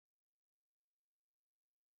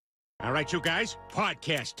All right, you guys,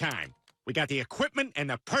 podcast time. We got the equipment and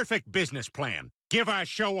the perfect business plan. Give our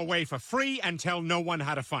show away for free and tell no one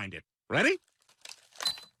how to find it. Ready?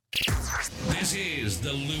 This is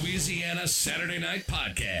the Louisiana Saturday Night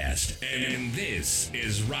Podcast, and this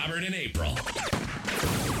is Robert and April.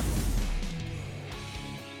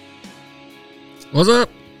 What's up?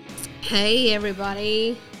 Hey,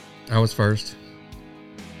 everybody. I was first.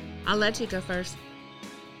 I'll let you go first.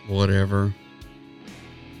 Whatever.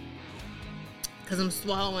 Because I'm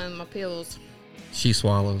swallowing my pills. She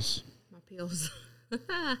swallows. My pills.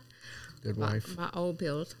 Good wife. My old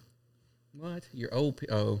pills. What? Your old...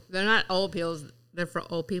 Oh. They're not old pills. They're for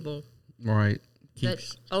old people. Right.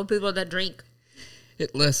 Keeps, old people that drink.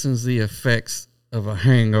 it lessens the effects of a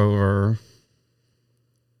hangover,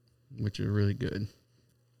 which is really good.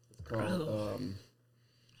 It's called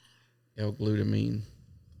L-glutamine.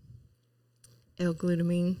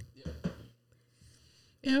 L-glutamine.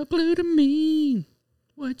 L-glutamine.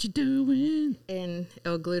 What you doing? And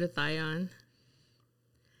L-glutathione.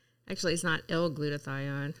 Actually, it's not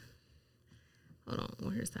L-glutathione. Hold on.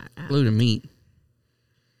 Where's that at? Glutamine.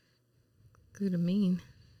 Glutamine.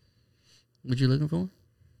 What you looking for?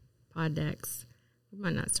 Poddex. We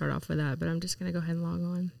might not start off with that, but I'm just going to go ahead and log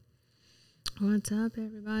on. What's up,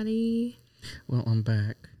 everybody? Well, I'm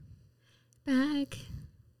back. Back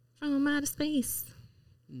from outer space.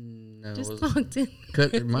 No, Just logged in.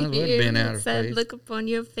 It might as well have been out of said, space. look upon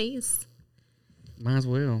your face. Might as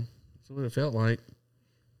well. That's what it felt like.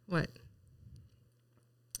 What?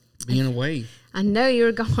 Being away. I know you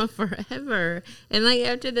were gone forever. And like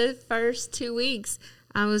after the first 2 weeks,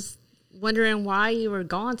 I was wondering why you were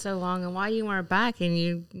gone so long and why you weren't back. And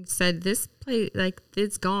you said this place, like,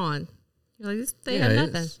 it's gone. You're like, they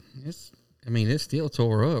had nothing. It's still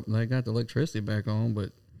tore up. They got the electricity back on,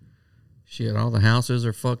 but shit, all the houses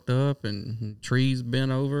are fucked up and trees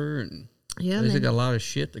bent over, and yeah, they got a lot of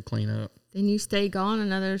shit to clean up. Then you stay gone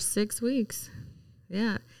another 6 weeks.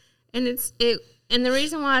 Yeah. And and the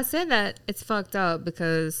reason why I said that, it's fucked up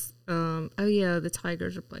because, the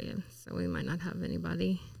Tigers are playing, so we might not have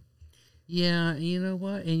anybody. Yeah, you know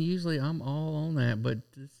what? And usually I'm all on that, but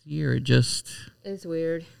this year it's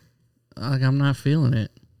weird. Like, I'm not feeling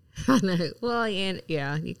it. I know. Well,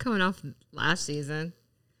 yeah, you're coming off last season.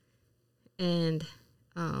 And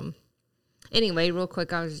anyway, real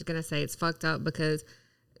quick, I was just going to say it's fucked up because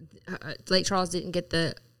Lake Charles didn't get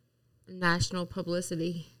the national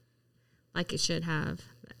publicity like it should have.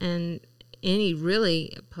 And any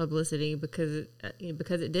really publicity because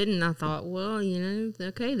it didn't. I thought, well,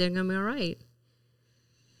 okay, they're going to be all right.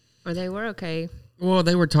 Or they were okay. Well,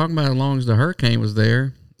 they were talking about as long as the hurricane was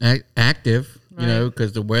there, active, right.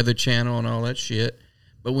 Because the Weather Channel and all that shit.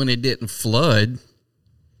 But when it didn't flood,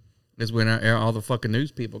 is when all the fucking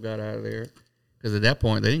news people got out of there. Because at that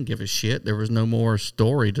point, they didn't give a shit. There was no more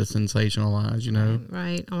story to sensationalize,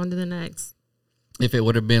 Right, on to the next. If it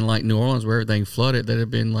would have been like New Orleans where everything flooded, they'd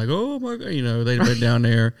have been like, oh, my God, they'd have been down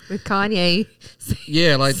there. With Kanye.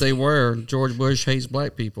 Yeah, like they were. George Bush hates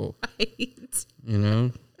black people. Right.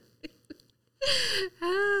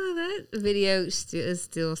 Oh, that video is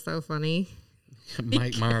still so funny.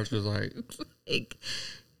 Mike Myers was like,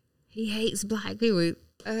 he hates black people.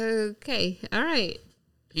 Okay, all right.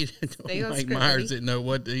 Mike Myers didn't know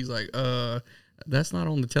what. He's like, that's not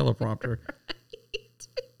on the teleprompter. Right.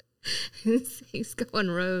 He's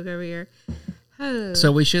going rogue over here. Oh.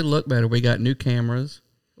 So we should look better. We got new cameras.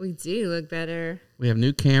 We do look better. We have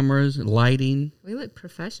new cameras, lighting. We look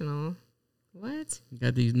professional. What? We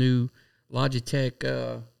got these new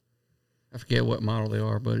Logitech. I forget what model they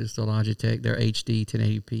are, but it's the Logitech. They're HD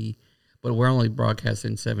 1080p, but we're only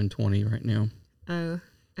broadcasting 720 right now. Oh.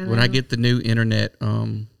 When I get the new internet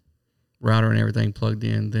router and everything plugged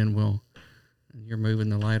in, then you're moving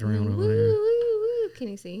the light around over there. Woo. Can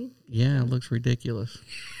you see? Yeah, it looks ridiculous.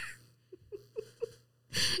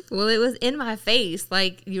 Well, it was in my face,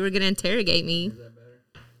 like you were going to interrogate me. Is that better?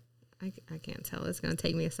 I can't tell. It's going to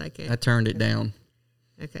take me a second. I turned it down.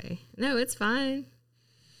 Okay. No, it's fine.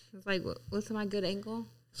 It's like, what's my good angle?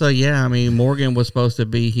 So, yeah, Morgan was supposed to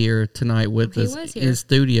be here tonight with us in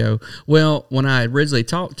studio. Well, when I originally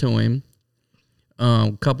talked to him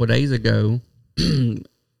a couple of days ago, I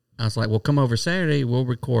was like, well, come over Saturday. We'll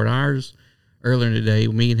record ours earlier today.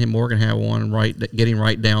 Me and him, Morgan, had one getting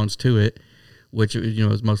right downs to it, which,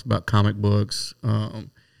 is most about comic books,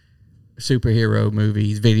 superhero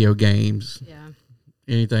movies, video games. Yeah.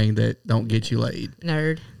 Anything that don't get you laid.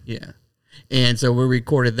 Nerd. Yeah. And so we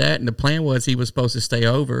recorded that, and the plan was he was supposed to stay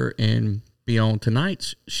over and be on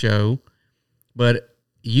tonight's show, but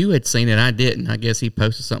you had seen it, I didn't. I guess he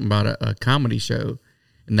posted something about a comedy show,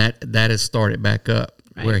 and that has started back up.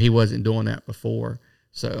 where he wasn't doing that before.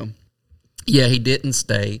 So, yeah, he didn't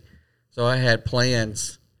stay. So I had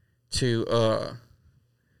plans to,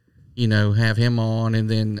 have him on, and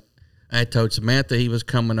then I had told Samantha he was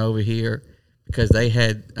coming over here because I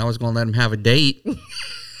was going to let him have a date,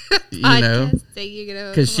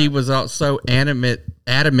 because she was so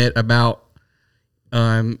adamant about,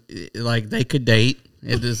 like they could date.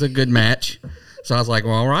 It is a good match. So I was like,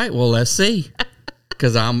 well, all right, well, let's see.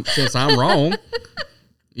 Because since I'm wrong,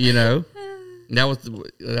 that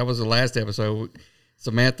was the last episode.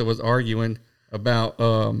 Samantha was arguing about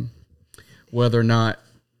whether or not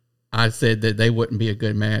I said that they wouldn't be a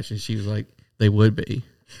good match, and she was like, they would be.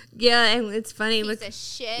 Yeah, and it's funny. Piece of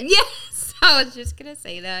shit. Yes, I was just gonna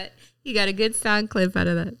say that. You got a good sound clip out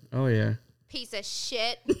of that. Oh yeah. Piece of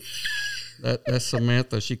shit. That's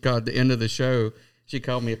Samantha. She called the end of the show. She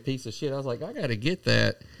called me a piece of shit. I was like, I got to get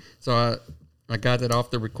that. So I got that off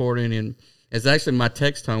the recording, and it's actually my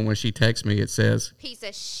text tone when she texts me. It says, piece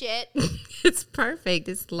of shit. It's perfect.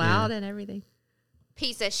 It's loud and everything.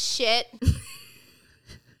 Piece of shit.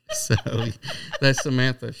 So that's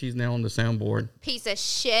Samantha. She's now on the soundboard. Piece of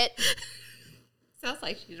shit. Sounds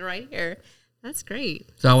like she's right here. That's great.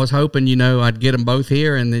 So I was hoping, I'd get them both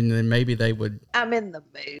here, and then maybe they would. I'm in the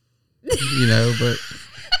mood. But.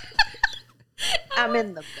 I'm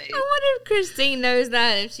in the mood. I wonder if Christine knows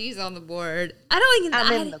that if she's on the board. I'm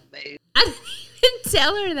in the mood. I didn't even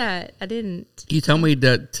tell her that. I didn't. You told me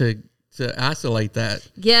to isolate that.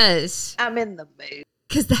 Yes. I'm in the mood.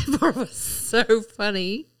 Because that part was so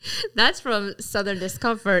funny. That's from Southern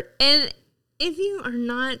Discomfort. And if you are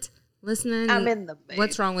not listening, I'm in the mood.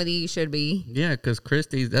 What's wrong with you? You should be. Yeah, because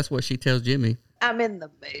Christy, that's what she tells Jimmy. I'm in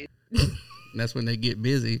the mood. That's when they get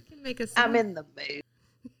busy. I'm in the mood.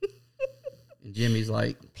 And Jimmy's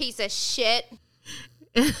like, piece of shit.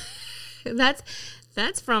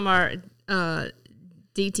 That's from our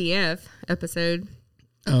DTF episode.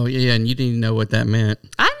 Oh yeah, and you didn't even know what that meant.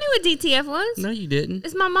 I knew what DTF was. No, you didn't.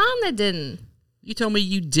 It's my mom that didn't. You told me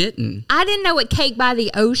you didn't. I didn't know what Cake by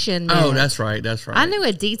the Ocean meant. Oh, that's right. I knew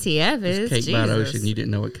what DTF is. Cake by the Ocean. You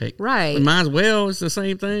didn't know what cake. Right. Well, might as well. It's the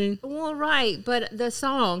same thing. Well, right. But the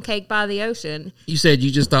song Cake by the Ocean. You said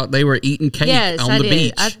you just thought they were eating cake on the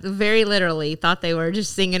beach. I very literally thought they were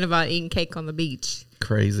just singing about eating cake on the beach.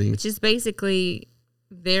 Crazy. Which is basically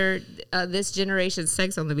this generation's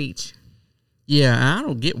sex on the beach. Yeah, I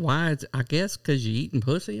don't get why. I guess because you're eating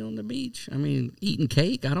pussy on the beach. I mean, eating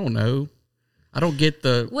cake. I don't know. I don't get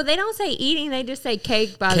the... Well, they don't say eating. They just say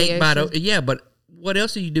cake by the ocean. Yeah, but what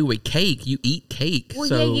else do you do with cake? You eat cake. Well,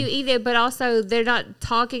 yeah, you eat it, but also they're not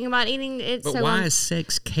talking about eating it. But why is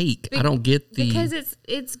sex cake? I don't get the... Because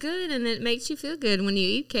it's good and it makes you feel good when you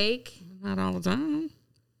eat cake. Not all the time.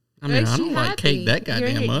 I mean, I don't like cake that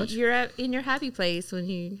goddamn much. You're in your happy place when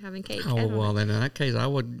you're having cake. Oh, well, then in that case,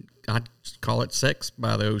 I'd call it sex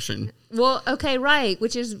by the ocean. Well, okay, right,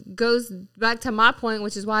 which goes back to my point,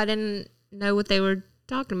 which is why I didn't know what they were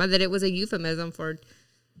talking about, that it was a euphemism for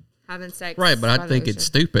having sex. Right, but I think it's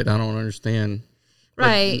stupid. I don't understand.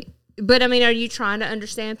 Right. But I mean, are you trying to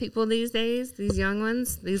understand people these days? These young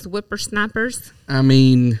ones? These whippersnappers? I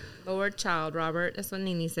mean... Lord child, Robert. That's what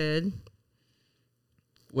Nene said.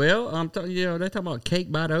 Well, I'm telling you, they're talking about cake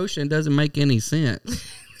by the ocean. It doesn't make any sense.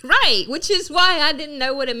 Right, which is why I didn't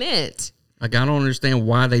know what it meant. Like, I don't understand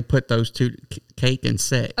why they put those two, cake and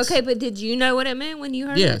sex. Okay, but did you know what it meant when you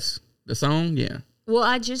heard it? Yes. The song, yeah. Well,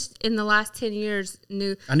 I just, in the last 10 years,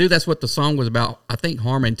 knew. I knew that's what the song was about. I think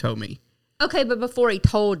Harmon told me. Okay, but before he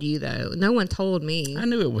told you, though. No one told me. I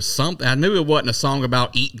knew it was something. I knew it wasn't a song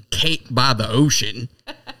about eating cake by the ocean.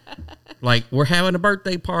 Like, we're having a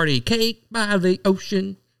birthday party. Cake by the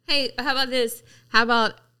ocean. Hey, how about this? How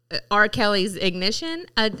about R. Kelly's Ignition?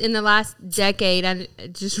 In the last decade, I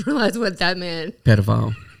just realized what that meant.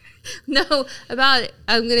 Pedophile. No, about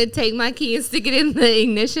I'm going to take my key and stick it in the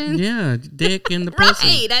ignition. Yeah, dick in the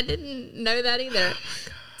pussy. Right, I didn't know that either.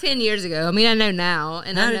 10 years ago. I mean, I know now.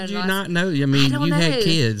 And how did you not know? I mean, you had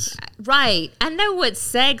kids. Right. I know what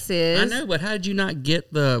sex is. I know, but how did you not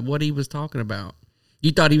get what he was talking about?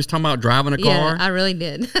 You thought he was talking about driving a car? Yeah, I really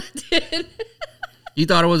did. I did. You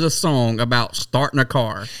thought it was a song about starting a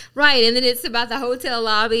car. Right, and then it's about the hotel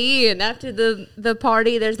lobby, and after the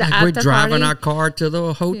party, there's the after party. We're driving our car to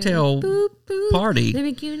the hotel boop, boop. Party. Let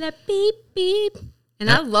me give that beep, beep. And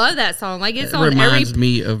I love that song. Like, it's on every... reminds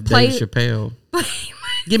me of Dave Chappelle.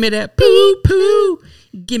 Give me that poo-poo.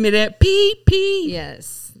 Give me that pee-pee.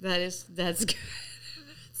 Yes, that's good. That's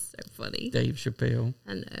so funny. Dave Chappelle.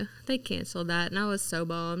 I know. They canceled that, and I was so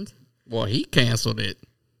bummed. Well, he canceled it.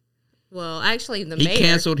 Well, actually, mayor. He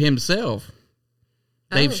canceled himself.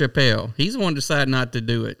 Dave Chappelle. He's the one who decided not to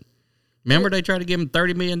do it. Remember they tried to give him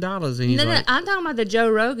 $30 million, and he's No, like, I'm talking about the Joe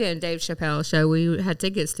Rogan, Dave Chappelle show. We had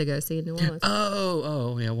tickets to go see in New Orleans.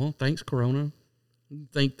 oh, yeah. Well, thanks, Corona. You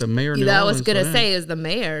think the mayor? Of New That I was Orleans gonna for say is the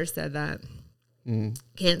mayor said that.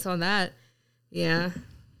 Cancel that. Yeah.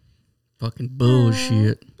 fucking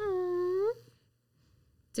bullshit.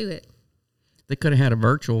 Do it. They could have had a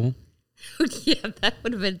virtual. Yeah, that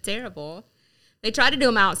would have been terrible. They tried to do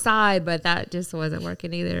them outside, but that just wasn't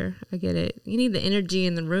working either. I get it. You need the energy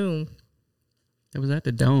in the room. It was at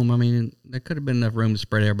the Dome. I mean, there could have been enough room to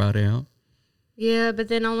spread everybody out. Yeah, but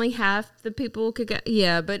then only half the people could go.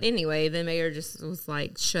 Yeah, but anyway, the mayor just was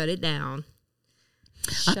like, shut it down.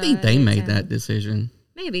 I think they made down. that decision.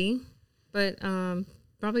 Maybe, but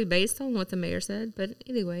probably based on what the mayor said. But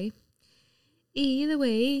either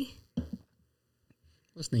way.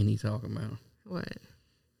 What's Nene talking about? What?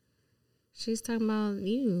 She's talking about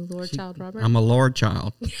you, Lord Child Robert. I'm a Lord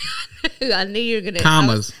child. I knew you were going to.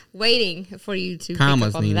 Commas. Waiting for you to Commas,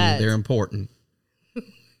 pick up on Nene. that. They're important.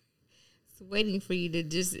 Waiting for you to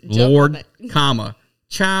just jump Lord, on it. comma,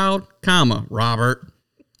 child, comma, Robert.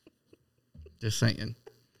 Just saying.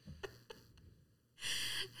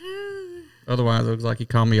 Otherwise, it looks like he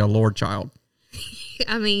called me a Lord child.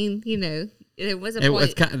 I mean, you know, it was a It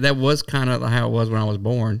point. was that was kind of how it was when I was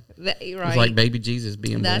born. That, It right. was like baby Jesus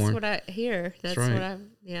being That's born. what I hear. That's right. what I,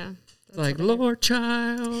 yeah. It's like, Lord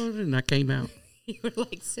child, and I came out. You were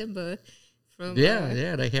like Simba from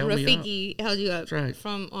Yeah, they held me up. Rafiki held you up That's right.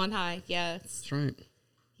 from on high. Yeah. That's right.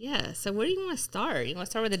 Yeah. So where do you want to start? You want to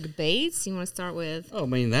start with the debates? You want to start with Oh, I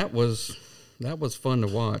mean, that was fun to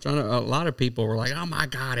watch. I know a lot of people were like, "Oh my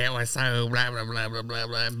God, it was so blah blah blah blah blah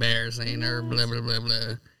blah embarrassing or blah blah blah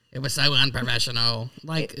blah. It was so unprofessional."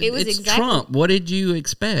 Like It was it's exactly- Trump. What did you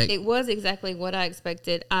expect? it was exactly what I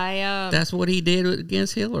expected. That's what he did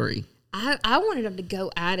against Hillary. I wanted them to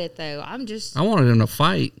go at it though. I'm just I wanted him to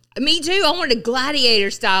fight. me too. I wanted a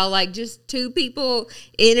gladiator style, like just two people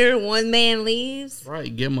enter, one man leaves.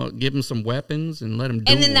 Right, give him some weapons and let him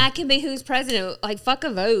duel. And then that can be who's president. Like, fuck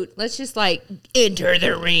a vote. Let's just, like, enter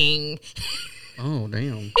the ring. Oh,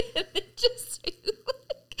 damn. Just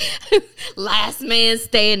last man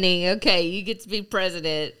standing. Okay, you get to be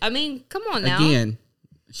president. I mean, come on now. Again,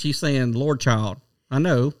 she's saying Lord child. I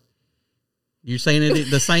know. You're saying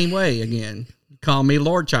it the same way again. Call me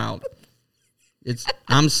Lord child.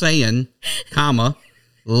 I'm saying, comma,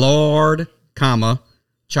 Lord, comma,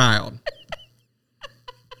 child.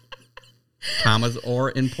 Commas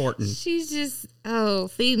are important. She's just,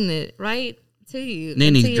 feeding it right to you.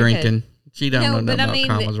 Nene's into your head. drinking. She don't No, know but nothing I about mean,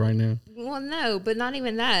 commas right now. Well, no, but not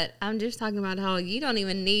even that. I'm just talking about how you don't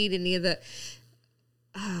even need any of the,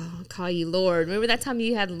 I'll call you Lord. Remember that time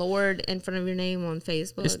you had Lord in front of your name on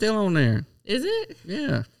Facebook? It's still on there. Is it?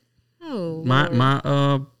 Yeah. Oh,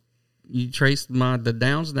 My you traced the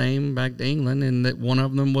Downs name back to England, and that one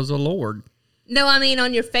of them was a Lord. No, I mean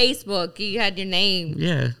on your Facebook, you had your name.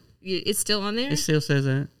 Yeah, It's still on there? it still says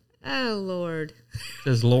that. Oh, Lord. It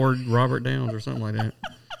says Lord Robert Downs or something like that.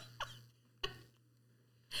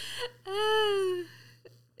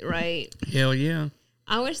 Right. Hell yeah.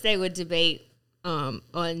 I wish they would debate on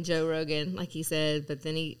Joe Rogan, like he said, but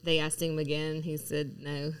then they asked him again. He said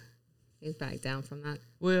no. He backed down from that.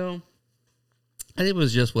 Well, it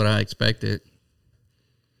was just what I expected.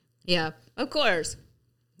 Yeah, of course.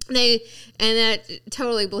 I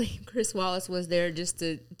totally believe Chris Wallace was there just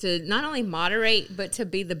to not only moderate, but to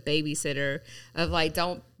be the babysitter of like,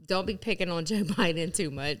 don't be picking on Joe Biden too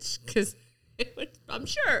much, because I'm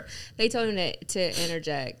sure they told him to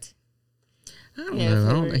interject. I don't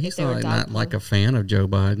know. He's not like a fan of Joe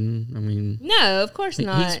Biden. I mean, No, of course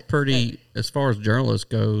not. he's pretty, as far as journalist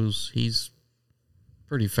goes, he's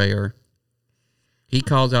pretty fair. He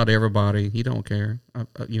calls out everybody. He don't care.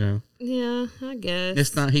 Yeah, I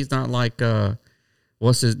guess. He's not like, Don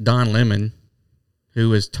Lemon,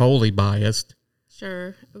 who is totally biased.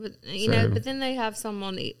 Sure, but but then they have some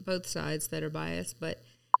on both sides that are biased. But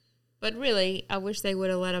really, I wish they would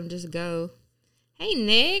have let him just go. Hey,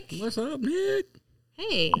 Nick. What's up, Nick?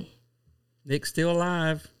 Hey. Nick's still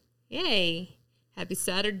alive. Yay. Happy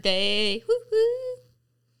Saturday. Woo-hoo.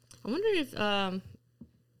 I wonder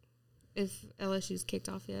if LSU's kicked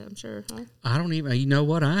off yet. I'm sure, huh? I don't even, you know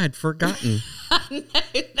what? I had forgotten.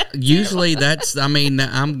 Usually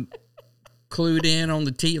I'm clued in on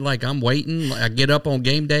the T. Like, I'm waiting. I get up on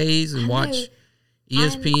game days and watch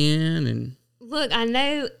ESPN and. Look, I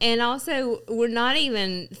know, and also we're not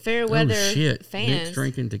even fair weather fans. Nick's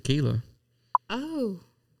drinking tequila. Oh,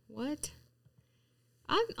 what?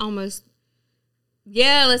 I'm almost.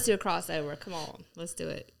 Yeah, let's do a crossover. Come on, let's do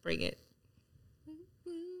it. Bring it.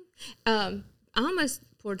 I almost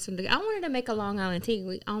poured some together. I wanted to make a Long Island tea.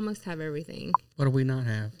 We almost have everything. What do we not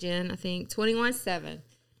have? Jen, I think 21-7.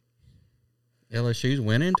 LSU's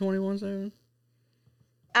winning 21-7.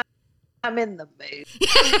 I'm in the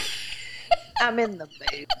mood. I'm in the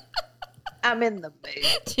mood. I'm in the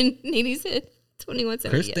mood. Nene said 21-7.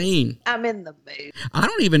 Christine. Yes. I'm in the mood. I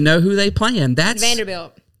don't even know who they playing. That's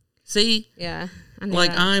Vanderbilt. See, Yeah, I knew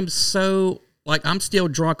like that. I'm still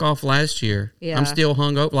drunk off last year. Yeah. I'm still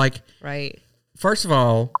hung up. Like, Right. first of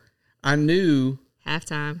all, I knew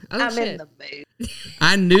Halftime. Oh, I'm shit. in the mood.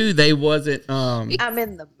 I knew they wasn't. I'm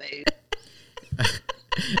in the mood.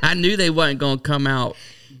 I knew they wasn't gonna come out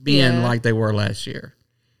being Yeah. like they were last year.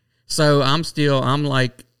 So I'm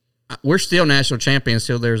like, we're still national champions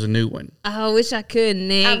till there's a new one. Oh, I wish I could,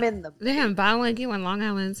 Nick. I'm in the They haven't buy one, get one. Long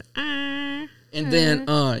Island's. And then,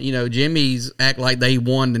 Jimmy's act like they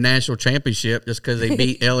won the national championship just because they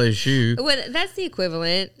beat LSU. Well, that's the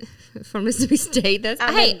equivalent for Mississippi State. That's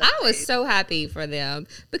I'm hey, in the I was so happy for them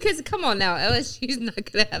because come on now, LSU's not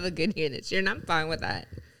going to have a good year this year, and I'm fine with that.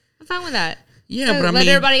 I'm fine with that. Yeah, So but I let mean,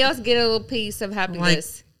 everybody else get a little piece of like,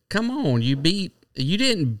 happiness. come on, you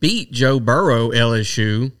didn't beat Joe Burrow,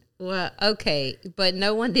 LSU. Well, okay, but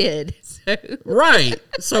no one did. So Right.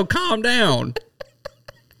 So calm down.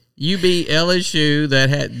 You beat LSU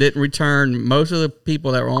that didn't return most of the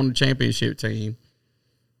people that were on the championship team.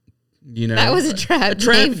 You know, that was a trap. a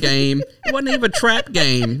trap game. It wasn't even a trap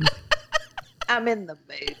game. I'm in the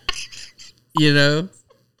mood. You know,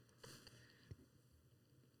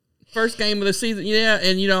 first game of the season. Yeah,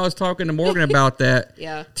 and I was talking to Morgan about that.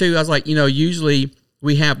 Yeah. Too. I was like, usually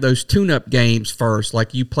we have those tune-up games first.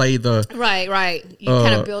 Like you play the Right. You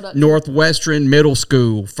kind of build up. Northwestern Middle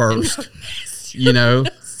School first.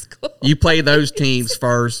 You play those teams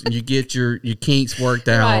first, and you get your kinks worked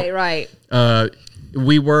out. Right.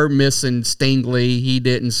 We were missing Stingley. He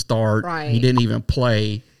didn't start. Right. He didn't even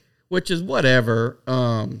play, which is whatever.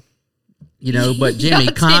 But Jimmy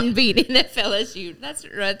Y'all didn't beat NFLSU. That's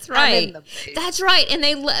I'm right. in the mood. That's right. And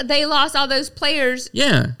they lost all those players.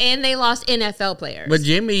 Yeah. And they lost NFL players. But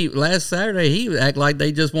Jimmy, last Saturday, he act like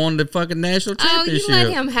they just won the fucking national oh, championship. you let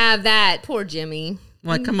him have that. Poor Jimmy.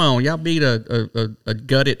 Like, come on. Y'all beat a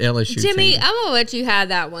gutted LSU Jimmy, team. I'm going to let you have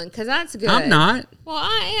that one because that's good. I'm not. Well,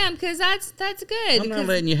 I am because that's good. I'm not 'Cause-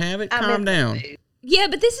 letting you have it. I'm Calm in the down. mood. yeah,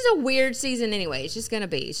 but this is a weird season anyway. It's just going to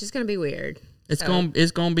be. It's just going to be weird. It's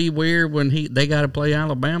So- gonna be weird when they got to play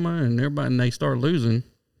Alabama and they start losing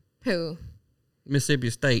Who? Mississippi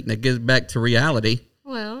State and it gets back to reality.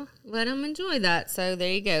 Well, let them enjoy that. So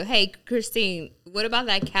there you go. Hey, Christine, what about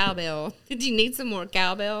that cowbell? Did you need some more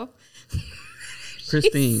cowbell?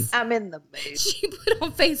 Christine, I'm in the mood. She put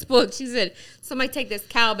on Facebook, she said, somebody take this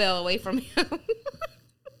cowbell away from him.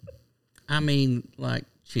 I mean, like,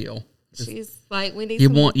 chill. She's like, we need You're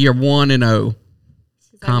some more. 1-0.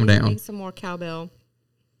 She's calm we down. need some more cowbell.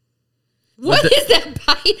 What is that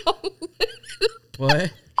bite on?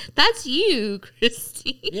 What? That's you,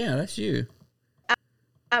 Christine. Yeah, that's you.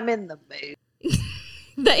 I'm in the mood.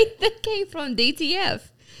 They came from DTF.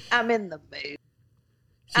 I'm in the mood.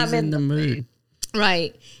 She's I'm in the mood.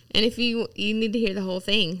 Right. And if you need to hear the whole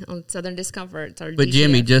thing on Southern Discomfort, it's our But DTF.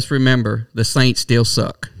 Jimmy, just remember, the Saints still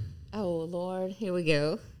suck. Oh, Lord. Here we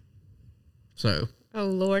go. So Oh,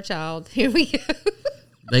 Lord, child. Here we go.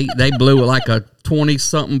 they blew like a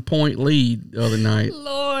 20-something point lead the other night.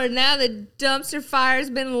 Lord, now the dumpster fire's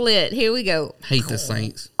been lit. Here we go. Hate the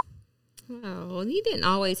Saints. Oh, you didn't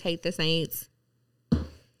always hate the Saints.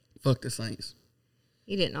 Fuck the Saints.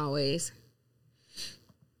 You didn't always.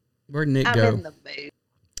 Where'd Nick I'm go? in the mood.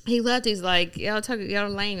 He left. He's like, y'all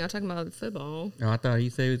lame. Y'all talking about football. Oh, I thought he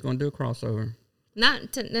said he was going to do a crossover.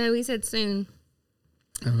 No, he said soon.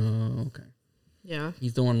 Oh, okay. Yeah.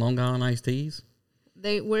 He's doing Long Island iced teas.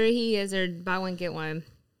 Where he is, they're buy one, get one.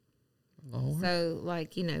 Lord, So,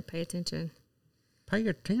 pay attention. pay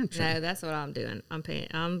attention. No, that's what I'm doing.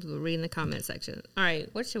 I'm reading the comment section. All right,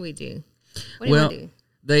 what should we do? What do Well, you want to do?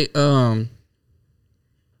 they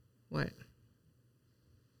What?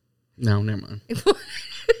 no, never mind.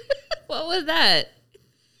 What was that?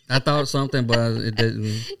 I thought something, but it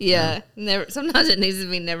didn't. Yeah, never. Sometimes it needs to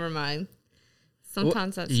be never mind.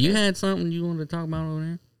 Sometimes that's You good. had something you wanted to talk about over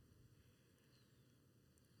there?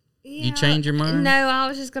 Yeah, changed your mind? No, I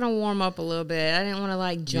was just gonna warm up a little bit. I didn't want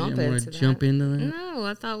to jump You didn't into want to jump into that? No,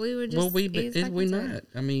 I thought we were just. Well, we ease back we into not. it.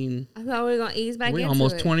 I mean, I thought we were gonna ease back we're into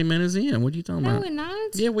almost it. 20 minutes in. What are you talking No, about? we're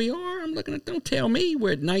not. Yeah, we are. I'm looking at. Don't tell me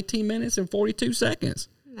we're at 19 minutes and 42 seconds.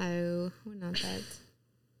 No, we're not that.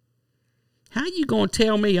 How you gonna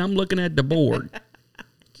tell me I'm looking at the board?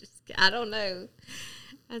 I don't know.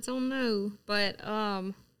 But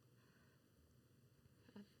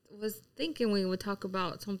was thinking we would talk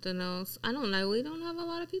about something else. I don't know. We don't have a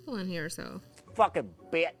lot of people in here, so. Fucking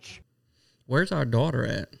bitch. Where's our daughter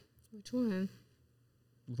at? Which one?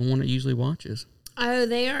 The one that usually watches. Oh,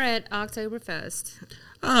 they are at Oktoberfest.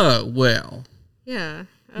 Oh, well. Yeah.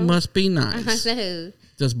 Oh, Must be nice. I know.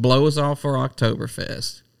 Just blow us off for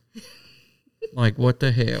Oktoberfest. Like, what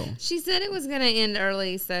the hell? She said it was going to end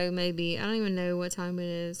early, so maybe. I don't even know what time it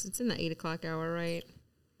is. It's in the 8 o'clock hour, right?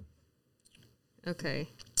 Okay.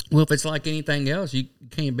 Well, if it's like anything else, you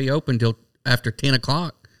can't be open till after 10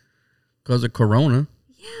 o'clock because of Corona.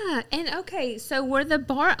 Yeah, and okay, so were the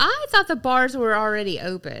bar? I thought the bars were already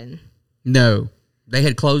open. No, they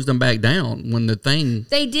had closed them back down when the thing.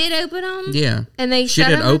 They did open them. Yeah, and they shit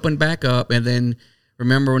shut had them? opened back up, and then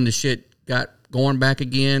remember when the shit got going back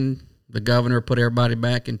again? The governor put everybody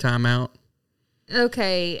back in timeout.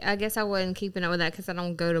 Okay, I guess I wasn't keeping up with that because I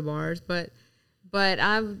don't go to bars, but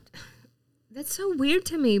I've. That's so weird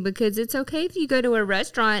to me because it's okay if you go to a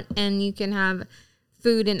restaurant and you can have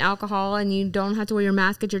food and alcohol and you don't have to wear your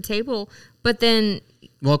mask at your table. But then...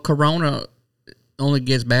 Well, Corona only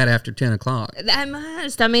gets bad after 10 o'clock. I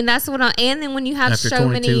must. I mean, that's what I... And then when you have After so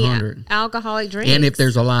many 2200. alcoholic drinks... And if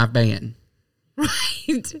there's a live band.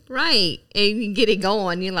 Right. And you get it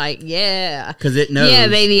going. You're like, yeah. Because it knows. Yeah,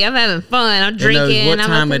 baby, I'm having fun. I'm drinking. It knows what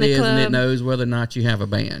time I'm it is, club. and it knows whether or not you have a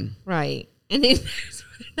band. Right. And it knows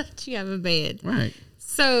whether or not you have a band. Right.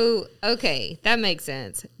 So, okay, that makes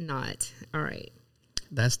sense. Not. All right.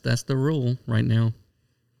 That's the rule right now.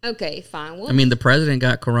 Okay, fine. Well, I mean, the president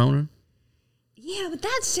got Corona. yeah, but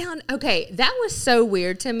that was so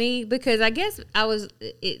weird to me because I guess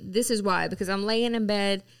this is why, because I'm lying in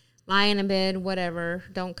bed, whatever,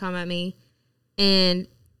 don't come at me. And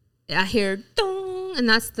I hear dong, and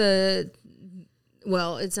that's it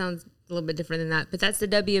sounds a little bit different than that, but that's the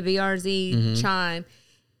WBRZ chime.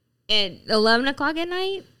 At 11 o'clock at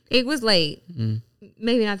night, it was late.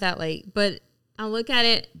 Maybe not that late, but I look at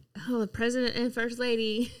it. Oh, the president and first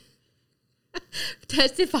lady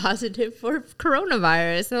tested positive for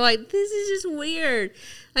coronavirus. I'm like, this is just weird.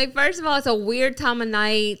 Like, first of all, it's a weird time of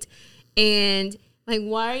night, and like,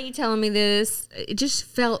 why are you telling me this? It just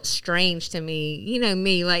felt strange to me. You know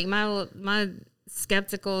me, like my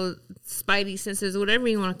skeptical spidey senses, whatever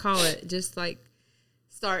you want to call it, just like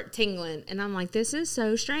start tingling, and I'm like, this is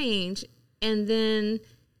so strange. And then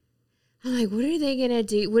I'm like, what are they going to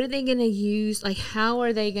do? What are they going to use? Like, how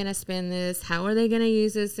are they going to spend this? How are they going to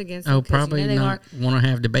use this against them? Probably not want to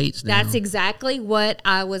have debates now. That's exactly what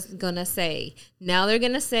I was going to say. Now they're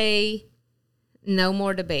going to say no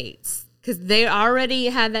more debates because they already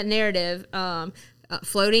had that narrative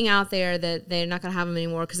floating out there that they're not going to have them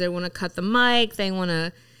anymore because they want to cut the mic. They want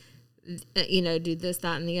to, do this,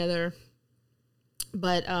 that, and the other.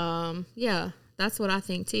 But, yeah, that's what I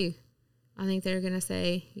think, too. I think they're going to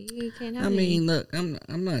say, you can't have look,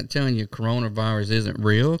 I'm not telling you coronavirus isn't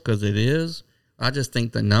real, because it is. I just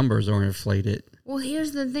think the numbers are inflated. Well,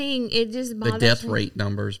 here's the thing. It just bothers the death me. rate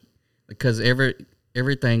numbers, because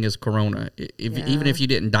everything is corona. Even if you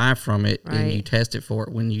didn't die from it and you tested for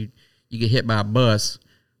it, when you get hit by a bus,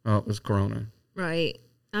 it was corona. Right.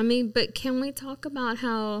 I mean, but can we talk about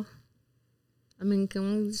how... can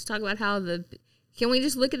we just talk about how Can we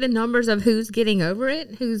just look at the numbers of who's getting over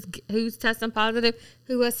it, who's testing positive,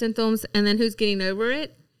 who has symptoms, and then who's getting over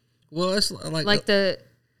it? Well, it's like the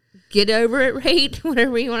get over it rate,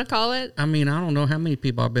 whatever you want to call it. I mean, I don't know how many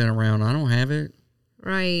people I've been around. I don't have it.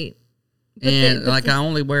 Right. I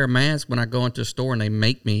only wear a mask when I go into a store, and they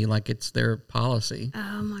make me like it's their policy.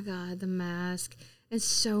 Oh my God, the mask. And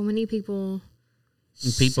so many people.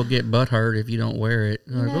 And people get butthurt if you don't wear it.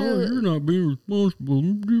 Like, you're not being responsible.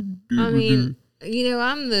 I mean,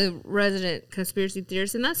 I'm the resident conspiracy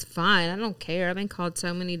theorist, and that's fine. I don't care. I've been called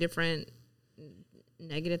so many different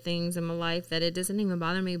negative things in my life that it doesn't even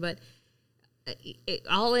bother me. But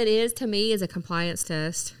all it is to me is a compliance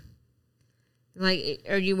test. Like,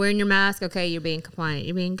 are you wearing your mask? Okay, you're being compliant.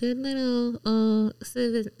 You're being good little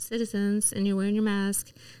citizens, and you're wearing your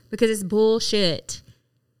mask because it's bullshit.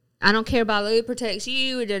 I don't care about it protects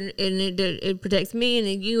you, and it protects me, and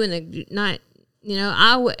then you, and not.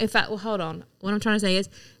 Hold on. What I'm trying to say is,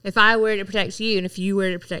 if I wear it, it protects you, and if you wear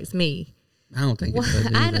it, it protects me. I don't think it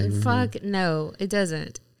does. No, it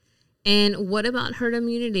doesn't. And what about herd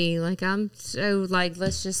immunity? Like, I'm so like,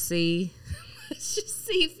 let's just see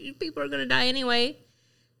if people are going to die anyway.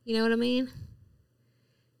 You know what I mean?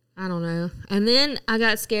 I don't know. And then I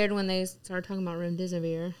got scared when they started talking about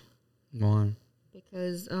remdesivir. Why?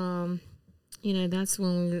 Because, that's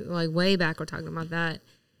when we, like, way back we're talking about that.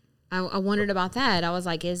 I wondered about that. I was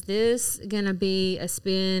like, is this going to be a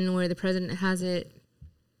spin where the president has it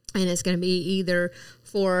And it's going to be either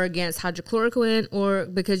for or against hydrochloroquine, or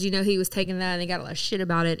because, he was taking that and they got a lot of shit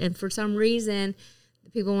about it. And for some reason,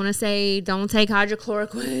 people want to say, don't take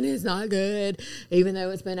hydrochloroquine. It's not good, even though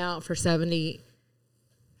it's been out for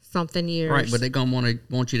 70-something years. Right, but they're going to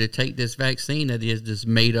want you to take this vaccine that is just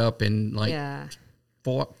made up in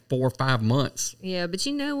 4 or 5 months. Yeah, but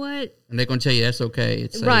you know what? And they're going to tell you that's okay.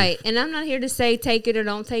 It's safe. Right, and I'm not here to say take it or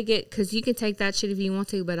don't take it, because you can take that shit if you want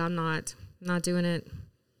to, but I'm not doing it.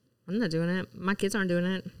 I'm not doing it. My kids aren't doing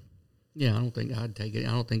it. Yeah, I don't think I'd take it.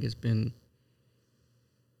 I don't think it's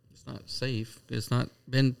not safe. It's not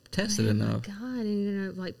been tested enough. Oh, my God, and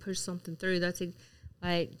you're going to, push something through. That's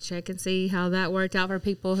check and see how that worked out for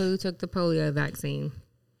people who took the polio vaccine.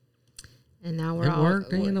 And now we're all... It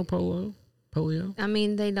worked? Ain't no polio? I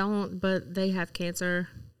mean, they don't, but they have cancer.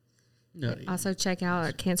 No. Also, check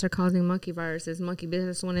out cancer-causing monkey viruses, Monkey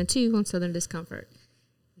Business 1 and 2 on Southern Discomfort.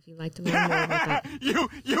 If you'd like to learn more about that.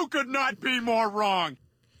 You could not be more wrong.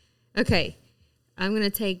 Okay. I'm going to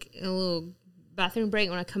take a little bathroom break.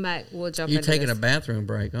 When I come back, we'll jump into You taking this. a bathroom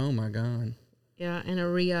break? Oh, my God. Yeah, and a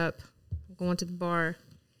re-up. I'm going to the bar.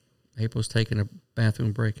 April's taking a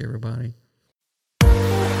bathroom break, everybody.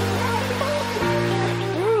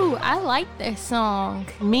 Ooh, I like this song.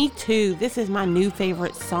 Me too. This is my new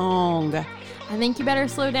favorite song. I think you better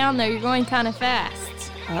slow down, though. You're going kind of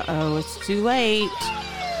fast. Uh-oh, it's too late.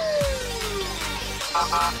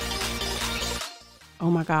 Oh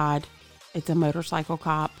my God, it's a motorcycle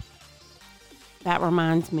cop. That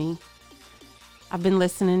reminds me, I've been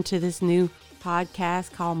listening to this new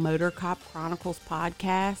podcast called Motor Cop Chronicles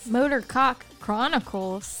Podcast. Motor Cop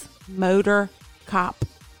Chronicles. Motor Cop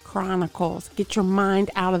Chronicles. Get your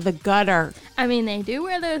mind out of the gutter. I mean, they do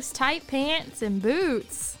wear those tight pants and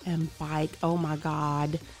boots. And bike. Oh my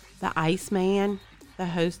God. The Iceman, the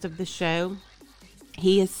host of the show,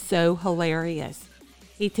 he is so hilarious.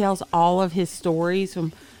 He tells all of his stories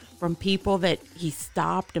from people that he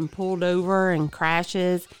stopped and pulled over and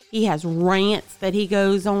crashes. He has rants that he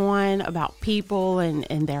goes on about people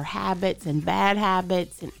and their habits and bad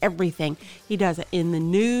habits and everything. He does it in the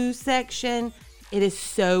news section. It is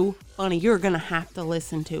so funny. You're going to have to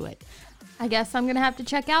listen to it. I guess I'm going to have to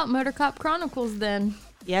check out Motor Cop Chronicles then.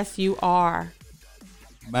 Yes, you are.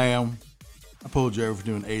 Ma'am, I pulled you over for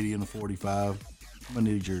doing 80 and a 45. I'm going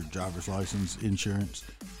to need your driver's license, insurance,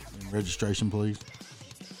 and registration, please.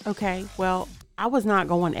 Okay, well, I was not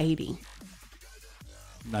going 80.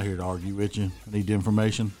 I'm not here to argue with you. I need the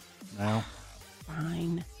information now.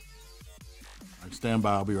 Fine. All right, stand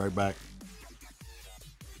by. I'll be right back.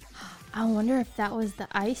 I wonder if that was the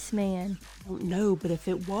Iceman. I don't know, but if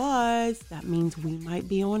it was, that means we might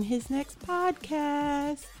be on his next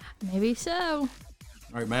podcast. Maybe so.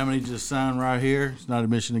 All right, ma'am, I need you to sign right here. It's not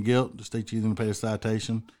admission of guilt. Just state you're going to pay a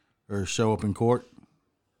citation or show up in court.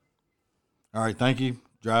 All right, thank you.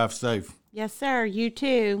 Drive safe. Yes, sir. You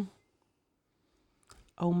too.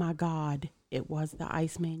 Oh, my God. It was the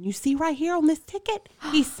Iceman. You see right here on this ticket?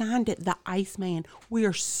 He signed it, the Iceman. We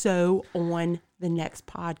are so on the next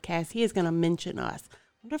podcast. He is going to mention us. I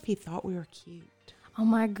wonder if he thought we were cute. Oh,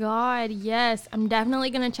 my God. Yes. I'm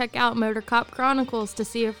definitely going to check out Motor Cop Chronicles to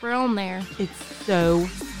see if we're on there. It's so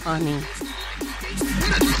funny.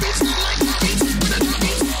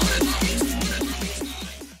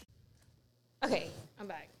 Okay, I'm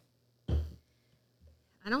back.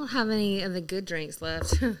 I don't have any of the good drinks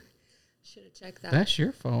left. Should have checked that. That's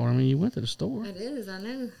your fault. I mean, you went to the store. It is, I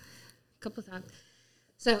know. A couple of times.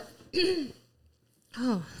 So,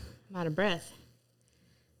 oh, I'm out of breath.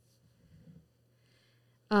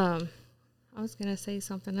 I was going to say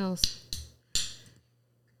something else.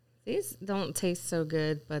 These don't taste so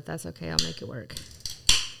good, but that's okay. I'll make it work.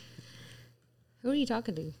 Who are you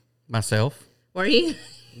talking to? Myself. Were you?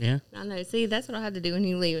 Yeah. I know. See, that's what I have to do when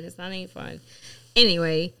you leave, and it's not any fun.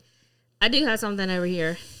 Anyway, I do have something over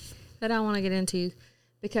here that I want to get into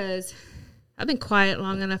because I've been quiet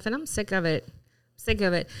long enough, and I'm sick of it. I'm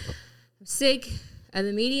sick of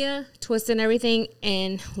the media twisting everything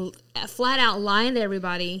and flat out lying to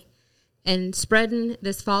everybody and spreading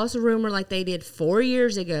this false rumor like they did 4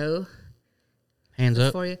 years ago. Hands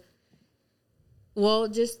up. Well,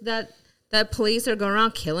 just that police are going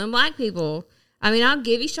around killing black people. I mean, I'll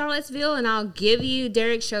give you Charlottesville and I'll give you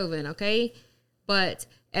Derek Chauvin, okay? But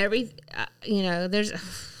it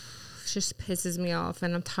just pisses me off,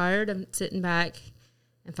 and I'm tired of sitting back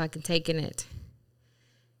and fucking taking it.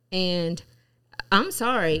 And I'm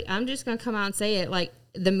sorry. I'm just going to come out and say it. Like,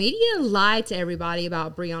 the media lied to everybody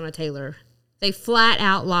about Breonna Taylor. They flat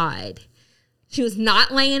out lied. She was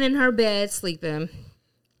not laying in her bed sleeping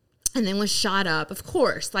and then was shot up. Of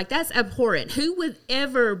course. Like, that's abhorrent. Who would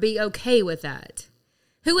ever be okay with that?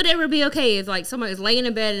 Who would ever be okay if, like, somebody was laying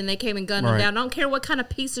in bed and they came and gunned them Right. down? I don't care what kind of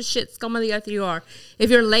piece of shit scum of the earth you are.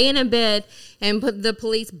 If you're laying in bed and the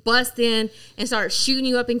police bust in and start shooting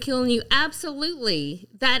you up and killing you, absolutely,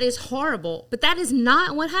 that is horrible. But that is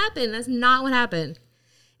not what happened. That's not what happened.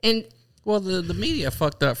 And Well, the media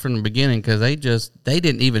fucked up from the beginning because they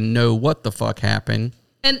didn't even know what the fuck happened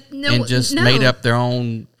and made up their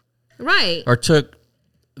own right or took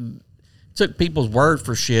people's word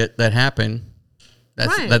for shit that happened.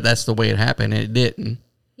 That's the way it happened, and it didn't.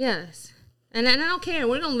 Yes. And I don't care.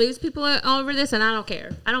 We're going to lose people over this, and I don't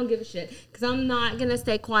care. I don't give a shit. Because I'm not going to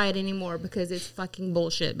stay quiet anymore because it's fucking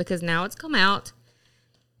bullshit. Because now it's come out,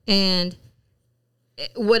 and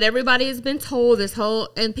what everybody has been told,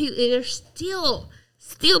 and there's still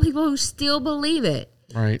people who still believe it.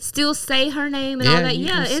 Right. Still say her name and all that. You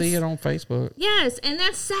can see it on Facebook. Yes, and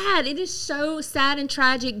that's sad. It is so sad and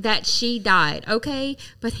tragic that she died, okay?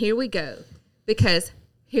 But here we go. Because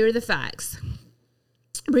here are the facts.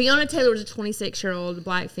 Breonna Taylor was a 26-year-old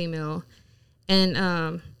black female.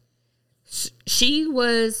 And she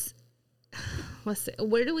was...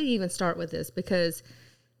 where do we even start with this? Because...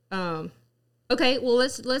 okay, well,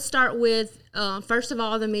 let's start with... first of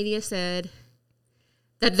all, the media said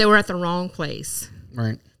that they were at the wrong place.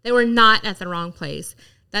 Right. They were not at the wrong place.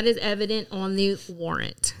 That is evident on the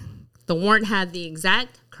warrant. The warrant had the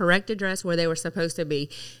exact correct address where they were supposed to be.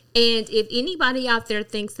 And if anybody out there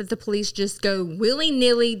thinks that the police just go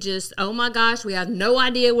willy-nilly, just, oh my gosh, we have no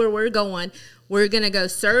idea where we're going, we're going to go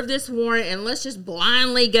serve this warrant, and let's just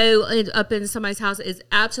blindly go up into somebody's house, is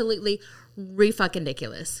absolutely re-fucking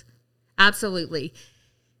ridiculous. Absolutely.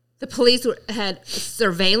 The police had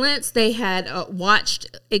surveillance. They had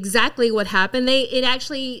watched exactly what happened.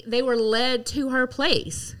 They were led to her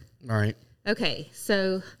place. All right. Okay,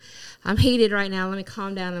 so I'm heated right now. Let me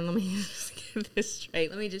calm down and let me just get this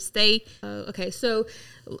straight. Let me just stay. Okay, so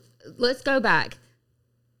let's go back.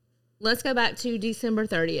 Let's go back to December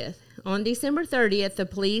 30th. On December 30th, the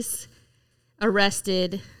police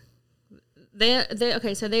arrested.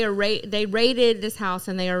 They raided this house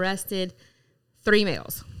and they arrested 3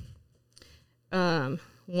 males. One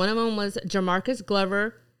of them was Jamarcus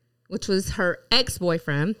Glover, which was her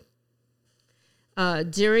ex-boyfriend.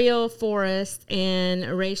 Dariel Forrest and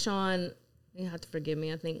Rayshawn, you have to forgive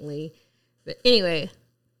me, I think Lee. But anyway,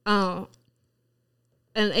 and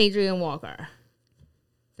Adrian Walker.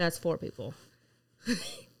 That's 4 people.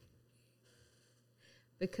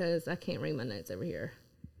 Because I can't read my notes over here.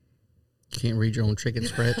 Can't read your own chicken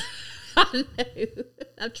scratch? I know.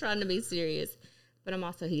 I'm trying to be serious, but I'm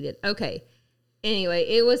also heated. Okay. Anyway,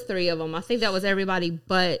 it was 3 of them. I think that was everybody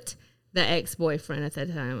but the ex-boyfriend at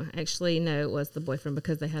that time. Actually, no, it was the boyfriend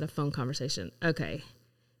because they had a phone conversation. Okay.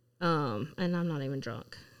 And I'm not even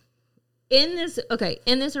drunk. In this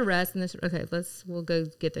arrest, we'll go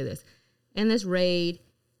get through this. In this raid,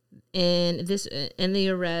 in the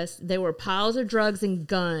arrest, there were piles of drugs and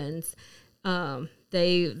guns.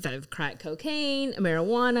 They've cracked cocaine,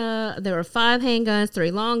 marijuana. There were 5 handguns, 3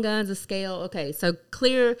 long guns, a scale. Okay, so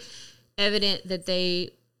clear, evident that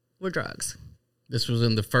they were drugs. This was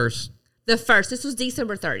in the first. This was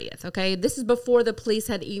December 30th, okay? This is before the police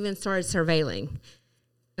had even started surveilling,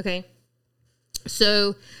 okay?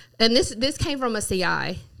 So, and this came from a CI.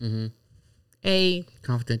 Mm-hmm. A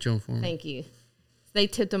confidential informant. Thank you. They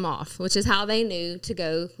tipped them off, which is how they knew to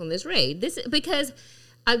go on this raid. Because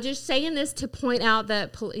I'm just saying this to point out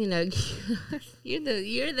that,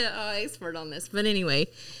 you're the expert on this. But anyway,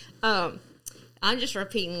 I'm just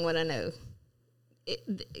repeating what I know.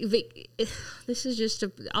 This is just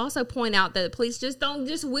to also point out that the police just don't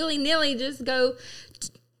just willy-nilly just go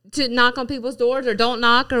to knock on people's doors or don't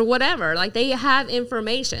knock or whatever. Like, they have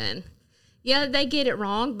information. Yeah, they get it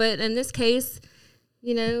wrong, but in this case,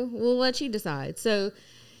 we'll let you decide. So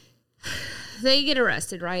they get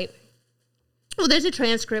arrested, right? Well, there's a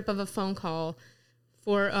transcript of a phone call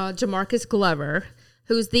for Jamarcus Glover,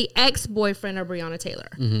 who's the ex-boyfriend of Breonna Taylor.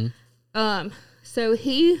 Mm-hmm. So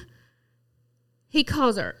he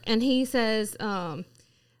calls her and he says, I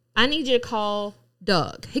need you to call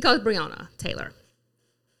Doug. He calls Breonna Taylor.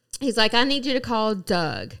 He's like, I need you to call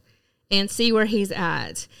Doug and see where he's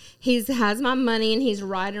at. He has my money and he's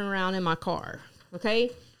riding around in my car.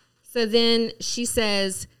 Okay. So then she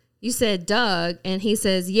says, you said Doug? And he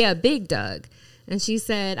says, yeah, Big Doug. And she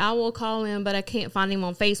said, I will call him, but I can't find him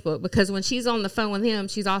on Facebook, because when she's on the phone with him,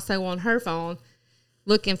 she's also on her phone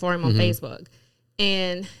looking for him on Facebook.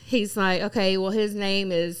 And he's like, okay, well, his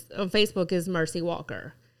name is on Facebook is Mercy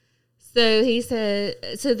Walker. So he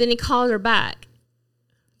said, so then he called her back.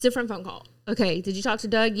 Different phone call. Okay, did you talk to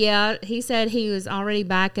Doug? Yeah. He said he was already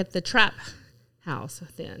back at the trap house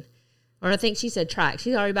then. or I think she said track.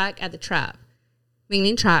 She's already back at the trap,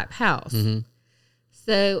 meaning trap house. Mm-hmm.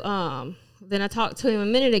 So then I talked to him a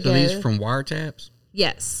minute ago. So these from wiretaps?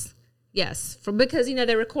 Yes. Because,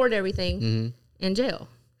 they record everything in jail.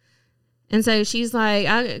 And so she's like,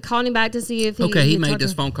 I called him back to see if he made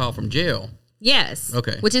this phone call from jail. Yes.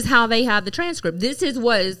 Okay. Which is how they have the transcript. This is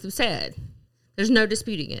what is said. There's no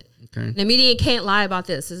disputing it. Okay. The media can't lie about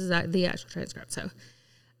this. This is the actual transcript. So,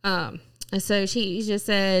 and so she just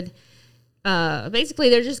said, basically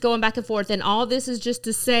they're just going back and forth, and all this is just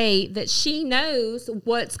to say that she knows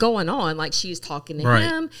what's going on. Like, she's talking to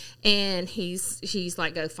him, and she's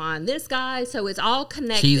like, go find this guy. So it's all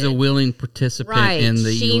connected. She's a willing participant in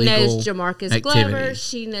the she illegal knows Jamarcus activity. Glover.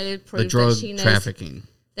 She knows the drug trafficking.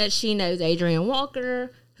 That she knows Adrian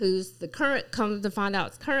Walker, who's the current, comes to find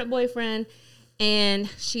out, current boyfriend. And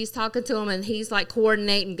she's talking to him, and he's like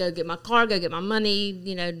coordinating, go get my car, go get my money,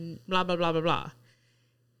 blah, blah, blah, blah, blah.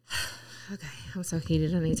 Okay, I'm so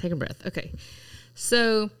heated. I need to take a breath. Okay.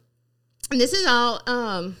 So this is all,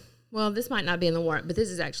 this might not be in the warrant, but this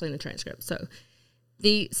is actually in the transcript. So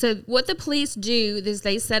what the police do is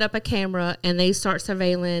they set up a camera and they start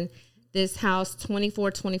surveilling this house,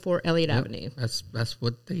 2424 Elliott Avenue. That's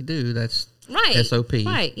what they do. That's right. SOP.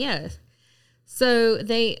 Right, yes. So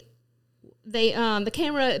the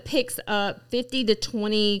camera picks up 50 to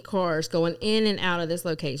 20 cars going in and out of this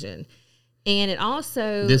location. And it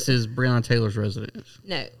also... This is Breonna Taylor's residence?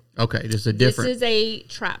 No. Okay, this is a different... This is a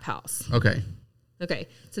trap house. Okay.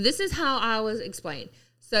 So this is how I was explained.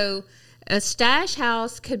 So a stash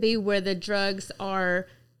house could be where the drugs are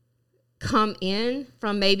come in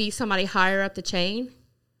from maybe somebody higher up the chain.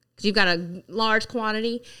 Because you've got a large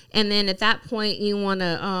quantity. And then at that point, you want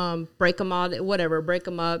to break them all, break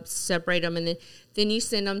them up, separate them, and then you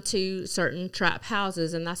send them to certain trap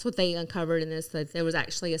houses. And that's what they uncovered in this, that there was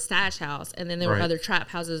actually a stash house. And then there were other trap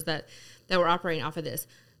houses that were operating off of this.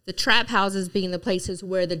 The trap houses being the places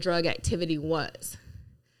where the drug activity was.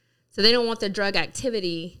 So they don't want the drug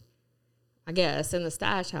activity, I guess, in the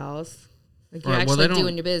stash house. Like you're actually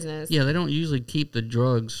doing your business. Yeah, they don't usually keep the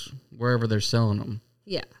drugs wherever they're selling them.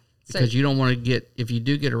 Yeah. Because you don't want to get, if you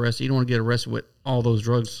do get arrested, you don't want to get arrested with all those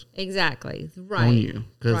drugs on you.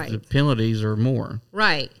 Because the penalties are more.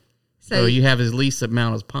 Right. So you have as least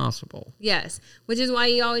amount as possible. Yes. Which is why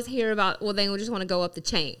you always hear about, they just want to go up the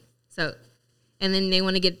chain. So, and then they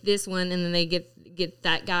want to get this one, and then they get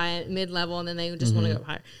that guy at mid-level, and then they just want to go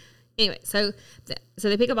higher. Anyway, so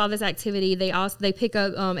they pick up all this activity. They pick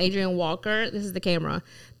up Adrian Walker. This is the camera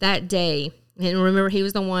that day. And remember, he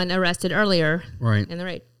was the one arrested earlier in the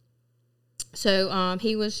raid. So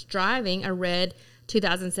he was driving a red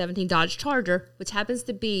 2017 Dodge Charger, which happens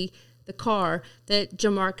to be the car that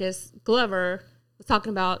Jamarcus Glover was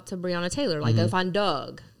talking about to Breonna Taylor. Like, go find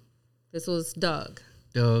Doug. This was Doug.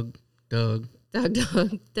 Doug.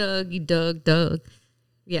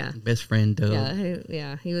 Yeah. Best friend Doug.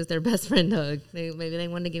 Yeah, he was their best friend Doug. Maybe they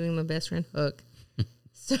wanted to give him a best friend hook.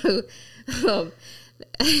 So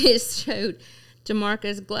it showed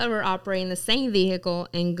Jamarcus Glover operating the same vehicle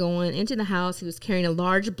and going into the house. He was carrying a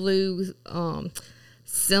large blue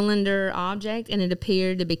cylinder object, and it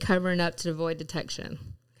appeared to be covering up to avoid detection.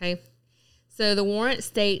 Okay. So the warrant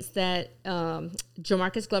states that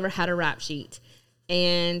Jamarcus Glover had a rap sheet,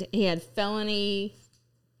 and he had felony,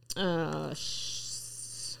 I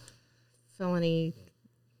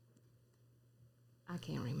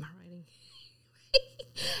can't read my writing.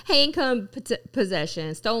 Handgun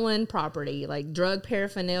possession, stolen property, like drug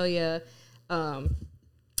paraphernalia,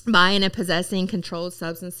 buying and possessing controlled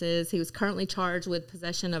substances. He was currently charged with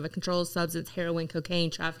possession of a controlled substance, heroin,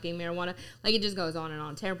 cocaine, trafficking, marijuana. Like, it just goes on and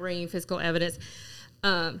on. Tampering, physical evidence.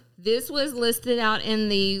 This was listed out in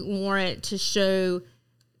the warrant to show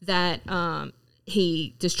that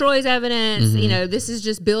he destroys evidence. This is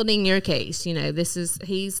just building your case.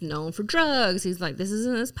 He's known for drugs. He's like, this is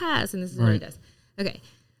in his past, and this is what he does. Okay,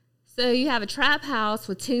 so you have a trap house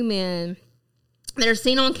with two men that are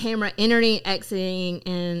seen on camera entering, exiting,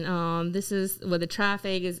 and this is where the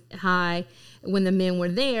traffic is high when the men were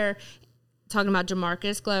there, talking about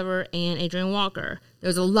Jamarcus Glover and Adrian Walker. There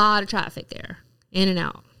was a lot of traffic there, in and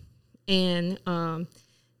out. And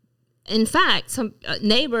in fact, some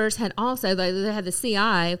neighbors had also, they had the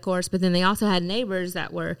CI, of course, but then they also had neighbors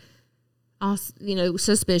that were also,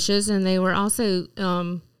 suspicious, and they were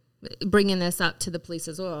also bringing this up to the police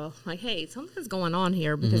as well. Like, hey, something's going on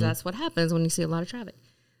here, because that's what happens when you see a lot of traffic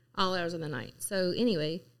all hours of the night. So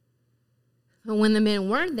anyway, when the men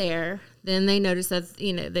weren't there, then they noticed that,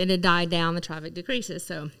 it had died down, the traffic decreases.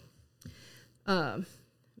 So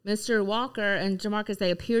Mr. Walker and Jamarcus,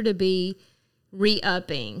 they appear to be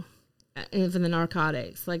re-upping for the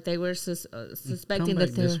narcotics. Like they were suspecting Come that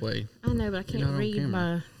back they this were. way. I know, but I can't read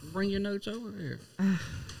my. Bring your notes over here.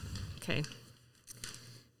 Okay.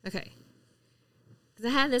 Because I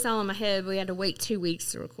had this all in my head, but we had to wait 2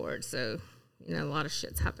 weeks to record. So, a lot of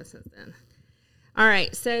shit's happened since then. All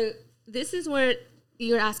right. So this is where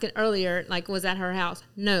you were asking earlier, like, was that her house?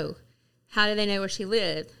 No. How did they know where she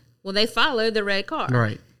lived? Well, they followed the red car.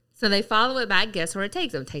 Right. So they follow it back. Guess where it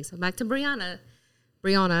takes them? It takes them back to Breonna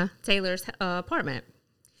Taylor's apartment.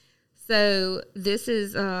 So this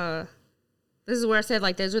is where I said,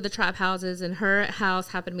 like, those are the trap houses, and her house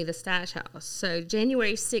happened to be the stash house. So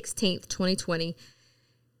January 16th, 2020,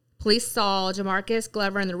 police saw Jamarcus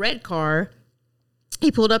Glover in the red car.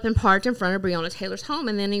 He pulled up and parked in front of Breonna Taylor's home,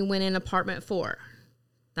 and then he went in apartment 4.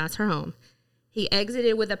 That's her home. He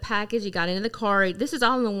exited with a package. He got into the car. This is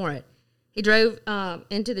all in the warrant. He drove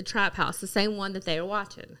into the trap house, the same one that they were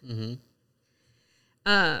watching. Mm-hmm.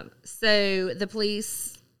 So the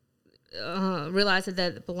police realized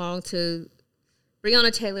that it belonged to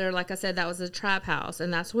Breonna Taylor. Like I said, that was a trap house,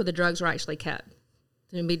 and that's where the drugs were actually kept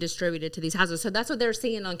and be distributed to these houses. So that's what they're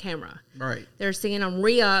seeing on camera. Right. They're seeing them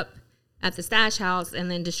re-up at the stash house and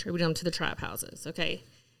then distribute them to the trap houses. Okay.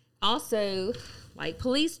 Also, like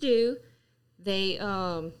police do, they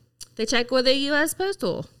check with the U.S.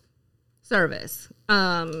 Postal Service.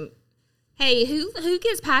 Hey, who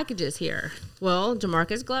gets packages here? Well,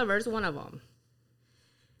 Jamarcus Glover's one of them.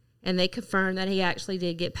 And they confirmed that he actually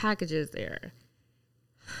did get packages there.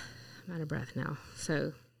 I'm out of breath now.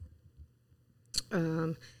 So,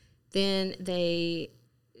 then they,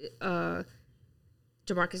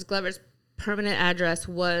 Jamarcus Glover's permanent address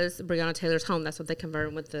was Breonna Taylor's home. That's what they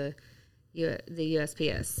confirmed with the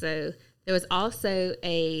USPS. So there was also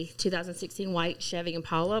a 2016 white Chevy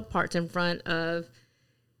Impala parked in front of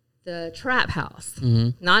the trap house,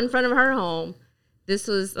 not in front of her home. This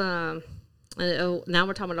was now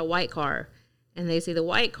we're talking about a white car, and they see the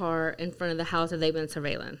white car in front of the house that they've been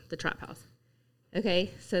surveilling, the trap house.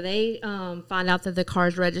 Okay, so they find out that the car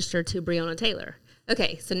is registered to Breonna Taylor.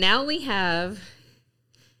 Okay, so now we have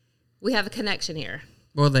a connection here.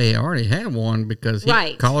 Well, they already had one because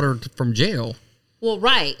he called her from jail. Well,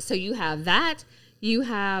 right. So you have that. You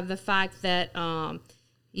have the fact that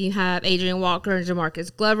you have Adrian Walker and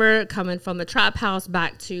Jamarcus Glover coming from the trap house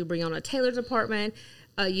back to Breonna Taylor's apartment.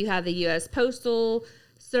 You have the U.S. Postal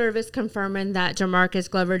Service confirming that Jamarcus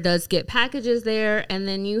Glover does get packages there. And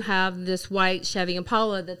then you have this white Chevy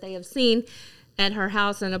Impala that they have seen at her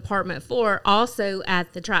house in apartment 4, also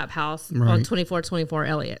at the trap house on 2424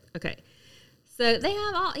 Elliott. Okay. So they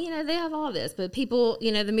have all this, but people,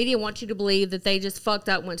 the media wants you to believe that they just fucked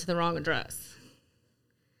up, went to the wrong address.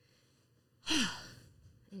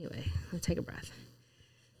 Anyway, let's take a breath.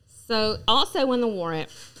 So also in the warrant,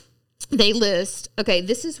 they list,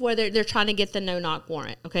 this is where they're trying to get the no-knock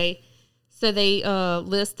warrant, okay? So they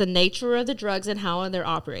list the nature of the drugs and how they're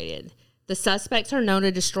operated. The suspects are known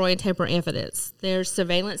to destroy and tamper evidence. There's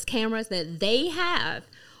surveillance cameras that they have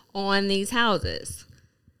on these houses.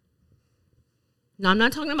 Now, I'm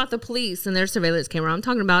not talking about the police and their surveillance camera. I'm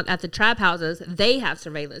talking about at the trap houses, they have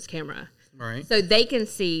surveillance camera. Right. So they can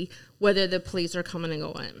see whether the police are coming and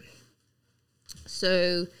going.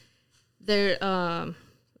 So they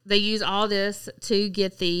use all this to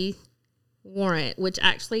get the warrant, which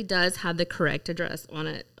actually does have the correct address on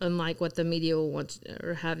it, unlike what the media will want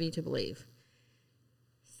or have you to believe.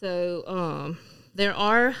 So there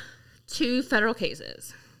are 2 federal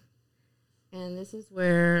cases. And this is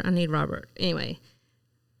where I need Robert. Anyway,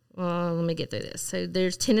 let me get through this. So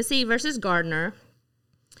there's Tennessee versus Gardner,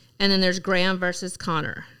 and then there's Graham versus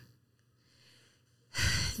Connor.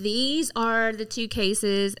 These are the 2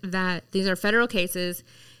 cases these are federal cases,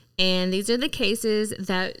 and these are the cases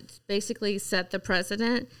that basically set the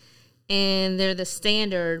precedent, and they're the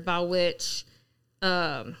standard by which,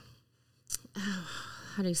 how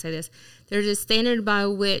do you say this? There's a standard by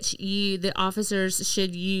which the officers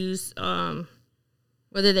should use,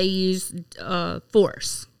 whether they use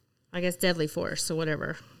force, I guess deadly force or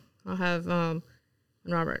whatever. I'll have when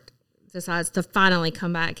Robert decides to finally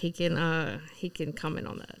come back, he can comment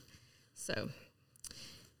on that. So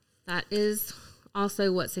that is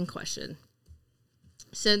also what's in question.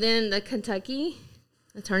 So then the Kentucky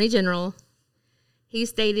Attorney General, he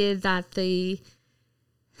stated that the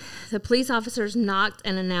police officers knocked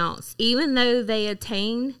and announced. Even though they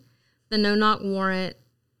obtained the no-knock warrant,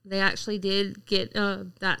 they actually did get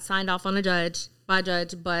that signed off on by a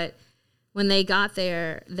judge, but when they got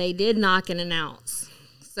there, they did knock and announce.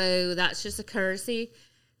 So that's just a courtesy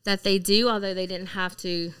that they do, although they didn't have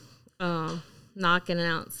to knock and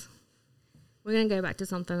announce. We're going to go back to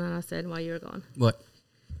something that I said while you were gone. What?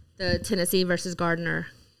 the Tennessee versus Gardner.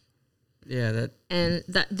 Yeah, that And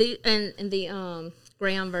the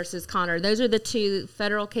Graham versus Connor. Those are the two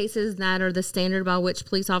federal cases that are the standard by which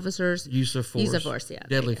police officers use of force. Use of force, yeah.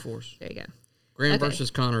 Deadly force. There you go. Graham versus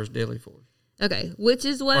Connor is deadly force. Okay, which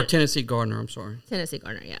is what... Or Tennessee Gardner, I'm sorry. Tennessee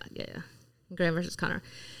Gardner, yeah. Graham versus Connor.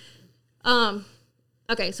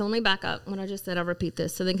 Okay, so let me back up. What I just said, I'll repeat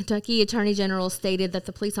this. So the Kentucky Attorney General stated that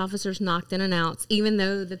the police officers knocked and announced, even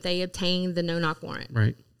though that they obtained the no-knock warrant.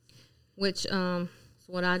 Right. Which,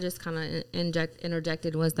 what I just kind of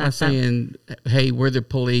interjected was that... By saying, hey, we're the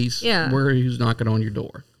police. Yeah. We're who's knocking on your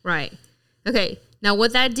door. Right. Okay, now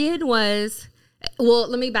what that did was... Well,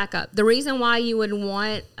 let me back up. The reason why you would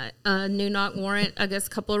want a no-knock warrant, I guess a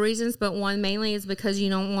couple of reasons, but one mainly is because you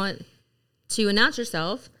don't want to announce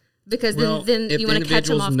yourself, because then you want to catch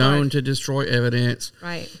them off guard. If the known to destroy evidence,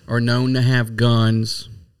 right, or known to have guns,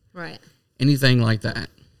 right, anything like that,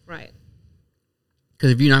 right.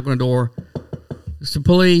 Because if you knock on the door, it's the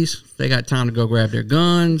police. They got time to go grab their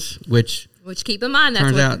guns, which keep in mind,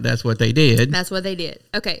 turns out that's what they did. That's what they did.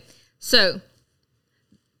 Okay, so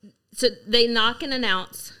they knock and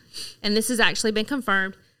announce, and this has actually been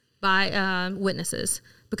confirmed by witnesses,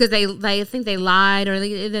 because they think they lied, or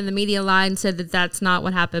then the media lied and said that that's not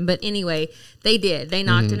what happened. But anyway, they did. They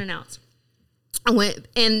knocked and announced.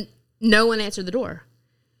 And no one answered the door.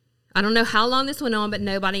 I don't know how long this went on, but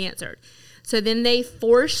nobody answered. So then they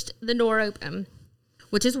forced the door open,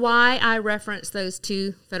 which is why I referenced those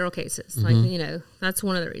two federal cases. That's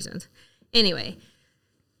one of the reasons. Anyway,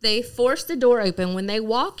 they forced the door open. When they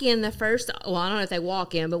walk in, I don't know if they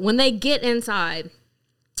walk in, but when they get inside,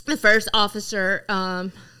 the first officer, I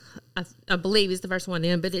believe he's the first one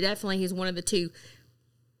in, but he's one of the two,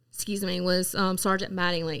 was Sergeant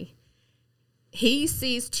Mattingly. He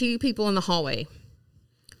sees two people in the hallway,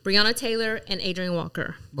 Breonna Taylor and Adrian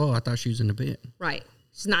Walker. Oh, I thought she was in the bed. Right.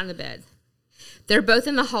 She's not in the bed. They're both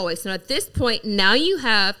in the hallway. So at this point, now you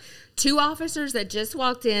have two officers that just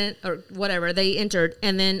walked in, or whatever, they entered,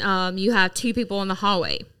 and then you have two people in the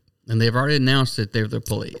hallway. And they've already announced that they're the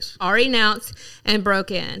police. Already announced and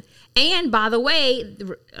broke in. And by the way,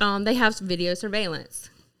 they have video surveillance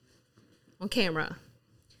on camera.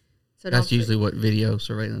 So that's usually what video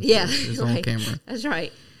surveillance is right. on camera. That's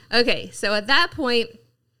right. Okay, so at that point,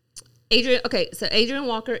 Adrian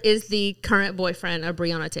Walker is the current boyfriend of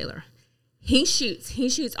Breonna Taylor. He shoots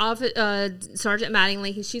off Sergeant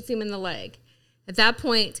Mattingly. He shoots him in the leg. At that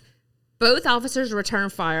point, both officers return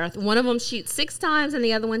fire. One of them shoots 6 times, and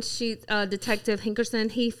the other one shoots Detective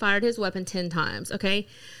Hinkerson. He fired his weapon 10 times, okay?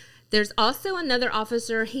 There's also another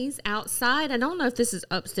officer. He's outside. I don't know if this is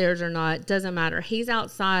upstairs or not. Doesn't matter. He's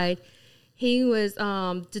outside. He was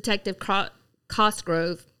Detective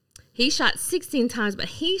Cosgrove. He shot 16 times, but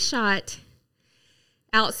he shot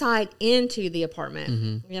outside into the apartment.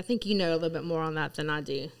 Mm-hmm. I think you know a little bit more on that than I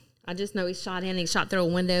do. I just know he shot in. He shot through a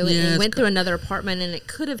window and went through another apartment, and it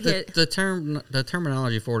could have hit. The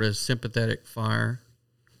terminology for it is sympathetic fire.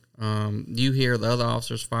 You hear the other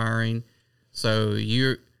officers firing, so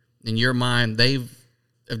you're in your mind they've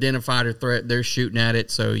identified a threat. They're shooting at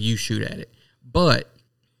it, so you shoot at it. But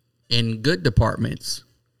in good departments,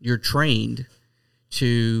 you're trained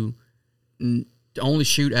to only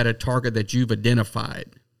shoot at a target that you've identified.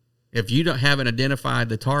 If you haven't identified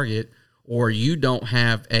the target, or you don't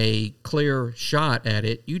have a clear shot at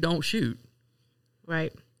it, you don't shoot.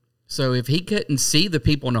 Right. So if he couldn't see the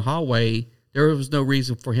people in the hallway, there was no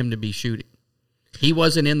reason for him to be shooting. He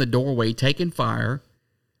wasn't in the doorway taking fire.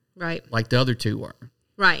 Right. Like the other two were.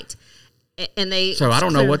 Right. And So I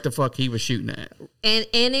don't know what the fuck he was shooting at. And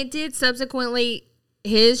it did subsequently,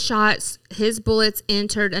 his bullets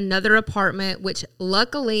entered another apartment, which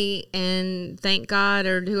luckily, and thank God,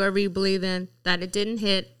 or whoever you believe in, that it didn't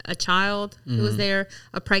hit a child who was there,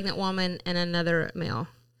 a pregnant woman, and another male.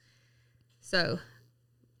 So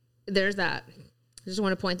there's that. I just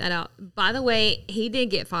want to point that out. By the way, he did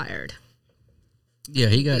get fired. Yeah,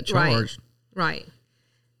 he got charged. Right.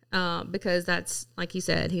 Because that's, like you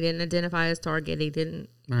said, he didn't identify his target. He didn't.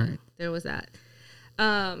 Right. There was that.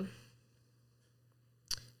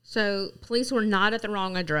 So police were not at the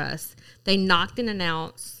wrong address. They knocked and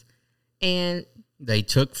announced, and they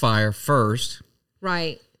took fire first.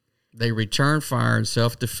 Right. They returned fire in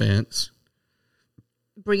self-defense.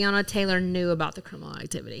 Breonna Taylor knew about the criminal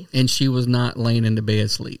activity, and she was not laying in the bed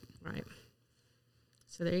asleep. Right.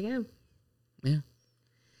 So there you go. Yeah.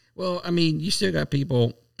 Well, I mean, you still got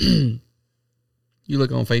people. You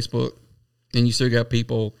look on Facebook, and you still got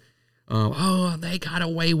people. They got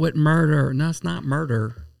away with murder. No, it's not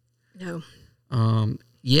murder. No.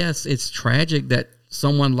 Yes, it's tragic that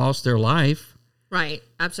someone lost their life, Right.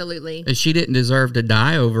 Absolutely. And she didn't deserve to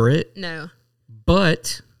die over it. No.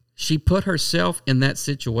 But she put herself in that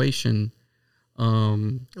situation.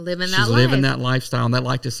 She's living that lifestyle, and they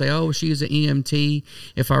like to say, "Oh, she's an EMT."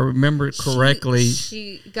 If I remember it correctly,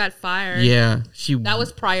 she got fired. Yeah, that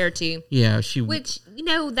was prior to. Yeah, I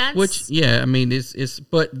mean,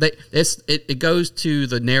 it goes to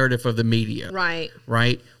the narrative of the media, right,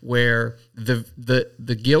 where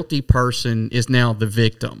the guilty person is now the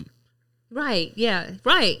victim, right, yeah,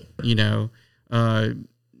 right. You know,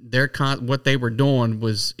 what they were doing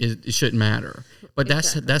it shouldn't matter, but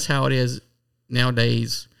that's how it is.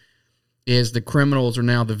 Nowadays, is the criminals are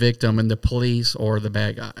now the victim and the police are the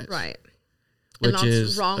bad guys. Right. Which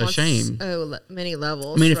is a shame. Many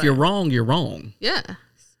levels. I mean, if you're wrong, you're wrong. Yeah.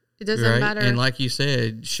 It doesn't matter. And like you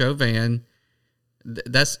said, Chauvin,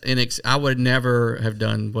 I would never have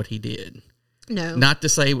done what he did. No. Not to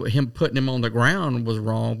say him putting him on the ground was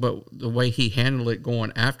wrong, but the way he handled it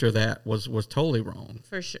going after that was totally wrong.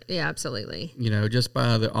 For sure. Yeah, absolutely. You know, just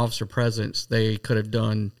by the officer presence, they could have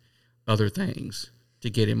done other things to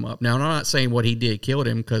get him up. Now, I'm not saying what he did killed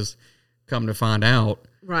him, because come to find out,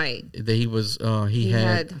 right, that he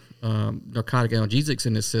had narcotic analgesics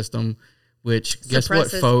in his system, which guess what,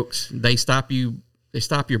 folks? They stop your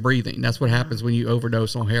breathing. That's what happens when you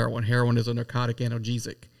overdose on heroin. Heroin is a narcotic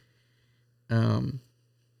analgesic. After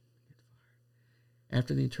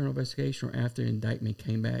the internal investigation or after the indictment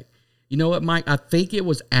came back? You know what, Mike? I think it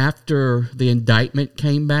was after the indictment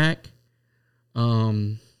came back.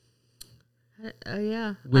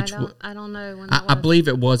 Yeah. I don't know when I believe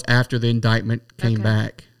it was after the indictment came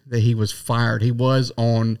back that he was fired. He was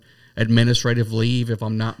on administrative leave, if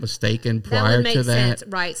I'm not mistaken, prior to that. Sense,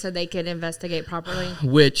 right? So they could investigate properly.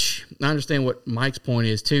 Which I understand what Mike's point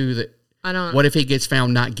is too. That what if he gets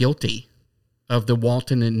found not guilty of the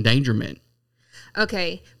wanton endangerment?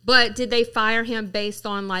 Okay, but did they fire him based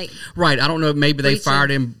on Right, I don't know. Maybe they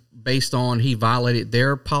fired him based on he violated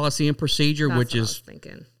their policy and procedure, which is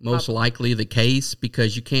most likely the case,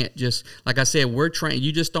 because you can't just, like I said, we're trained.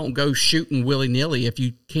 You just don't go shooting willy nilly if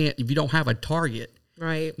you don't have a target.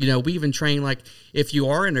 Right. You know, we even train if you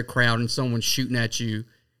are in a crowd and someone's shooting at you,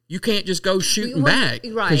 you can't just go shooting back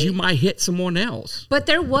because you might hit someone else. But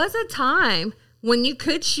there was a time when you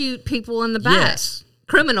could shoot people in the back. Yes.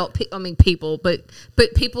 People, but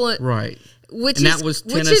people. Right. And that was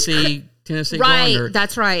Tennessee. Tennessee right, Garner.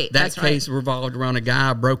 That's right. That case revolved around a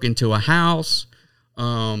guy broke into a house.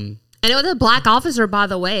 And it was a black officer, by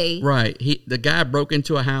the way. Right. The guy broke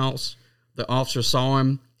into a house. The officer saw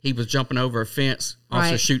him. He was jumping over a fence.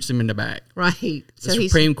 Officer shoots him in the back. Right. The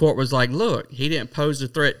Supreme Court was like, look, he didn't pose a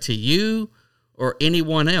threat to you or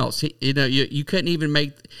anyone else. You couldn't even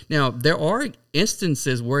make. Now, there are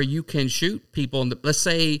instances where you can shoot people. Let's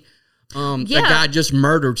say the guy just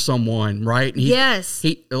murdered someone, right? Yes.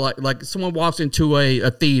 He like someone walks into a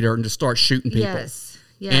theater and just starts shooting people. Yes.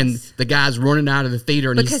 And the guy's running out of the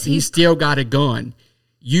theater and he's still got a gun.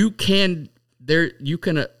 You can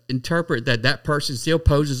interpret that person still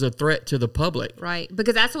poses a threat to the public. Right.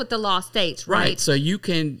 Because that's what the law states, right? So you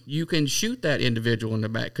can shoot that individual in the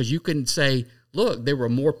back, because you can say, look, there were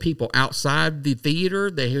more people outside the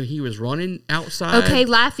theater that he was running outside. Okay,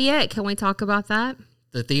 Lafayette, can we talk about that?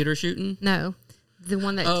 The theater shooting? No. The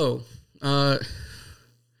one that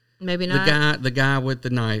maybe not. The guy with the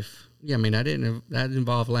knife. Yeah, I mean, that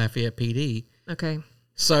involved Lafayette PD. Okay.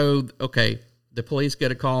 So, the police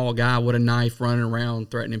get a call, a guy with a knife running around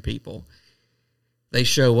threatening people. They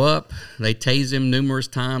show up, they tase him numerous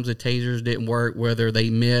times. The tasers didn't work, whether they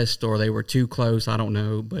missed or they were too close, I don't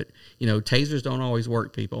know. But, tasers don't always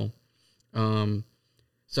work, people.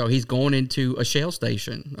 So he's going into a Shell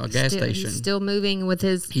station, a gas station. He's still moving with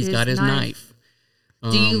his He's got his knife.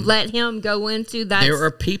 Do you let him go into that? There are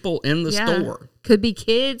people in the store. Could be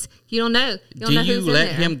kids. You don't know. Do you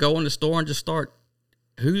let him go in the store and just start?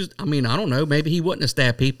 I don't know. Maybe he wouldn't have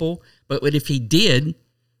stabbed people, but if he did,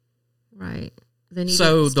 right? Then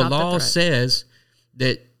so the law says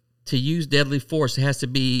that to use deadly force, it has to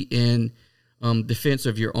be in defense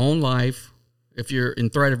of your own life. If you're in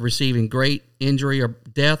threat of receiving great injury or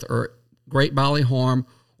death or great bodily harm,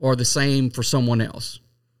 or the same for someone else.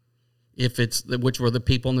 Which were the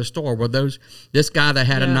people in the store, this guy that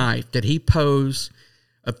had a knife, did he pose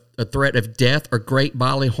a threat of death or great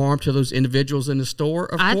bodily harm to those individuals in the store?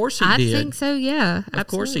 Of course he did. I think so, yeah. Absolutely. Of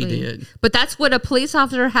course he did. But that's what a police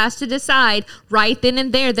officer has to decide right then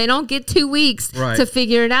and there. They don't get 2 weeks to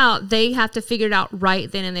figure it out. They have to figure it out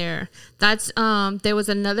right then and there. That's there was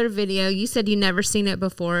another video. You said you never seen it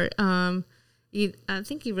before. I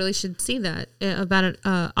think you really should see that, about an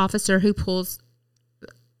officer who pulls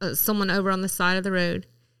someone over on the side of the road,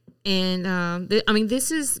 And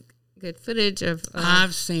this is good footage of.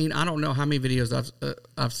 I've seen. I don't know how many videos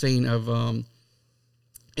I've seen of.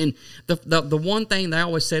 And the one thing they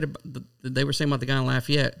always said about they were saying about the guy in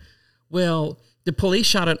Lafayette. Well, the police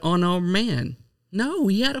shot an unarmed man. No,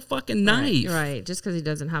 he had a fucking knife. Right. Just because he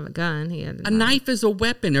doesn't have a gun, he had a knife is a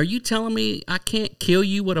weapon. Are you telling me I can't kill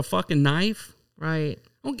you with a fucking knife? Right.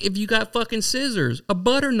 If you got fucking scissors, a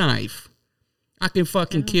butter knife, I can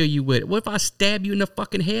fucking kill you with it. What if I stab you in the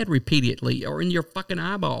fucking head repeatedly or in your fucking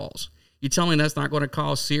eyeballs? You telling me that's not going to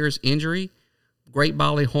cause serious injury, great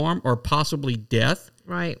bodily harm, or possibly death?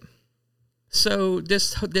 Right. So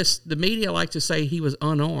the media like to say he was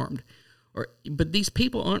unarmed. But these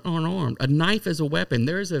people aren't unarmed. A knife is a weapon.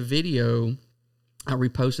 There's a video I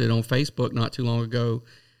reposted on Facebook not too long ago.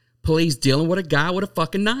 Police dealing with a guy with a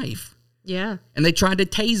fucking knife. Yeah. And they tried to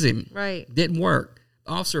tase him. Right. Didn't work.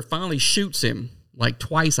 The officer finally shoots him like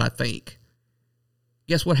twice, I think.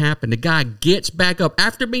 Guess what happened? The guy gets back up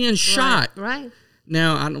after being shot. Right.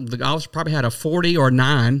 Now, the officer probably had a 40 or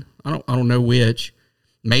 9. I don't know which.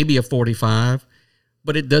 Maybe a 45.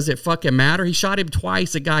 But does it fucking matter? He shot him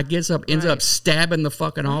twice. The guy gets up, ends up stabbing the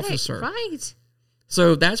fucking officer. Right.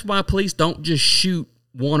 So that's why police don't just shoot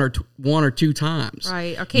one or two times.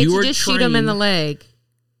 Right. Or can't you just shoot him in the leg?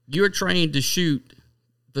 You're trained to shoot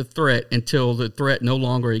the threat until the threat no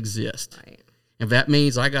longer exists. Right. If that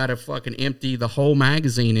means I got to fucking empty the whole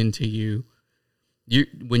magazine into you,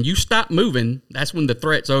 when you stop moving, that's when the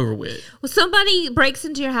threat's over with. Well, somebody breaks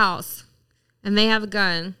into your house. And they have a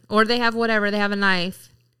gun, or they have whatever, they have a knife.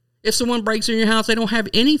 If someone breaks in your house, they don't have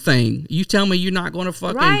anything. You tell me you're not going to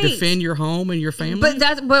fucking defend your home and your family?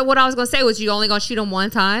 But what I was going to say was you only going to shoot them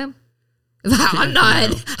one time? I'm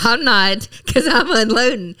not, because I'm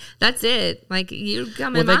unloading. That's it. Like, you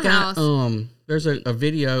come in my house. There's a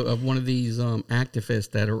video of one of these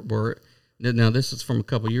activists that were, now this is from a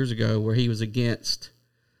couple years ago, where he was against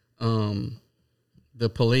the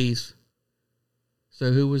police.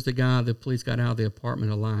 So who was the guy the police got out of the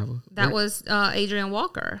apartment alive? That was Adrian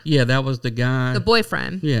Walker. Yeah, that was the guy. The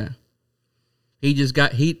boyfriend. Yeah. He just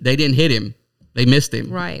they didn't hit him. They missed him.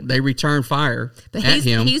 Right. They returned fire at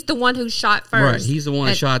him. He's the one who shot first. Right. He's the one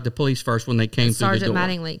that shot the police first when they came through the door.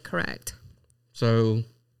 Sergeant Mattingly, correct. So.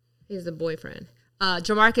 He's the boyfriend.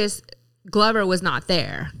 Jamarcus Glover was not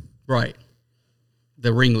there. Right.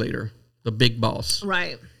 The ringleader. The big boss.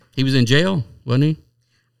 Right. He was in jail, wasn't he?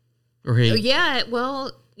 Or he? Yeah,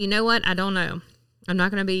 well, you know what? I don't know. I'm not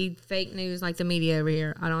going to be fake news like the media over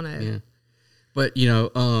here. I don't know. Yeah. But,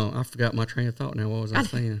 I forgot my train of thought now. What was I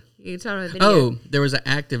saying? You told me the video. Oh, there was an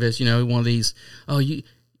activist, one of these,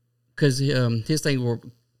 because his thing where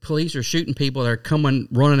police are shooting people that are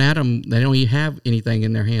running at them. They don't even have anything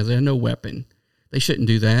in their hands. They have no weapon. They shouldn't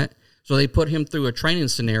do that. So they put him through a training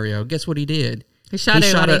scenario. Guess what he did? He shot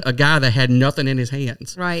a guy that had nothing in his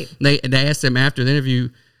hands. Right. They asked him after the interview,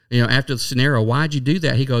 after the scenario, why'd you do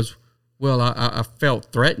that? He goes, well, I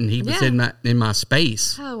felt threatened. He was in my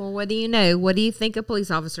space. Oh, well, what do you know? What do you think a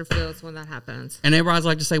police officer feels when that happens? And everybody's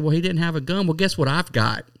like to say, well, he didn't have a gun. Well, guess what I've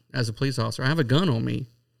got as a police officer? I have a gun on me.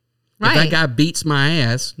 Right. If that guy beats my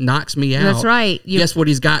ass, knocks me out. That's right. Guess what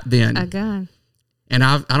he's got then? A gun. And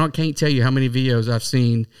can't tell you how many videos I've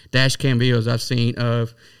seen, dash cam videos I've seen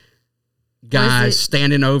of guys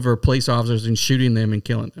standing over police officers and shooting them and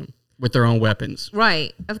killing them with their own weapons.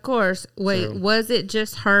 Right. Of course. Wait, was it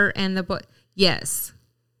just her and the boy? Yes.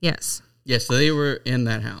 Yes. Yes, so they were in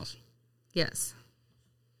that house. Yes.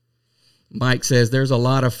 Mike says there's a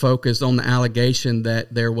lot of focus on the allegation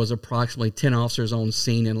that there was approximately 10 officers on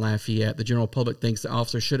scene in Lafayette. The general public thinks the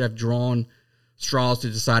officer should have drawn straws to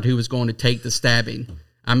decide who was going to take the stabbing.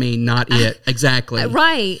 I mean, not it. Exactly.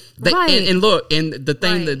 Right. Right. And look, and the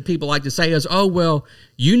thing that people like to say is, oh, well,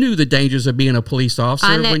 you knew the dangers of being a police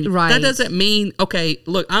officer. Right. That doesn't mean, okay,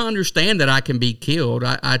 look, I understand that I can be killed.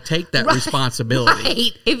 I take that responsibility.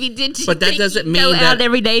 Right. If you did, but that doesn't mean that out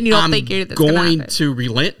every day and you don't think you're going to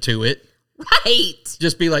relent to it. Right.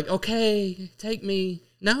 Just be like, okay, take me.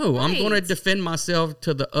 No, I'm going to defend myself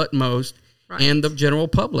to the utmost and the general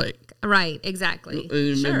public. Right, exactly.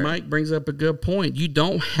 And Mike brings up a good point. You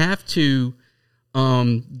don't have to,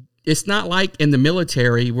 it's not like in the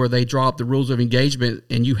military where they draw up the rules of engagement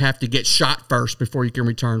and you have to get shot first before you can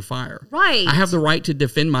return fire. Right. I have the right to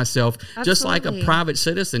defend myself just like a private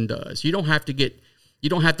citizen does. You don't have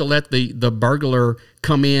to let the burglar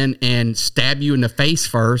come in and stab you in the face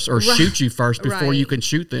first or shoot you first before you can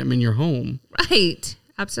shoot them in your home. Right.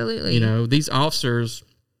 Absolutely. These officers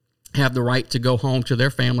have the right to go home to their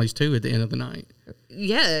families too at the end of the night.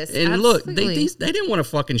 Yes. And look, they didn't want to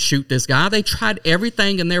fucking shoot this guy. They tried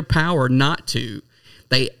everything in their power not to.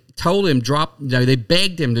 They told him they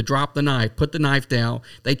begged him to drop the knife, put the knife down.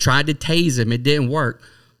 They tried to tase him. It didn't work.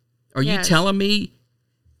 Are you telling me,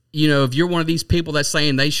 if you're one of these people that's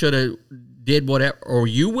saying they should have did whatever, or are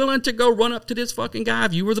you willing to go run up to this fucking guy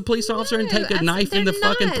if you were the police officer and take a knife in the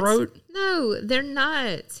fucking throat? No, they're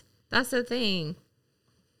not. That's the thing.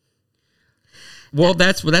 Well,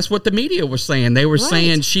 that's what the media was saying. They were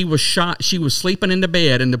saying she was shot. She was sleeping in the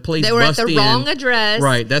bed, and the police They were at busted the in. wrong address.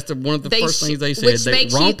 Right. That's one of the first things they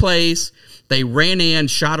said. Wrong place. They ran in,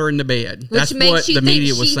 shot her in the bed. That's what the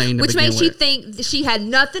media was saying to begin with. Which makes you think that she had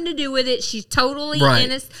nothing to do with it. She's totally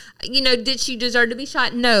innocent. Did she deserve to be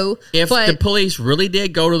shot? No. If the police really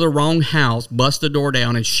did go to the wrong house, bust the door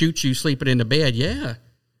down, and shoot you sleeping in the bed, yeah.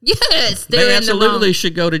 Yes, they absolutely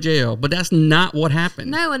should go to jail, but that's not what happened.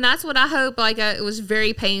 No, and that's what I hope. It was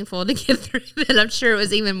very painful to get through that. I'm sure it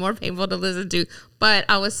was even more painful to listen to, but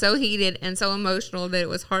I was so heated and so emotional that it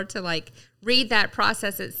was hard to read that,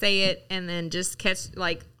 process it, say it, and then just catch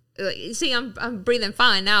see, I'm breathing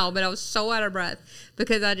fine now, but I was so out of breath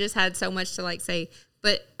because I just had so much to say,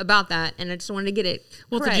 but about that, and I just wanted to get it.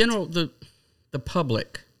 Well, correct. the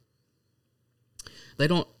public. They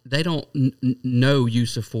don't know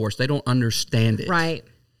use of force. They don't understand it. Right.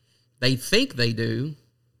 They think they do.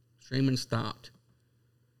 Streaming stopped.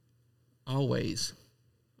 Always.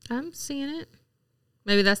 I'm seeing it.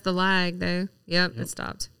 Maybe that's the lag, though. Yep. It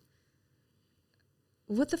stopped.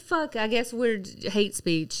 What the fuck? I guess we're hate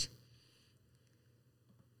speech.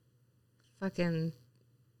 Fucking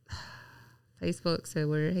Facebook said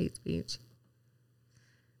we're hate speech.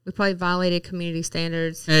 We probably violated community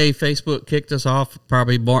standards. Hey, Facebook kicked us off,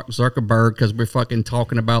 probably Mark Zuckerberg, because we're fucking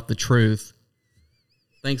talking about the truth.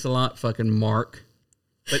 Thanks a lot, fucking Mark.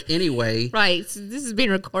 But anyway. Right. So this is being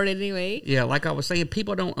recorded anyway. Yeah, like I was saying,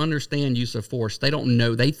 people don't understand use of force. They don't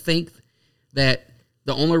know. They think that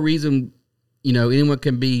the only reason, anyone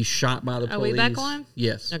can be shot by the police. Are we back on?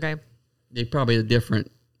 Yes. Okay. It's probably a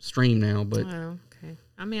different stream now, but. Oh, okay.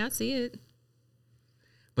 I mean, I see it.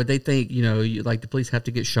 But they think, the police have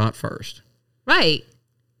to get shot first. Right.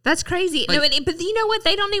 That's crazy. But you know what?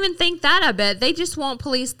 They don't even think that, I bet. They just want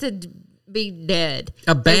police to be dead.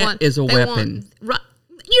 A bat is a weapon.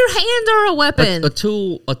 Your hands are a weapon. A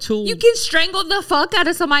tool. You can strangle the fuck out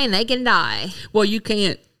of somebody and they can die. Well, you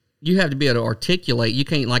can't. You have to be able to articulate. You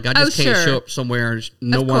can't, I just can't show up somewhere and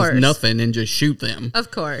no one's nothing and just shoot them.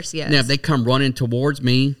 Of course, yes. Now, if they come running towards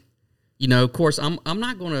me, of course, I'm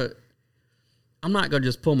not going to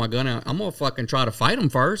just pull my gun out. I'm going to fucking try to fight them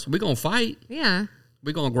first. We're going to fight. Yeah.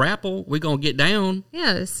 We're going to grapple. We're going to get down.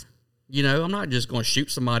 Yes. I'm not just going to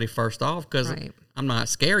shoot somebody first off because I'm not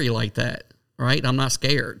scary like that, right? I'm not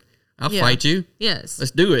scared. I'll fight you. Yes.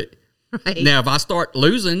 Let's do it. Right. Now, if I start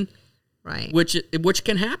losing, right, which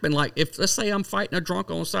can happen, if let's say I'm fighting a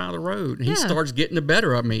drunk on the side of the road and he starts getting the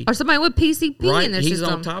better of me, or somebody with PCP in their he's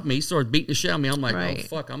system. on top of me, he starts beating the shit out of me. I'm like, oh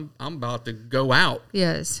fuck, I'm about to go out.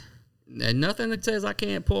 Yes. And nothing that says I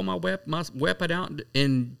can't pull my weapon out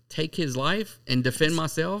and take his life and defend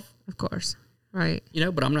myself. Of course. Right.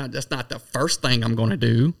 But I'm not. That's not the first thing I'm going to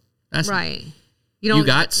do. That's right. You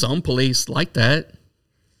got some police like that.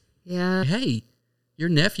 Yeah. Hey, your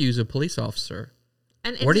nephew's a police officer.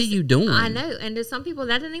 And what are you doing? I know. And to some people,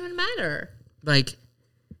 that doesn't even matter.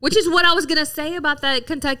 Which is what I was going to say about that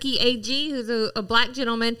Kentucky AG, who's a black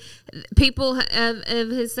gentleman. People of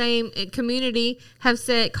his same community have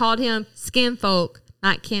called him skin folk,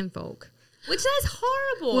 not kinfolk, which that's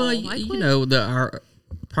horrible. Well, our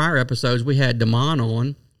prior episodes, we had Damon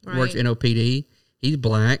on, works NOPD. He's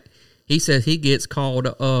black. He says he gets called,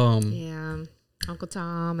 Uncle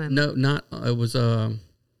Tom. And no, not, it was, oh,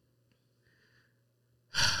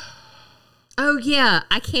 yeah.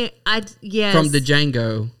 Yes. From the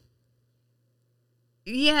Django.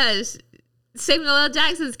 Yes. Samuel L.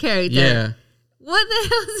 Jackson's character. Yeah. What the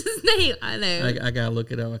hell is his name? I know. I got to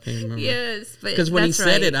look it up. I can't remember. Yes. Because when he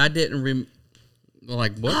said it, I didn't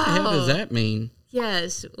what the hell does that mean?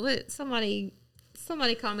 Yes. What? Somebody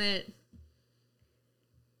comment.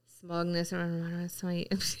 Smugness or somebody.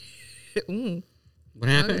 What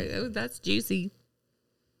happened? Okay, that's juicy.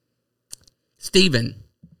 Steven.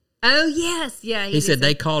 Oh, yes. Yeah. He said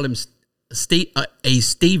they called him a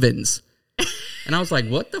Stevens. And I was like,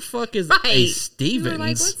 what the fuck is a Stevens? You were like,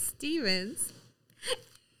 what's Stevens?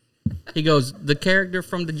 He goes, the character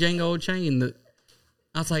from the Django Chain.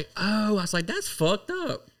 I was like, that's fucked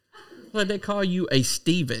up. Why'd they call you a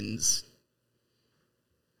Stevens?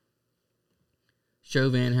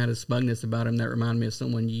 Chauvin had a smugness about him that reminded me of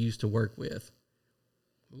someone you used to work with.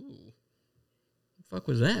 Ooh. What the fuck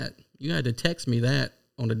was that? You had to text me that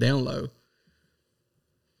on the down low.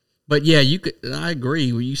 But yeah, I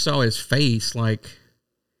agree. When you saw his face,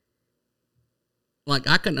 like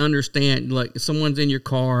I can understand, like someone's in your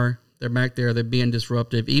car, they're back there, they're being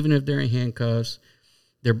disruptive, even if they're in handcuffs,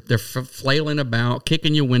 they're flailing about,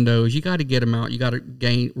 kicking your windows. You got to get them out. You got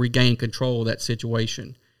to regain control of that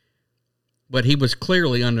situation. But he was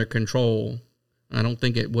clearly under control. I don't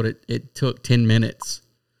think it took 10 minutes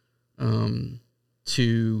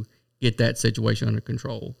to get that situation under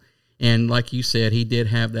control. And like you said, he did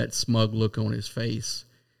have that smug look on his face,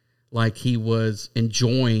 like he was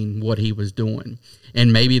enjoying what he was doing.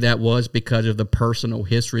 And maybe that was because of the personal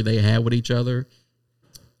history they had with each other.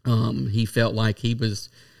 He felt like he was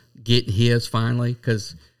getting his finally,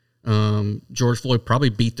 because George Floyd probably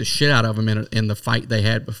beat the shit out of him in the fight they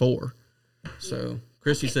had before. So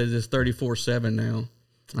Christy says it's 34-7 now.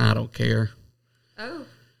 I don't care. Oh.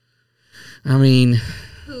 I mean,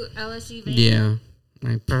 who, LSU? Yeah.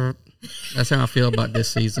 That's how I feel about this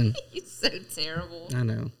season. You're so terrible. I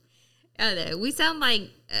know. We sound like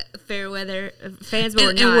fair weather fans,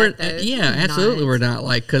 but we're not. Absolutely, we're not.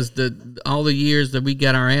 Like, because all the years that we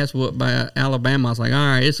got our ass whooped by Alabama, I was like, all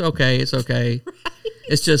right, it's okay. Right.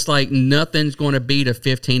 It's just like nothing's going to beat a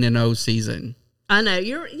 15-0 season. I know,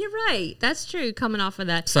 you're right. That's true. Coming off of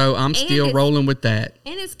that, so I'm still rolling with that.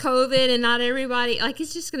 And it's COVID, and not everybody, like,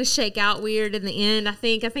 it's just going to shake out weird in the end. I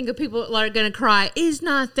think people are going to cry. It's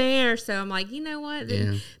not there. So I'm like, you know what?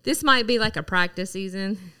 Yeah. This might be like a practice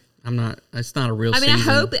season. It's not a real season.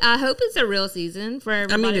 I hope it's a real season for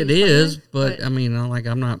everybody. I mean, it is, but I mean,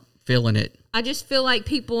 I'm not feeling it. I just feel like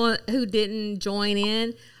people who didn't join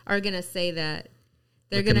in are going to say that.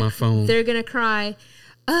 They're going to cry,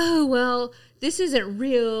 oh, well, this isn't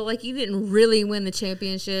real. Like, you didn't really win the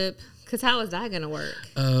championship. Because how is that going to work?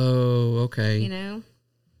 Oh, okay. You know?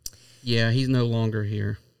 Yeah, he's no longer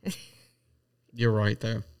here. You're right,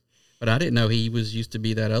 though. But I didn't know he used to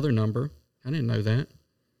be that other number. I didn't know that.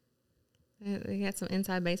 They got some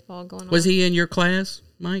inside baseball going on. Was he in your class,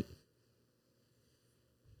 Mike?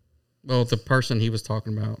 Well, the person he was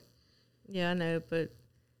talking about. Yeah, I know, but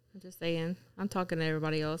I'm just saying. I'm talking to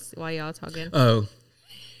everybody else while y'all talking. Oh.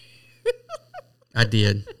 I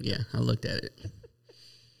did. Yeah, I looked at it.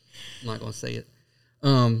 I'm not going to say it.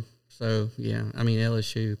 So, yeah, I mean,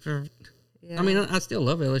 LSU. Yeah. I mean, I still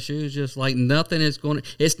love LSU. It's just like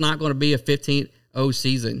it's not going to be a 15-0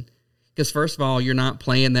 season. Because first of all, you're not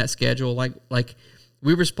playing that schedule. Like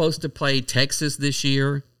we were supposed to play Texas this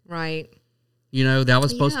year. Right. You know, that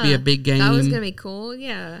was supposed to be a big game. That was going to be cool,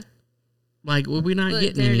 yeah. Like, we're not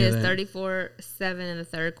getting there any it is, of that. 34-7 in the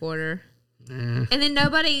third quarter. And then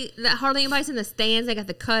hardly anybody's in the stands. They got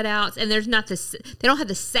the cutouts, and there's not this. They don't have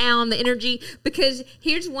the sound, the energy. Because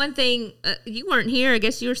here's one thing: you weren't here. I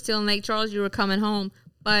guess you were still in Lake Charles. You were coming home,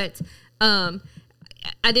 but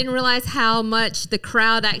I didn't realize how much the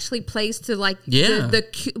crowd actually plays to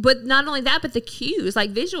but not only that, but the cues, like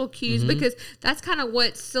visual cues, because that's kind of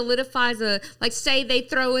what solidifies say they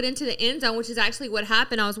throw it into the end zone, which is actually what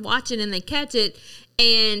happened. I was watching and they catch it,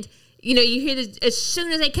 and you know, you hear as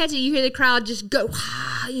soon as they catch it, you hear the crowd just go,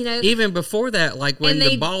 you know. Even before that, like when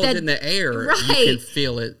the ball's in the air, you can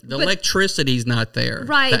feel it. The electricity's not there.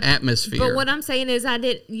 Right. The atmosphere. But what I'm saying is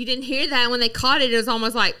you didn't hear that. When they caught it, it was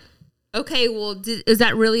almost like, okay, well, is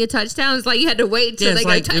that really a touchdown? It's like you had to wait till they go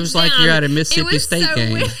touchdown. It was like you're at a Mississippi State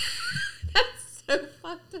game. Weird. That's so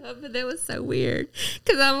fucked up, but that was so weird.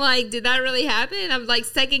 Because I'm like, did that really happen? I'm like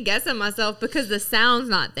second guessing myself because the sound's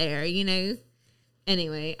not there, you know?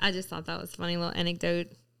 Anyway, I just thought that was a funny little anecdote.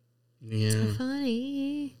 Yeah.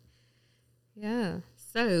 Funny. Yeah.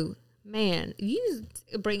 So, man, you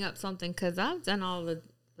bring up something because I've done all the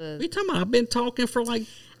what are you talking about? I've been talking for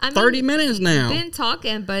 30 minutes now. Been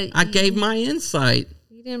talking, but I gave my insight.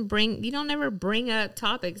 You don't ever bring up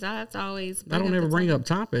topics. I have to always I don't ever bring up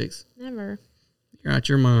topics. Never. You're out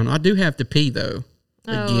your mind. I do have to pee though.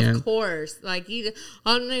 Again. Of course. I'm not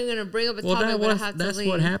even going to bring up a topic, but I have to leave. That's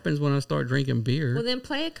what happens when I start drinking beer. Well, then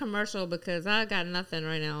play a commercial because I got nothing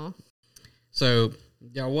right now. So,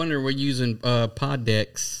 y'all wonder, we're using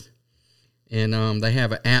Poddex, and they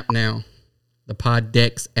have an app now. The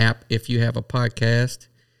Poddex app, if you have a podcast.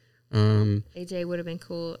 AJ would have been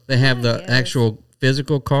cool. They have the actual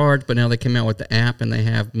physical cards, but now they came out with the app, and they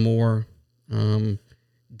have more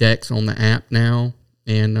decks on the app now.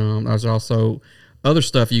 And there's also other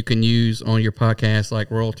stuff you can use on your podcast,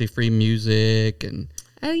 like royalty-free music. And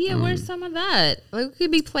oh, yeah, where's some of that? We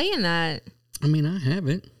could be playing that. I mean, I have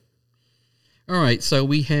it. All right, so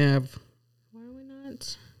we have why are we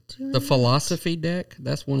not doing the philosophy deck.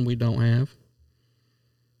 That's one we don't have.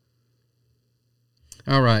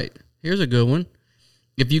 All right, here's a good one.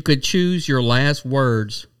 If you could choose your last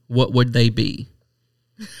words, what would they be?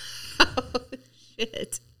 Oh,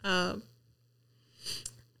 shit.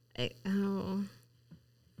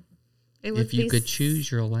 If you could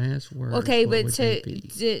choose your last words, okay, what but would they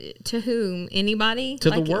be? to whom? Anybody?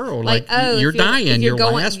 To the world. Like, you're dying. if your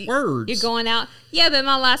going, last words. You're going out. Yeah, but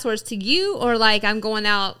my last words to you, or like I'm going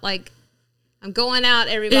out. Like I'm going out.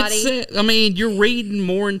 Everybody. I mean, you're reading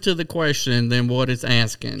more into the question than what it's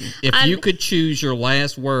asking. If you could choose your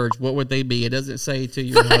last words, what would they be? It doesn't say to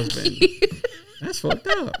your husband. That's fucked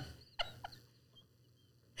up.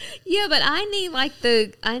 Yeah, but I need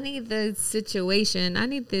the situation. I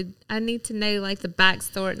need to know like the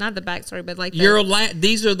backstory, not the backstory, but like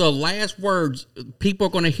these are the last words people are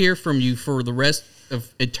going to hear from you for the rest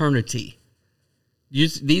of eternity.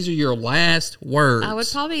 These are your last words. I would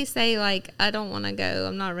probably say like, I don't want to go.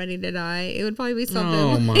 I'm not ready to die. It would probably be something.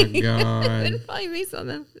 Oh my God. It would probably be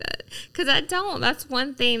something because I don't. That's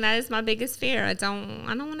one thing that is my biggest fear. I don't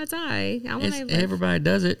want to die. I want to. Everybody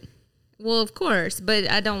does it. Well, of course, but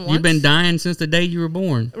I don't want. You've been dying since the day you were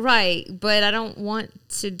born. Right, but I don't want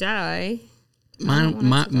to die.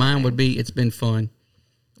 Mine would be, it's been fun.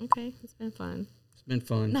 Okay, it's been fun. It's been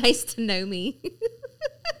fun. Nice to know me.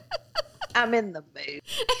 I'm in the mood.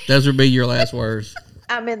 Those would be your last words.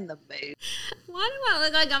 I'm in the mood. Why do I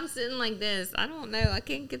look like I'm sitting like this? I don't know. I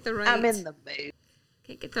can't get the right. I'm in the mood.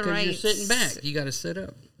 Can't get the right. You're sitting back. You got to sit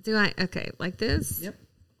up. Do I? Okay, like this? Yep.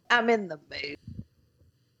 I'm in the mood.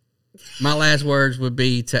 My last words would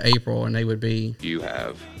be to April, and they would be, you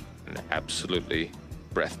have an absolutely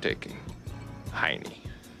breathtaking hiney.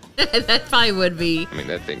 That probably would be. I mean,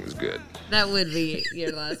 that thing is good. That would be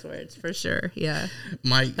your last words for sure. Yeah.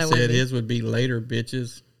 Mike said his would be later,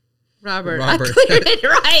 bitches. Robert. I cleared it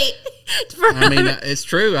right. I mean, it's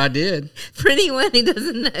true. I did. For anyone who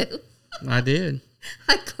doesn't know. I did.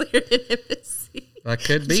 I cleared an embassy. That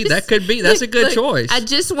could be. That's a good choice. I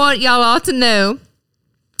just want y'all all to know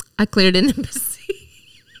I cleared an embassy.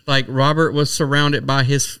 Like Robert was surrounded by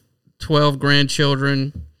his 12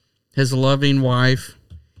 grandchildren, his loving wife,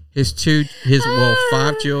 his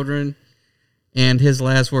 5 children, and his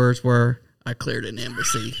last words were, I cleared an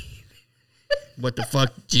embassy. What the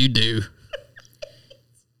fuck did you do?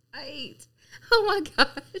 Right. Oh my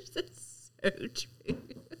gosh, that's so true.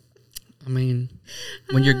 I mean,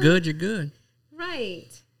 when you're good, you're good. Right.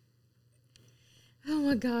 Oh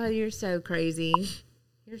my God, you're so crazy.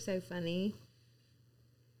 You're so funny.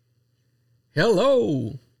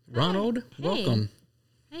 Hello, Ronald. Hey. Welcome.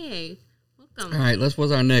 Hey, welcome. All right,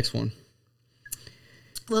 what's our next one?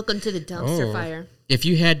 Welcome to the dumpster fire. If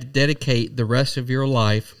you had to dedicate the rest of your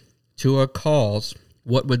life to a cause,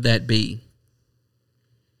 what would that be?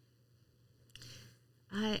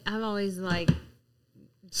 I'm always like...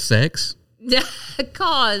 Sex? A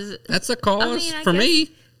cause. That's a cause I for guess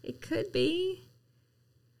me. It could be.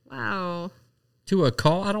 Wow. To a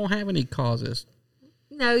call? I don't have any causes.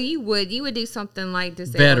 No, you would do something like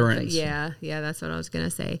disabled veterans. Yeah, that's what I was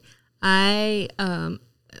gonna say. I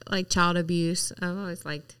like child abuse. I've always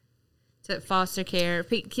liked foster care.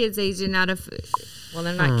 Kids aging out of, well,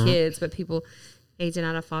 they're not kids, but people aging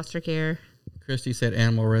out of foster care. Christy said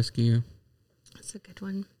animal rescue. That's a good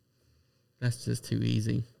one. That's just too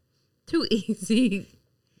easy. Too easy.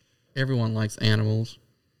 Everyone likes animals.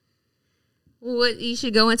 Well, you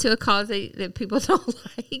should go into a cause that people don't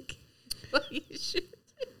like. Well, you should.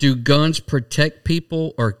 Do guns protect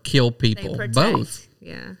people or kill people? Both.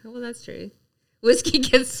 Yeah. Well, that's true. Whiskey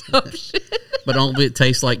consumption. But only if it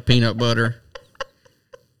tastes like peanut butter.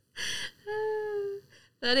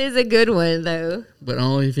 That is a good one, though. But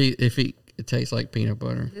only if it tastes like peanut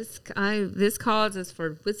butter. This cause is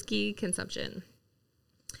for whiskey consumption.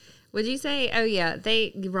 Would you say? Oh yeah,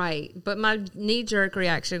 right. But my knee-jerk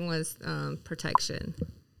reaction was protection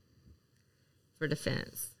for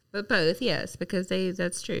defense. But both, yes, because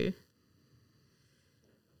that's true.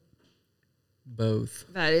 Both.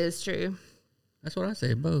 That is true. That's what I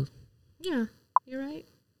said. Both. Yeah, you're right.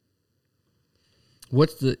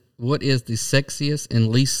 What is the sexiest and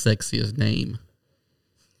least sexiest name?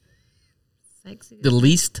 Sexiest. The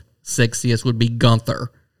least sexiest would be Gunther.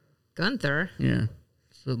 Gunther? Yeah.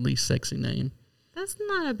 It's the least sexy name. That's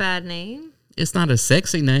not a bad name. It's not a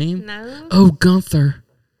sexy name. No. Oh, Gunther.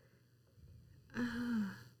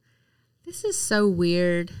 This is so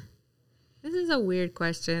weird. This is a weird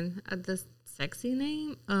question. The sexy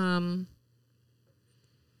name?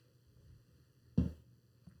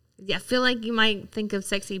 Yeah, I feel like you might think of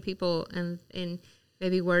sexy people in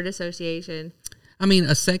maybe word association. I mean,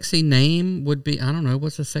 a sexy name would be, I don't know,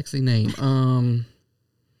 what's a sexy name?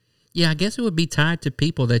 Yeah, I guess it would be tied to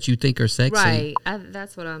people that you think are sexy. Right.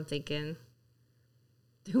 That's what I'm thinking.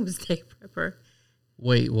 Doomsday Prepper.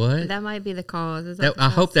 Wait, what? That might be the cause. I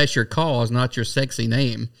hope that's your cause, not your sexy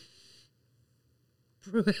name.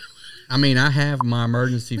 I mean, I have my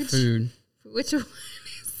emergency food. Which one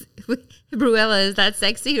is Bruella? Is that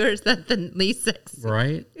sexy or is that the least sexy?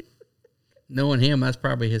 Right? Knowing him, that's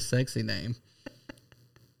probably his sexy name.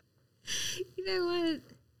 You know what?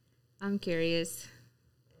 I'm curious.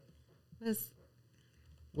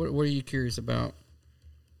 What are you curious about?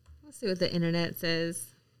 Let's see what the internet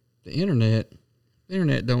says. The internet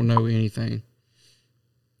don't know anything.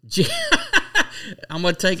 I'm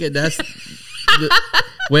gonna take it.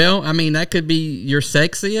 Well, I mean, that could be your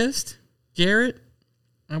sexiest, Jarrett.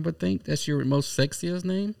 I would think that's your most sexiest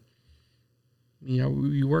name. You know,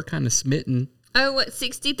 you were kind of smitten. Oh, what?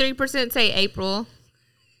 63% say April.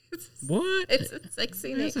 What? It's a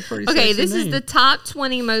sexy name. That's a pretty Okay, sexy this name. is the top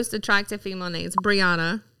 20 most attractive female names.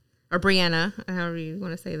 Brianna, however you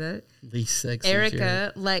want to say that. Least sexy. Erica,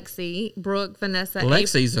 Jarrett. Lexi, Brooke, Vanessa.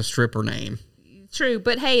 Lexi's a stripper name. True,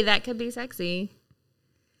 but hey, that could be sexy.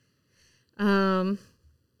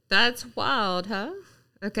 That's wild, huh?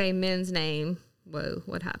 Okay, men's name. Whoa,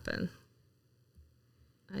 what happened?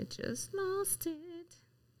 I just lost it.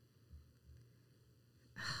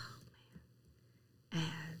 Oh man,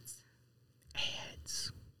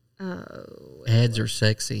 ads. Oh, Ads are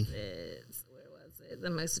sexy. where was it? The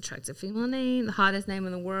most attractive female name, the hottest name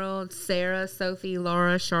in the world: Sarah, Sophie,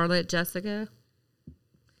 Laura, Charlotte, Jessica.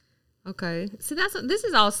 Okay, so this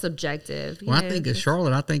is all subjective. When I think of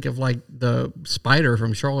Charlotte, I think of like the spider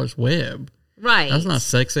from Charlotte's Web. Right. That's not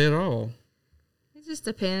sexy at all. It just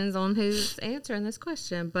depends on who's answering this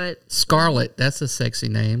question, but Scarlet, that's a sexy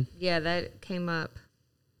name. yeah, that came up.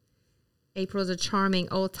 April's a charming,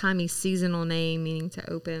 old-timey seasonal name, meaning to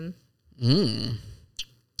open.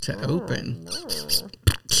 To open.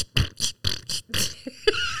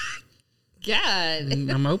 God.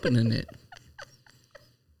 I'm opening it.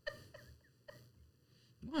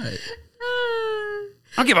 What? I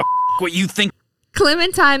don't give a what you think.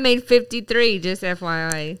 Clementine made 53, just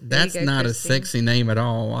FYI. That's There you go, not Christine. a sexy name at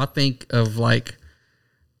all. I think of like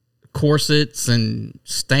corsets and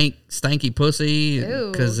stanky pussy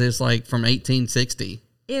because it's like from 1860.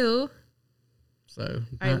 Ew. So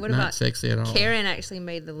All right, what not about sexy at all. Karen actually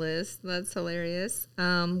made the list. That's hilarious.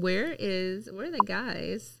 Where are the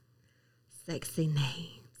guys? Sexy names.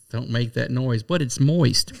 Don't make that noise, but it's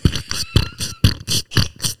moist.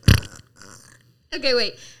 Okay,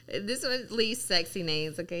 wait. This one's least sexy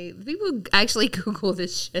names, okay? People actually Google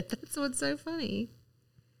this shit. That's what's so funny.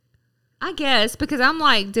 I guess, because I'm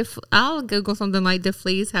like, I'll Google something like, do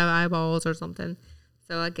fleas have eyeballs or something?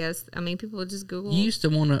 So I guess, I mean, people just Google. You used to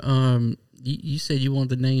want to, you said you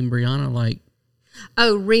wanted to name Brianna like.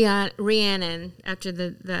 Oh, Rhiannon, after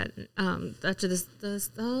this.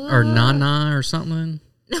 Or Nana or something?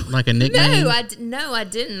 Like a nickname? No, I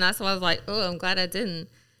didn't. That's why I was like, oh, I'm glad I didn't.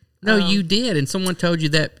 No, you did, and someone told you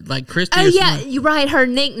that, like Christy. Oh, or yeah, someone- you're right. Her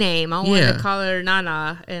nickname. I wanted Yeah. to call her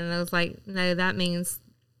Nana, and I was like, no, that means.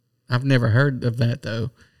 I've never heard of that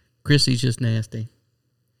though. Christy's just nasty.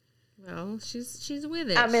 Well, she's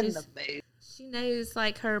with it. I'm in the mood. She knows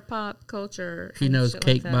like her pop culture. She and knows shit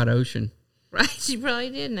Cake like by that. the Ocean. Right, she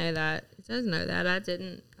probably did know that. She does know that. I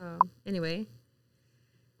didn't. Anyway.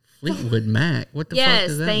 Fleetwood Mac. What the fuck Yes,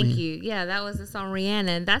 does that thank mean? you. Yeah, that was the song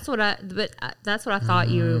Rhiannon. That's what I thought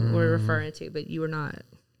you were referring to, but you were not.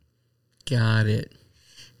 Got it.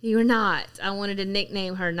 You were not. I wanted to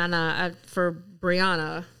nickname her Nana for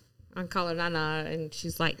Brianna. I call her Nana, and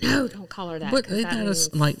she's like, "No, don't call her that." But 'cause they that got us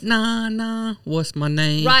means- like, nah, what's my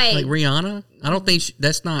name? Right. Like Rihanna. I don't think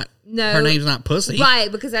that's not. No, her name's not Pussy. Right?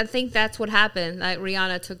 Because I think that's what happened. Like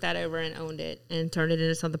Rihanna took that over and owned it and turned it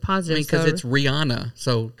into something positive. Because it's Rihanna.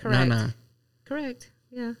 So Correct. nah. Correct.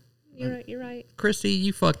 Yeah, you're right. You're right. Christy,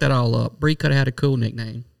 you fucked that all up. Bree could have had a cool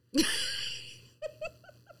nickname.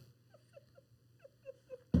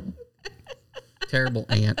 Terrible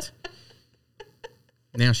aunt.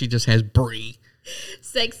 Now she just has Bree.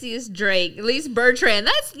 Sexiest Drake. At least Bertrand.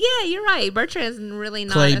 You're right. Bertrand's really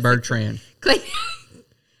not. Clay a Bertrand. Clay.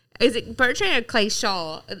 Is it Bertrand or Clay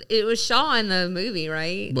Shaw? It was Shaw in the movie,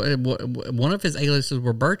 right? One of his aliases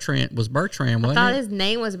was Bertrand, I wasn't thought it? his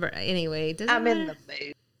name was anyway. I'm in the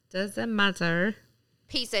mood. Doesn't matter.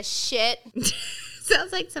 Piece of shit.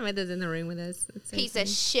 Sounds like somebody that's in the room with us. Piece of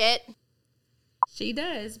shit. She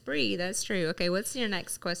does. Bree, that's true. Okay, what's your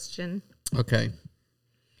next question? Okay.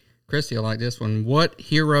 Christy, I like this one. What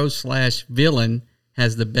hero / villain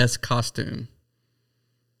has the best costume?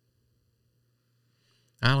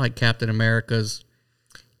 I like Captain America's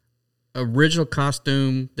original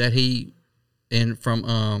costume that he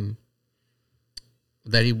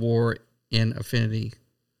wore in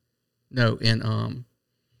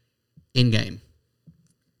Endgame.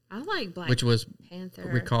 I like Black Which was Panther.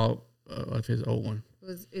 recall of his old one.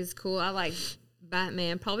 is cool. I like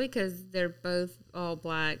Batman probably because they're both all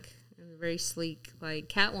black and very sleek. Like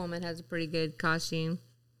Catwoman has a pretty good costume.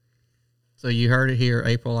 So you heard it here.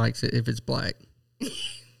 April likes it if it's black. I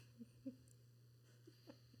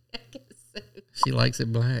guess so. She likes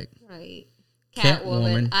it black. Right.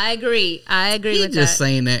 Catwoman. I agree with that. Just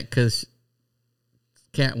saying that because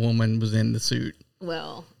Catwoman was in the suit.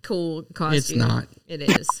 Well, cool costume. It's not. It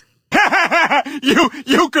is.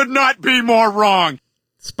 You could not be more wrong.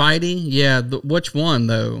 Spidey? Yeah. Which one,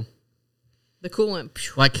 though? The cool one.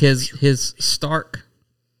 Like his Stark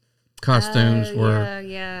costumes were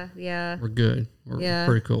Yeah. were good. Were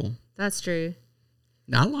pretty cool. That's true.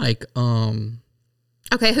 I like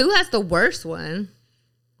Okay, who has the worst one?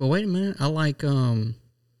 well, wait a minute. I like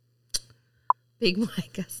Big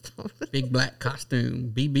Mike Gaston. big black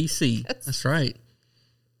costume. BBC. That's right.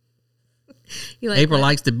 You like April that?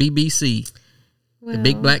 likes the BBC. The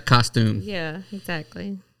big black costume. Yeah,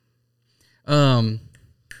 exactly. Oh,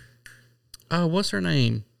 what's her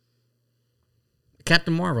name?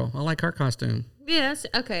 Captain Marvel. I like her costume. Yes.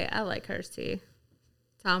 Okay, I like hers too.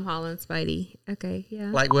 Tom Holland, Spidey. Okay, yeah.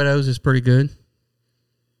 Black Widows is pretty good.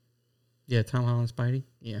 Yeah, Tom Holland, Spidey.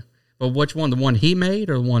 Yeah. But which one? The one he made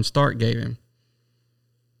or the one Stark gave him?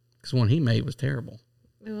 Because the one he made was terrible.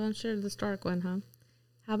 Well, I'm sure the Stark one, huh?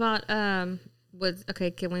 How about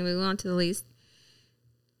okay, can we move on to the list?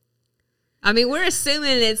 I mean, we're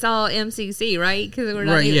assuming it's all MCC, right? Because we're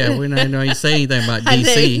not right. Yeah, we don't know you say anything about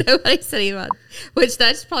DC. Nobody said anything about. Which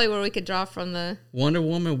that's probably where we could draw from the Wonder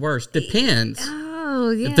Woman worst depends.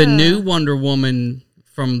 Oh yeah. The new Wonder Woman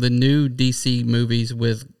from the new DC movies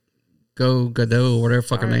with Gal Gadot, or whatever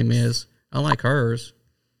fuck her name is. I like hers.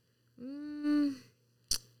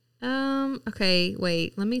 Okay,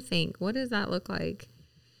 wait. Let me think. What does that look like?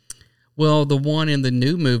 Well, the one in the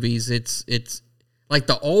new movies, it's like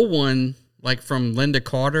the old one, like from Linda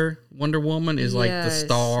Carter, Wonder Woman, is like the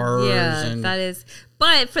stars. Yeah, and that is.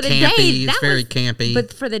 But for the campy, day, it's very campy.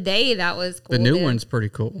 But for the day, that was cool. The new one's pretty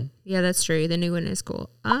cool. Yeah, that's true. The new one is cool.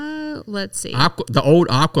 Let's see. The old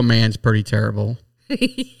Aquaman's pretty terrible.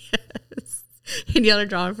 Yes. And y'all are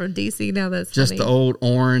drawing from DC now. That's just funny. The old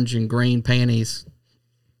orange and green panties.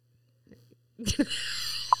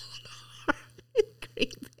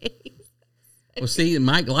 Well, see,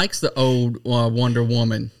 Mike likes the old Wonder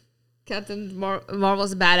Woman. Captain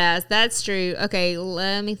Marvel's badass. That's true. Okay,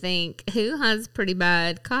 let me think. Who has pretty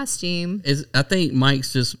bad costume? I think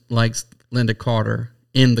Mike's just likes Linda Carter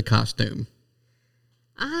in the costume.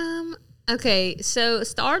 Okay, so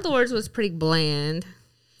Star-Lord's was pretty bland.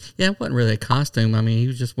 Yeah, it wasn't really a costume. I mean, he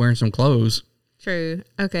was just wearing some clothes. True.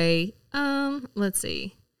 Okay. Let's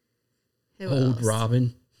see. Who old else?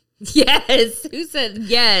 Robin. Yes. Who said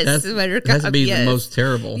yes? That's to be the most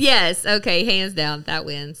terrible. Yes. Okay. Hands down. That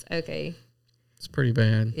wins. Okay. It's pretty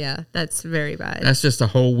bad. Yeah. That's very bad. That's just a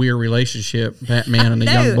whole weird relationship, Batman and a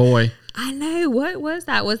young boy. I know. What was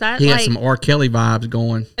that? Was that he had some R. Kelly vibes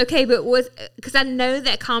going. Okay, but because I know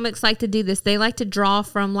that comics like to do this. They like to draw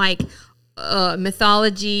from like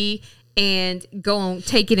mythology and go on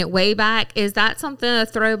taking it way back. Is that something a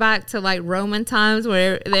throwback to like Roman times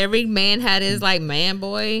where every man had his like man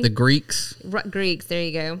boy? The Greeks. Greeks. There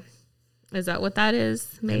you go. Is that what that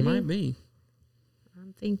is? Maybe it might be.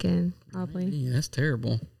 I'm thinking probably. Yeah, that's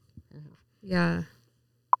terrible. Yeah.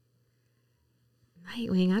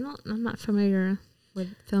 Nightwing. I'm not familiar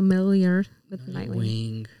with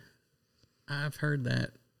Nightwing. I've heard that.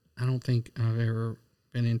 I don't think I've ever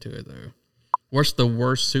been into it though. What's the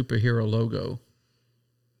worst superhero logo?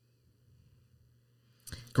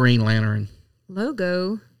 Green Lantern.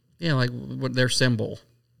 Logo? Yeah, like what their symbol.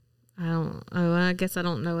 I guess I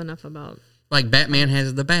don't know enough about. Like Batman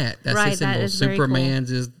has the bat. That's right, his symbol. That is Superman's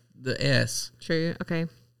very cool. is the S. True. Okay.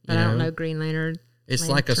 But I don't know Green Lantern. It's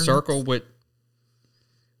like a circle with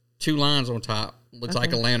 2 lines on top. Looks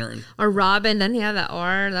like a lantern. Or Robin, doesn't he have that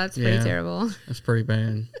R? That's pretty terrible. That's pretty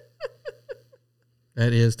bad.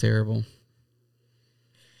 That is terrible.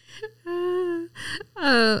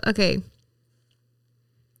 Okay.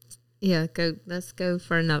 Yeah, go. Let's go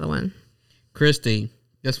for another one. Christy,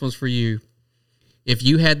 this one's for you. If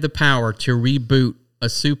you had the power to reboot a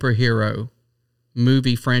superhero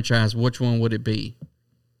movie franchise, which one would it be?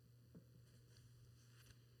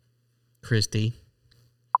 Christy.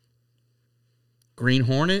 Green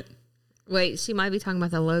Hornet? Wait, she might be talking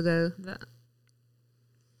about the logo. Is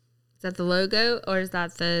that the logo or is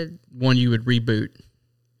that the one you would reboot?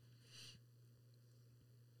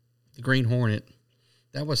 The Green Hornet.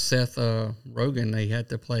 That was Seth Rogen. They had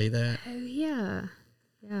to play that. Oh yeah,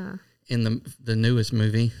 yeah. In the newest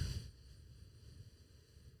movie.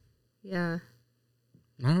 Yeah.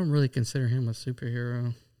 I don't really consider him a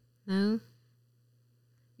superhero. No?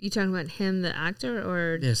 You talking about him, the actor,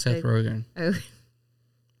 or... Yeah, Seth Rogen. Oh.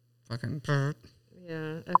 Fucking...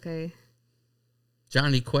 Yeah, okay.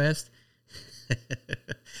 Johnny Quest.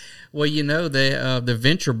 Well, you know, the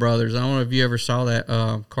Venture Brothers. I don't know if you ever saw that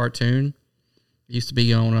cartoon. It used to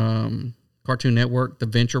be on Cartoon Network, the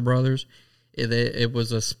Venture Brothers. It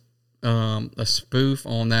was a spoof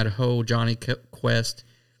on that whole Johnny Quest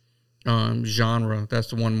genre. That's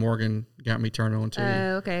the one Morgan got me turned on to.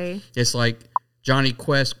 Oh, okay. It's like Johnny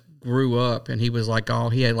Quest grew up and he was like,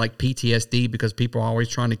 he had like PTSD because people are always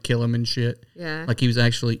trying to kill him and shit. Yeah. Like he was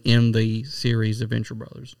actually in the series of Venture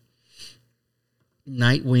Brothers.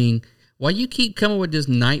 Nightwing. Why you keep coming with this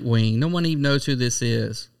Nightwing? No one even knows who this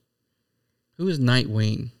is. Who is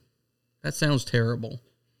Nightwing? That sounds terrible.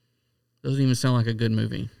 Doesn't even sound like a good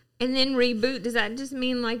movie. And then reboot, does that just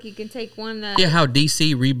mean like you can take one that... Yeah, how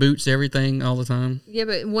DC reboots everything all the time. Yeah,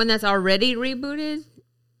 but one that's already rebooted?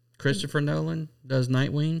 Christopher Nolan does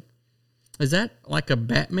Nightwing. Is that like a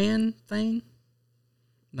Batman thing?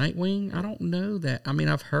 Nightwing? I don't know that. I mean,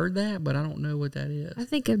 I've heard that, but I don't know what that is. I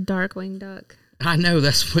think of Darkwing Duck. I know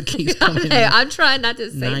that's what keeps coming. I'm trying not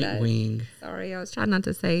to say Nightwing. that. Sorry, I was trying not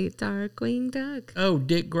to say Darkwing Duck. Oh,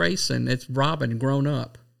 Dick Grayson. It's Robin grown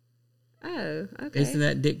up. Oh, okay. Isn't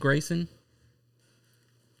that Dick Grayson?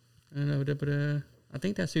 I don't know. I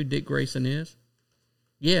think that's who Dick Grayson is.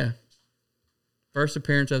 Yeah. First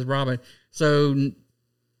appearance as Robin. So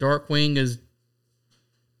Darkwing is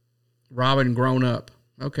Robin grown up.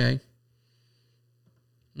 Okay.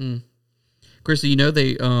 Chrissy, you know I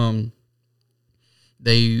don't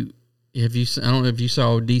know if you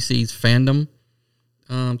saw DC's fandom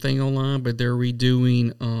thing online, but they're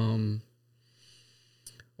redoing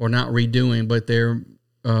or not redoing, but they're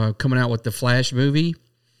coming out with the Flash movie,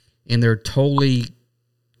 and they're totally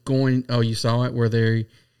going. Oh, you saw it where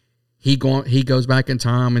he goes back in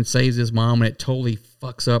time and saves his mom, and it totally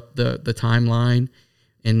fucks up the timeline,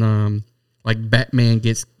 and like Batman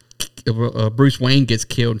gets Bruce Wayne gets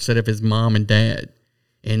killed instead of his mom and dad,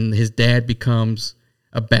 and his dad becomes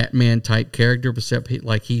a Batman type character, except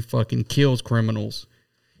he fucking kills criminals,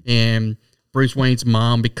 and Bruce Wayne's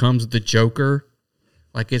mom becomes the Joker.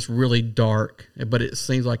 Like, it's really dark, but it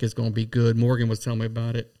seems like it's going to be good. Morgan was telling me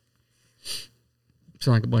about it.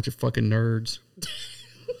 Sound like a bunch of fucking nerds.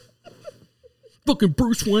 Fucking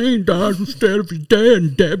Bruce Wayne dies instead of his dad,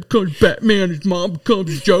 and dad becomes Batman, his mom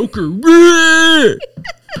becomes Joker. No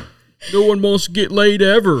one wants to get laid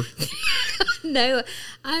ever. No,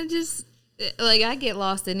 I'm just, like, I get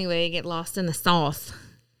lost anyway. I get lost in the sauce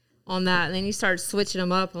on that, and then you start switching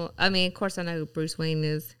them up. I mean, of course, I know who Bruce Wayne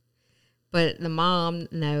is. But the mom,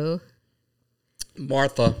 no.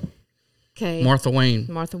 Martha. Okay. Martha Wayne.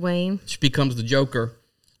 Martha Wayne. She becomes the Joker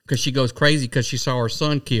because she goes crazy because she saw her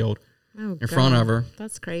son killed in front of her.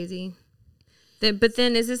 That's crazy. But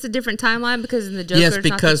then is this a different timeline because in the Joker? Yes,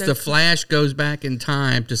 because the Flash goes back in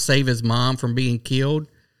time to save his mom from being killed,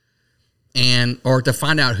 or to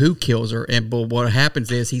find out who kills her. But what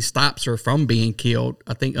happens is he stops her from being killed,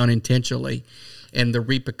 I think unintentionally, and the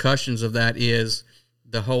repercussions of that is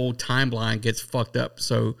the whole timeline gets fucked up.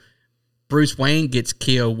 So Bruce Wayne gets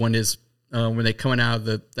killed when they're coming out of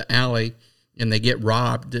the alley and they get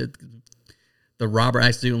robbed. The robber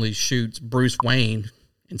accidentally shoots Bruce Wayne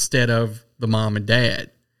instead of the mom and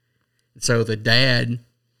dad. So the dad,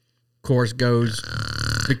 of course,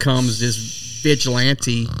 becomes this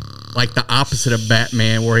vigilante, like the opposite of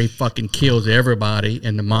Batman, where he fucking kills everybody,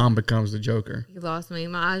 and the mom becomes the Joker. You lost me.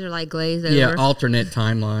 My eyes are like glazed over. Yeah, alternate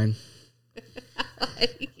timeline.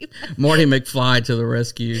 Marty McFly to the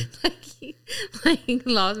rescue. Like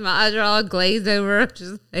lost my eyes are all glazed over.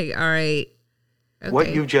 Just like, all right. Okay.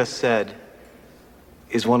 What you just said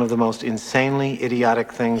is one of the most insanely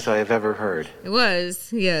idiotic things I have ever heard. It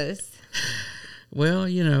was, yes. Well,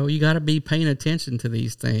 you got to be paying attention to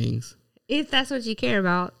these things. If that's what you care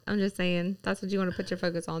about, I'm just saying that's what you want to put your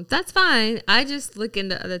focus on. That's fine. I just look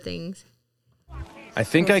into other things. I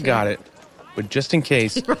think I got it. But just in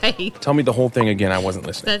case, right. Tell me the whole thing again. I wasn't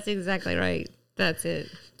listening. That's exactly right. That's it.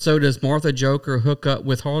 So does Martha Joker hook up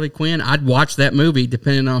with Harley Quinn? I'd watch that movie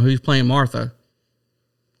depending on who's playing Martha.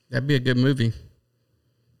 That'd be a good movie.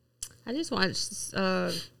 I just watched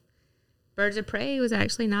Birds of Prey. It was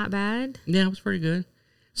actually not bad. Yeah, it was pretty good.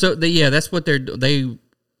 So that's what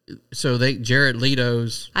Jared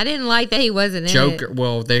Leto's. I didn't like that he wasn't Joker. in it.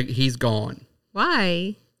 Well, he's gone.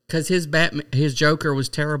 Why? Because his Joker was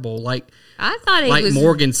terrible. Like I thought it like was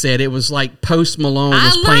Morgan said, it was like Post Malone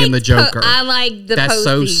was playing the Joker. I like the That's Posty.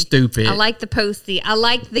 so stupid. I like the Posty. I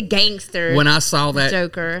like the gangster. When I saw that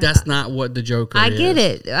Joker, that's not what the Joker is. I get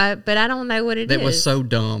it, but I don't know what it is. That was so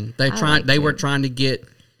dumb. They were trying to get,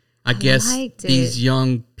 I guess, these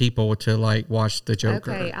young people to like watch the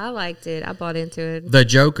Joker. Okay, I liked it. I bought into it. The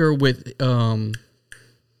Joker with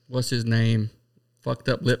what's his name? Fucked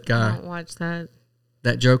up lip guy. I don't watch that.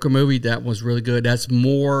 That Joker movie, that was really good. That's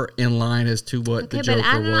more in line as to what the Joker was.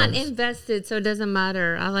 But I'm not invested, so it doesn't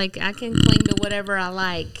matter. I can cling to whatever I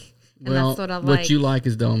like. And that's what I like. What you like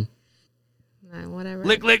is dumb. No, whatever.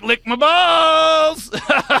 Lick my balls.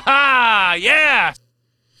 Yeah.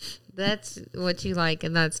 That's what you like,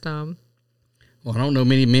 and that's dumb. Well, I don't know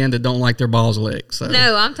many men that don't like their balls licked. So.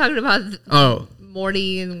 No, I'm talking about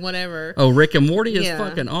Morty and whatever. Oh, Rick and Morty is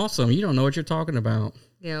fucking awesome. You don't know what you're talking about.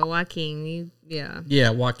 Yeah, Joaquin.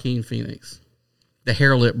 Yeah, Joaquin Phoenix. The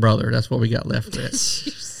hair lip brother. That's what we got left with.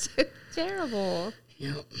 You're so terrible.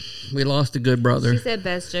 Yep. We lost a good brother. She said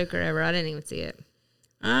best Joker ever. I didn't even see it.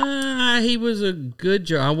 He was a good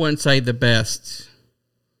Joker. I wouldn't say the best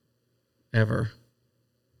ever.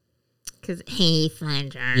 Because Heath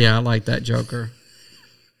Ledger. Yeah, I like that Joker.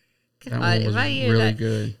 That one was really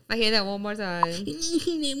good. If I hear that one more time.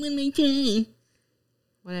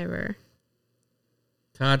 Whatever.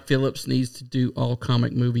 Todd Phillips needs to do all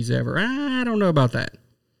comic movies ever. I don't know about that.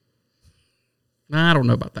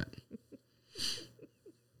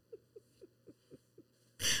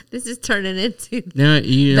 This is turning into the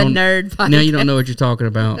nerd podcast. Now you don't know what you're talking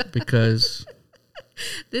about because...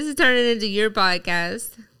 This is turning into your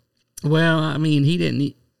podcast. Well, I mean, he didn't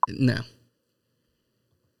need... No.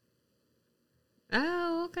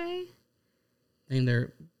 Oh, okay. Name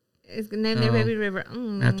their baby River.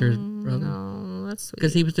 After his brother. No, that's sweet.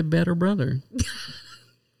 Because he was the better brother.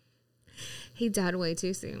 He died way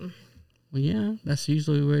too soon. Well, yeah, that's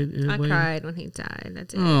usually where... I cried when he died.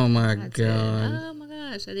 That's it. Oh, my God. God. Oh, my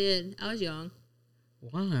gosh, I did. I was young.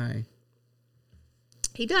 Why?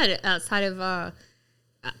 He died outside of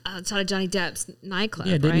Johnny Depp's nightclub,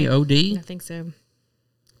 Yeah, didn't right? he OD? I think so.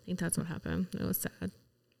 I think that's what happened. It was sad.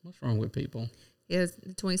 What's wrong with people? It was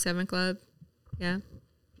the 27 Club. Yeah.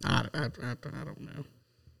 I don't know.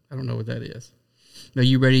 I don't know what that is. Are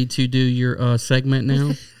you ready to do your segment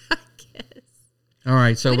now? I guess. All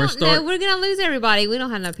right, so we're starting. No, we're gonna lose everybody. We don't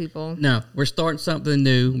have enough people. No, we're starting something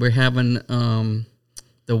new. We're having the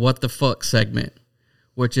What the Fuck segment,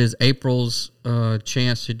 which is April's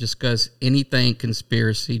chance to discuss anything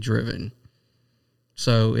conspiracy driven.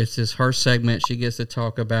 So it's just her segment. She gets to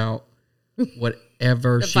talk about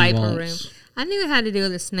whatever she Viper wants. Room. I knew it had to do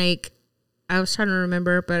with a snake. I was trying to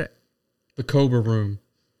remember, but The Cobra Room.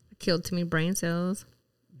 I killed too many brain cells.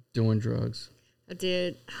 Doing drugs. I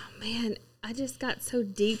did. Oh man, I just got so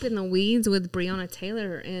deep in the weeds with Breonna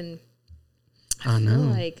Taylor, and I know. feel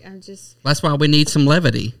like I'm just. That's why we need some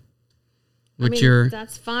levity. With your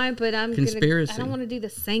that's fine, but conspiracy. I don't want to do the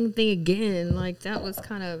same thing again. Like that was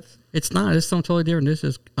kind of. It's not. It's something totally different. This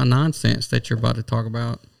is a nonsense that you're about to talk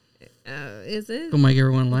about. Is it? It'll make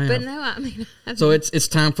everyone laugh. But no, I mean. So it's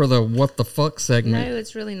time for the What the Fuck segment. No,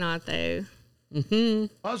 it's really not though.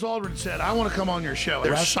 Buzz Aldrin said, I want to come on your show.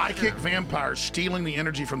 There's psychic vampires stealing the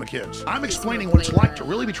energy from the kids. I'm explaining what it's like to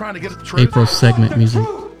really be trying to get at the truth. April's segment music.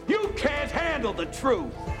 You can't handle the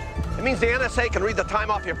truth. It means the NSA can read the time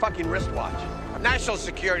off your fucking wristwatch. Our National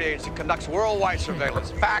Security Agency conducts worldwide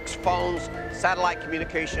surveillance, fax, phones, satellite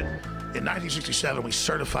communication. In 1967, we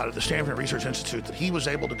certified at the Stanford Research Institute that he was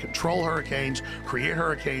able to control hurricanes, create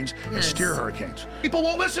hurricanes, and steer hurricanes. People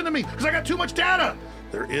won't listen to me because I got too much data.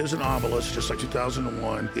 There is an obelisk, just like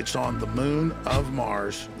 2001. It's on the moon of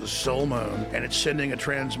Mars, the sole moon, and it's sending a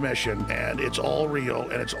transmission, and it's all real,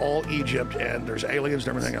 and it's all Egypt, and there's aliens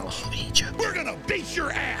and everything else. Egypt. We're gonna beat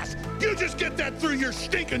your ass. You just get that through your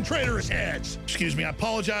stinking traitorous heads. Excuse me, I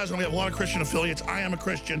apologize, and we have a lot of Christian affiliates. I am a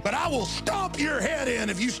Christian, but I will stomp your head in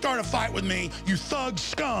if you start a fight with me, you thug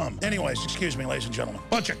scum. Anyways, excuse me, ladies and gentlemen.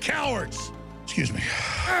 Bunch of cowards. Excuse me.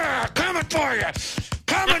 Coming for you.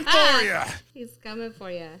 Coming for you. He's coming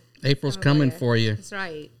for you. April's coming for you. That's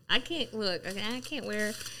right. I can't look. I can't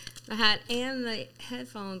wear the hat and the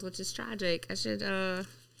headphones, which is tragic. I should. Well,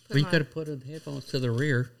 you could have put the headphones to the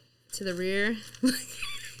rear. To the rear.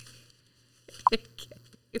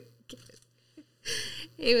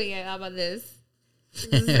 Here we go. How about this?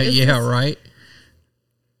 Yeah, right.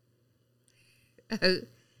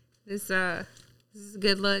 This is a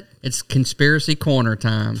good look. It's conspiracy corner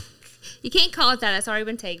time. You can't call it that. It's already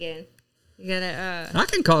been taken. You gotta. I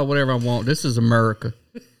can call it whatever I want. This is America.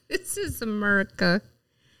 This is America.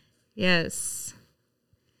 Yes.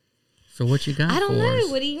 So what you got? I don't for know.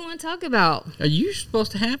 us? What do you want to talk about? Are you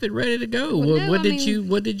supposed to have it ready to go? Well, What did you?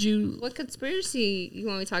 What conspiracy you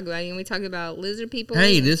want me to talk about? You want me to talk about lizard people?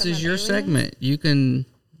 Hey, this is your segment. You can.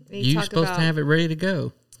 You're supposed to have it ready to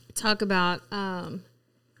go. Talk about. I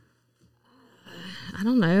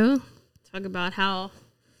don't know. Talk about how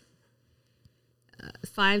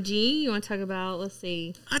 5G. You want to talk about? Let's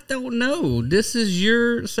see. I don't know. This is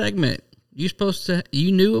your segment. You supposed to.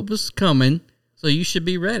 You knew it was coming, so you should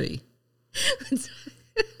be ready.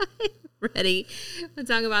 Ready. We'll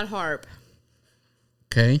talk about HAARP.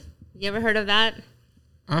 Okay. You ever heard of that?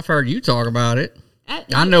 I've heard you talk about it.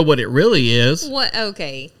 I know what it really is. What?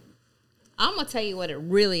 Okay. I'm going to tell you what it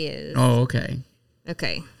really is. Oh, okay.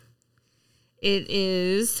 Okay. It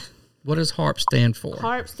is... What does HAARP stand for?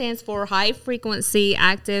 HAARP stands for High Frequency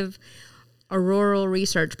Active Auroral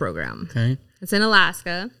Research Program. Okay. It's in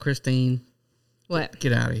Alaska. Christine. What?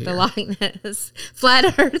 Get out of here. The Loch Ness.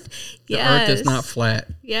 Flat Earth. Yes. The Earth is not flat.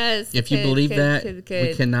 Yes. If you believe that,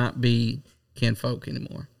 we cannot be kinfolk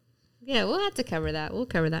anymore. Yeah, we'll have to cover that. We'll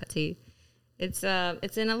cover that too. It's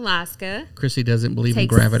in Alaska. Chrissy doesn't believe in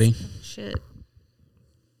gravity. Shit.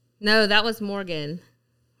 No, that was Morgan.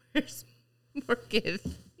 Where's Morgan?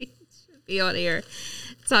 He should be on here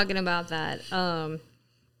talking about that.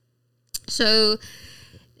 So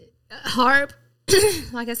HAARP,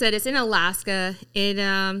 like I said, it's in Alaska. It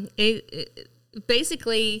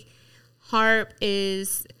basically HAARP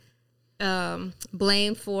is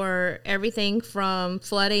blamed for everything from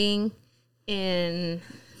flooding in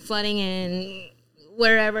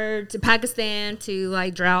wherever to Pakistan to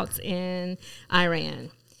like droughts in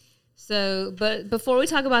Iran. So, but before we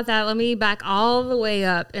talk about that, let me back all the way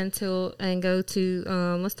up and go to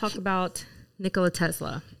let's talk about Nikola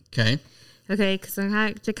Tesla. Okay. Okay, because I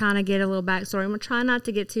have to kind of get a little backstory. I'm going to try not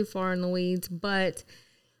to get too far in the weeds, but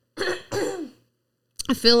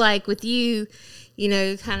I feel like with you,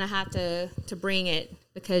 you kind of have to bring it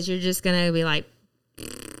because you're just going to be like,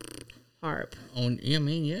 HAARP. I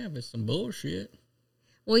mean, yeah, but it's some bullshit.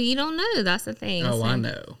 Well, you don't know. That's the thing. Oh, so, I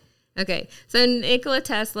know. Okay, so Nikola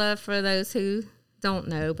Tesla, for those who don't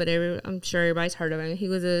know, but I'm sure everybody's heard of him. He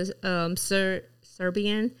was a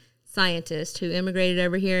Serbian scientist who immigrated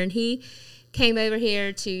over here, and he came over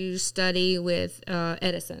here to study with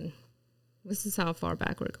Edison. This is how far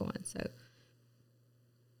back we're going. So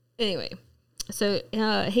anyway, so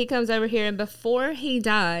he comes over here, and before he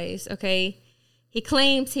dies, okay, he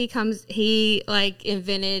claims he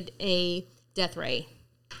invented a death ray.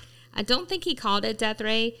 I don't think he called it death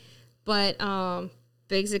ray, but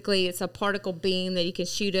basically it's a particle beam that you can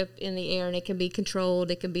shoot up in the air, and it can be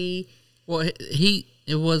controlled. It can be. Well,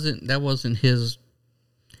 that wasn't his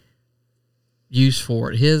use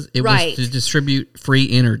for it. It was to distribute free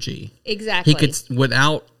energy. Exactly. He could,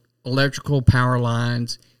 without electrical power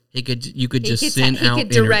lines, you could just send out energy. He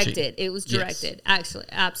could direct it. It was directed. Yes. Actually,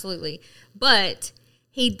 absolutely. But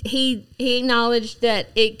he acknowledged that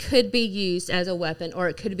it could be used as a weapon or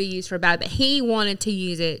it could be used for bad, but he wanted to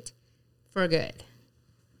use it for good.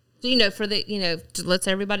 So, lets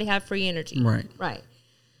everybody have free energy. Right. Right.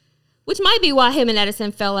 Which might be why him and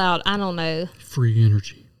Edison fell out. I don't know. Free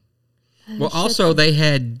energy. Well, also they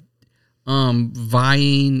had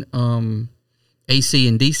vying AC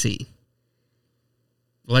and DC,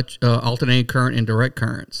 alternating current and direct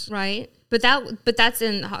currents. Right, but that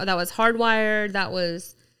was hardwired.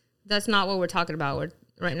 That's not what we're talking about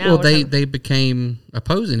right now. Well, they became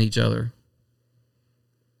opposing each other.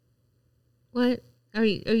 What are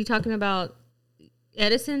you talking about?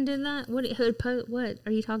 Edison did that? What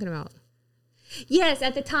are you talking about? Yes,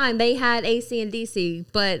 at the time they had AC and DC,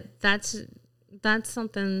 but that's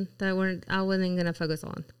something that I wasn't going to focus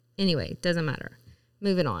on. Anyway, doesn't matter.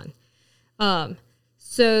 Moving on.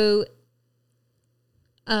 So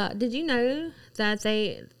did you know that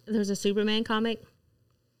there's a Superman comic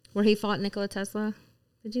where he fought Nikola Tesla?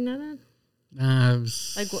 Did you know that?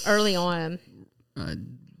 Like early on.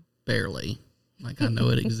 Barely. Like I know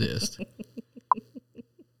it exists.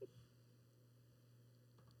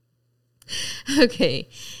 Okay.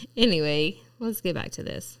 Anyway, let's get back to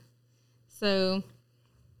this. So,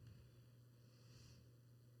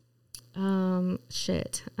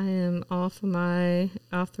 shit. I am off the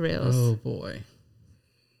rails. Oh boy.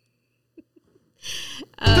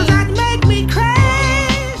 Does that make me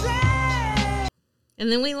crazy? And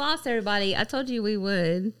then we lost everybody. I told you we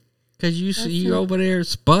would. Because you over there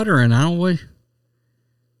sputtering. I don't know.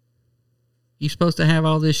 You supposed to have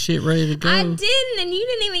all this shit ready to go. I didn't, and you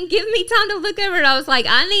didn't even give me time to look over it. I was like,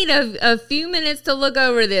 I need a few minutes to look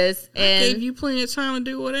over this. And I gave you plenty of time to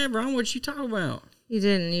do whatever. I don't know what you talk about. You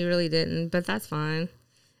didn't. You really didn't, but that's fine.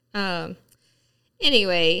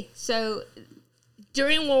 Anyway, so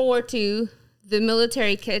during World War II, the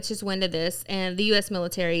military catches wind of this, and the U.S.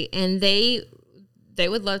 military, and they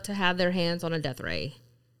would love to have their hands on a death ray.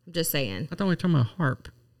 I'm just saying. I thought we were talking about HAARP.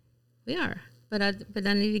 We are, but I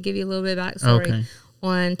need to give you a little bit of backstory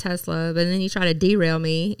on Tesla. But then you try to derail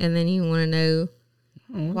me, and then you want to know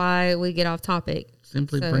why we get off topic.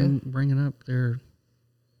 Simply bringing up their.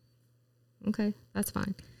 Okay, that's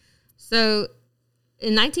fine. So,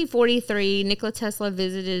 in 1943, Nikola Tesla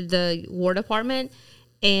visited the War Department,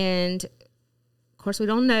 and of course, we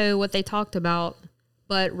don't know what they talked about.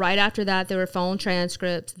 But right after that, there were phone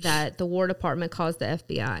transcripts that the War Department calls the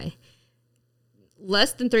FBI.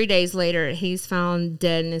 Less than 3 days later, he's found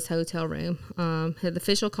dead in his hotel room. The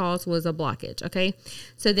official cause was a blockage, okay?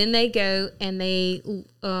 So then they go and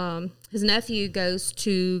his nephew goes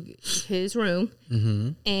to his room,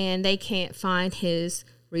 and they can't find his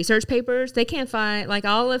research papers. They can't find, like,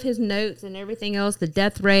 all of his notes and everything else, the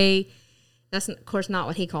death ray. That's, of course, not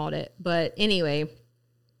what he called it. But anyway,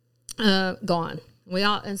 gone. We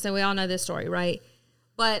all know this story, right?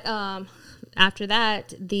 But after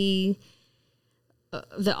that, the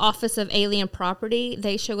Office of Alien Property,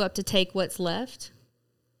 they show up to take what's left.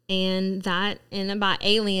 And by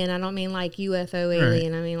alien, I don't mean like UFO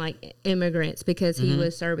alien. Right. I mean like immigrants, because he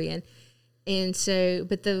was Serbian. And so,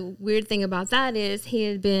 but the weird thing about that is he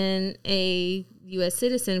had been a U.S.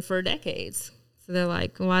 citizen for decades. So they're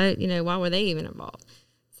like, why were they even involved?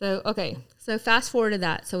 So, okay. So fast forward to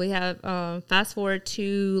that. So we have, fast forward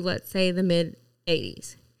to, let's say, the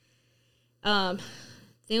mid-'80s.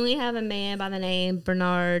 Then we have a man by the name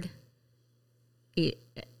Bernard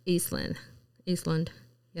Eastlund.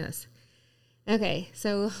 Yes. Okay.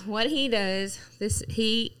 So what he does,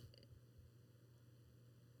 he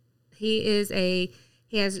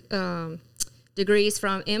has degrees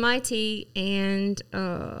from MIT and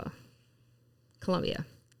Columbia.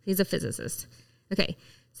 He's a physicist. Okay.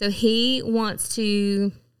 So he wants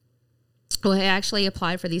to, he actually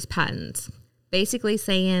applied for these patents, basically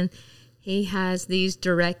saying he has these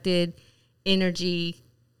directed energy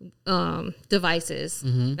devices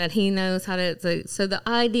that he knows how to. So the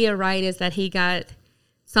idea, right, is that he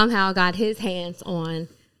somehow got his hands on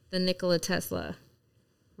the Nikola Tesla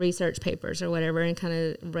research papers or whatever, and kind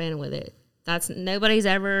of ran with it. Nobody's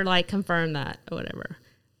ever like confirmed that or whatever,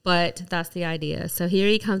 but that's the idea. So here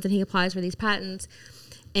he comes and he applies for these patents.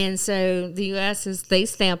 And so the U.S. they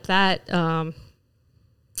stamp that,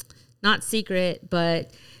 not secret,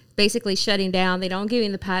 but basically shutting down. They don't give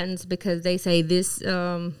him the patents because they say this,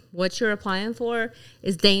 what you're applying for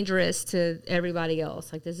is dangerous to everybody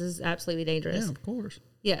else. Like, this is absolutely dangerous. Yeah, of course.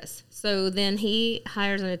 Yes. So then he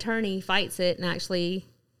hires an attorney, fights it, and actually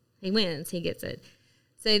he wins. He gets it.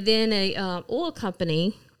 So then a oil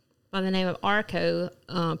company by the name of Arco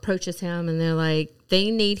approaches him, and they're like,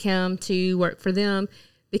 they need him to work for them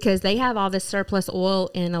because they have all this surplus oil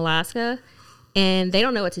in Alaska, and they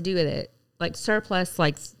don't know what to do with it. Like surplus,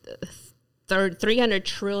 like 300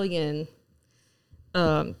 trillion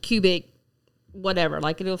cubic, whatever.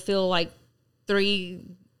 Like it'll feel like 3,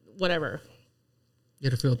 whatever.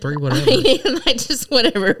 It'll feel 3, whatever. Like just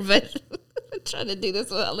whatever. But I'm trying to do this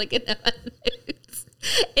without looking at my notes.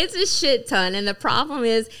 It's a shit ton, and the problem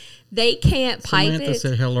is they can't pipe Samantha it.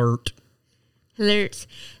 Said alert.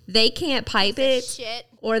 They can't pipe it, shit.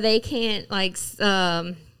 Or they can't like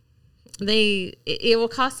it will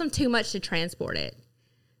cost them too much to transport it.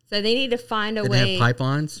 So they need to find a way. They have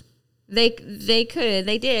pipelines? They could,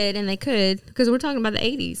 because we're talking about the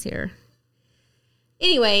 80s here.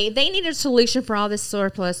 Anyway, they need a solution for all this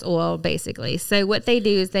surplus oil, basically. So what they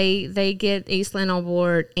do is they get Eastlund on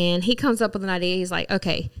board, and he comes up with an idea. He's like,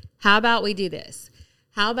 okay, how about we do this?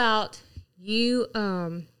 How about you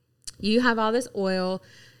have all this oil.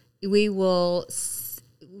 We will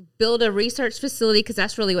build a research facility, because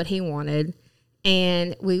that's really what he wanted,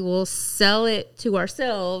 and we will sell it to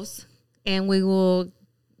ourselves, and we will,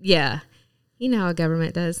 you know how a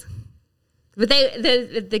government does. But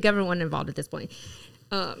the government wasn't involved at this point.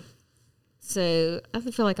 So I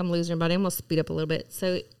feel like I'm losing, but I'm going to speed up a little bit.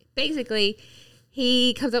 So basically,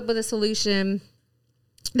 he comes up with a solution.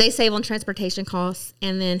 They save on transportation costs,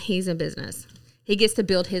 and then he's in business. He gets to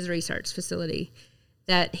build his research facility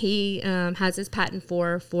that he has his patent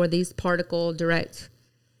for these particle direct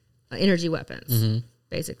energy weapons,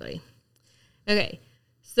 basically. Okay,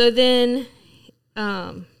 so then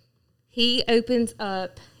he opens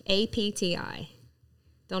up APTI.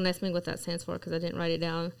 Don't ask me what that stands for because I didn't write it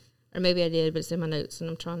down. Or maybe I did, but it's in my notes, and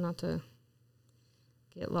I'm trying not to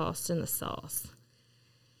get lost in the sauce.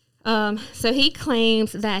 So he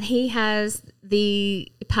claims that he has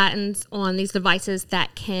the patents on these devices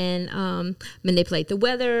that can manipulate the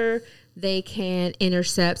weather, they can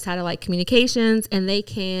intercept satellite communications, and they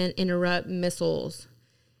can interrupt missiles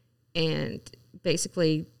and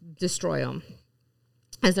basically destroy them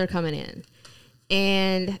as they're coming in.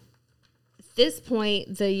 And at this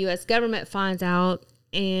point, the U.S. government finds out,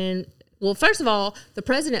 and, well, first of all, the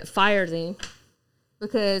president fires him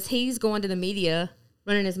because he's going to the media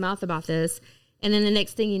running his mouth about this. And then the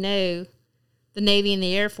next thing you know, the Navy and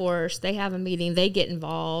the Air Force, they have a meeting, they get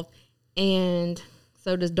involved, and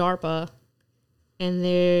so does DARPA. And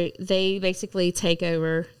they basically take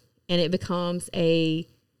over, and it becomes a,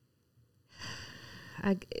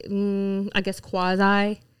 I guess,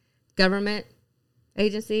 quasi-government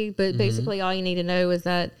agency. But basically all you need to know is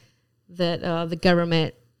that the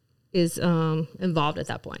government is involved at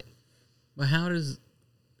that point. But how does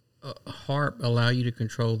HAARP allow you to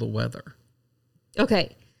control the weather?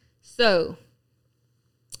 Okay, so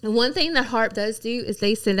the one thing that HAARP does do is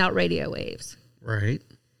they send out radio waves. Right.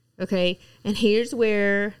 Okay, and here's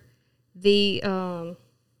where the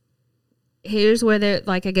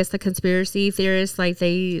like, I guess the conspiracy theorists, like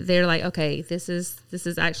they're like, okay, this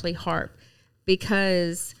is actually HAARP,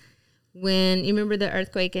 because when you remember the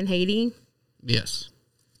earthquake in Haiti? Yes.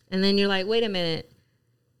 And then you're like, wait a minute,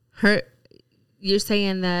 you're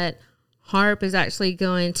saying that HAARP is actually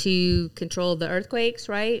going to control the earthquakes,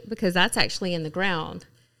 right? Because that's actually in the ground.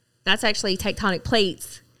 That's actually tectonic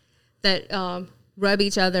plates that rub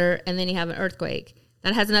each other, and then you have an earthquake.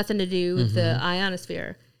 That has nothing to do with the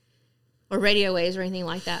ionosphere or radio waves or anything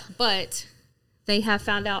like that. But they have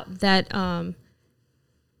found out that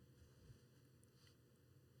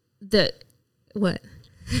what?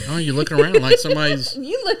 Oh, you're looking around like somebody's.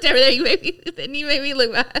 You looked over there. You made me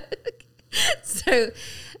look back. So,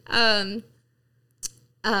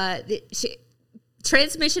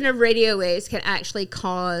 transmission of radio waves can actually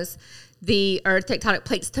cause the Earth tectonic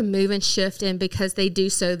plates to move and shift, and because they do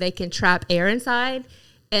so, they can trap air inside,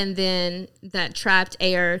 and then that trapped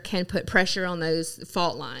air can put pressure on those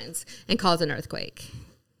fault lines and cause an earthquake.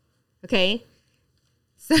 Okay?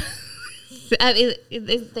 So, I mean,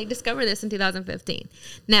 they discovered this in 2015.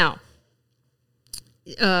 Now,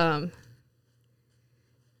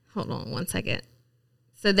 hold on one second.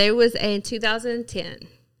 So there was in 2010,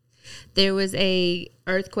 there was a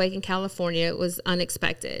earthquake in California. It was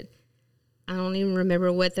unexpected. I don't even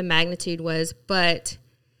remember what the magnitude was, but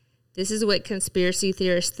this is what conspiracy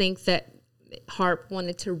theorists think that HAARP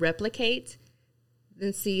wanted to replicate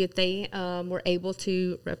and see if they were able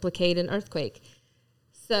to replicate an earthquake.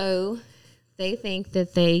 So they think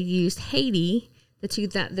that they used Haiti, the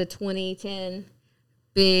 2010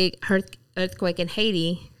 big earthquake in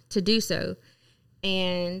Haiti, to do so.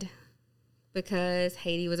 And because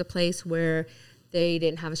Haiti was a place where they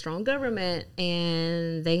didn't have a strong government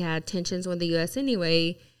and they had tensions with the U.S.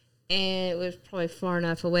 anyway, and it was probably far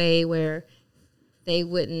enough away where they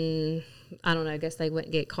wouldn't, I don't know, I guess they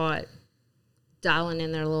wouldn't get caught dialing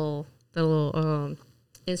in their little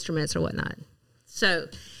instruments or whatnot. So,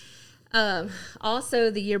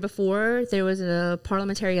 also the year before, there was a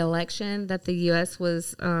parliamentary election that the U.S.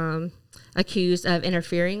 was accused of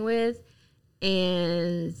interfering with,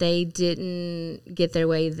 and they didn't get their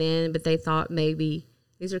way then, but they thought maybe,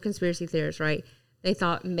 these are conspiracy theorists, right? They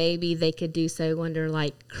thought maybe they could do so under,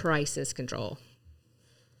 like, crisis control.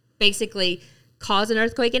 Basically, cause an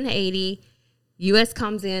earthquake in Haiti, U.S.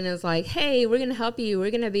 comes in and is like, hey, we're going to help you.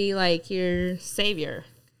 We're going to be, like, your savior.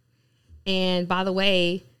 And, by the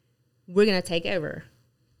way, we're going to take over.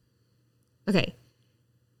 Okay.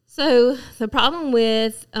 So, the problem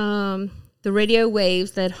with the radio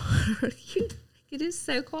waves that are, it is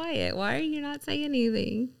so quiet. Why are you not saying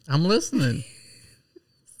anything? I'm listening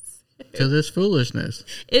to this foolishness.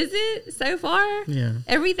 Is it so far? Yeah.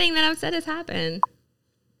 Everything that I've said has happened.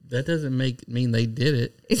 That doesn't mean they did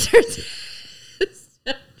it. It's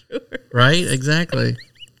not true. Right? Exactly.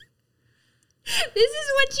 This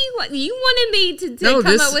is what you want. You wanted me to come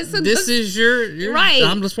up with some. This is your right.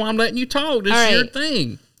 That's why I'm letting you talk. This is your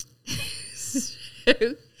thing.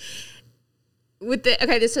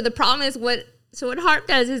 So the problem is what HAARP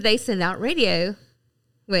does is they send out radio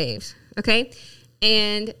waves, okay?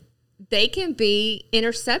 And they can be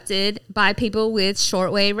intercepted by people with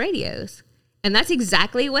shortwave radios. And that's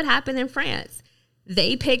exactly what happened in France.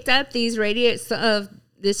 They picked up these radios of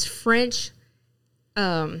this French,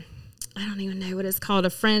 I don't even know what it's called, a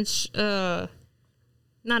French, not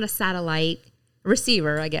a satellite,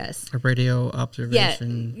 receiver, I guess. A radio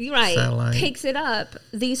observation satellite. Picks it up,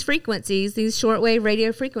 these frequencies, these shortwave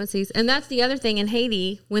radio frequencies. And that's the other thing in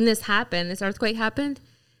Haiti, when this happened, this earthquake happened,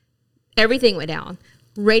 everything went down.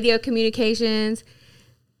 Radio communications,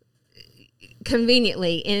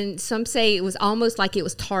 conveniently, and some say it was almost like it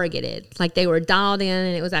was targeted, like they were dialed in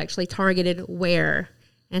and it was actually targeted where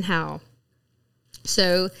and how.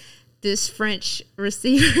 So this French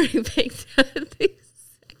receiver who picked up these,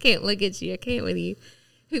 I can't look at you, I can't with you,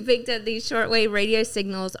 who picked up these shortwave radio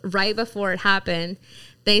signals right before it happened,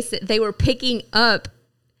 they said they were picking up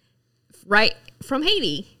right from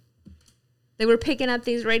Haiti. They were picking up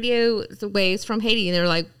these radio waves from Haiti, and they were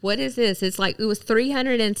like, what is this? It's like, it was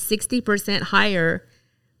 360% higher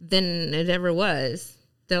than it ever was.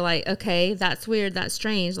 They're like, okay, that's weird. That's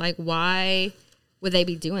strange. Like, why would they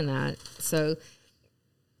be doing that? So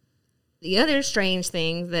the other strange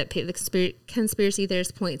thing that the conspiracy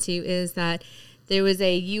theorists point to is that there was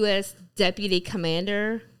a U.S. deputy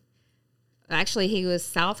commander. Actually, he was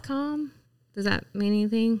Southcom. Does that mean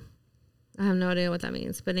anything? I have no idea what that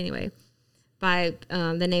means. But anyway, by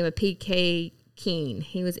the name of P.K. Keene.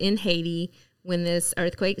 He was in Haiti when this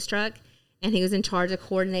earthquake struck, and he was in charge of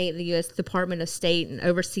coordinating the U.S. Department of State and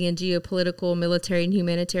overseeing geopolitical, military, and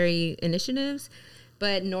humanitarian initiatives.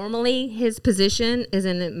 But normally his position is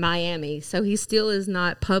in Miami, so he still is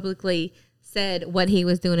not publicly said what he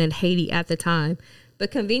was doing in Haiti at the time.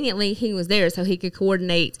 But conveniently, he was there so he could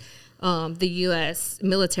coordinate the U.S.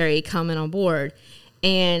 military coming on board.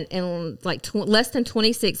 And in like less than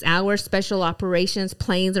 26 hours, special operations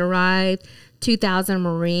planes arrived, 2,000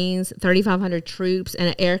 Marines, 3,500 troops, and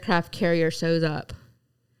an aircraft carrier shows up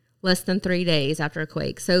less than 3 days after a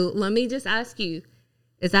quake. So let me just ask you,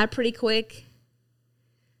 is that pretty quick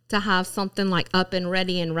to have something like up and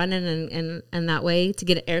ready and running and that way to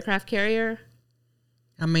get an aircraft carrier?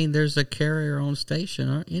 I mean, there's a carrier on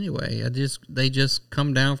station anyway. They just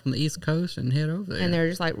come down from the East Coast and head over there. And they're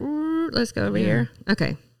just like, let's go over here.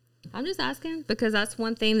 Okay. I'm just asking because that's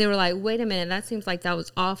one thing. They were like, wait a minute, that seems like that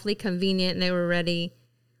was awfully convenient and they were ready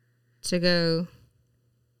to go.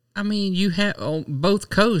 I mean, you have on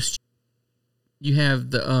both coasts, you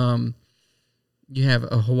have the you have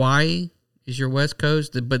Hawaii is your west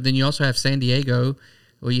coast, but then you also have San Diego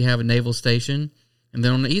where you have a naval station, and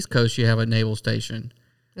then on the East Coast you have a naval station.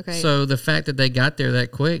 Okay. So the fact that they got there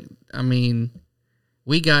that quick, I mean,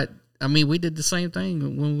 we did the same thing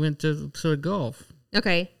when we went to the Gulf.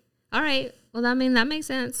 Okay. All right. Well, I mean, that makes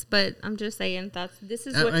sense, but I'm just saying this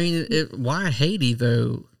is what... I mean, why Haiti,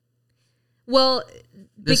 though? Well,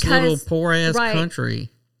 this little poor-ass country.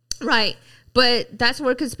 Right. But that's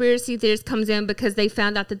where conspiracy theories comes in because they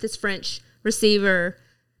found out that this French receiver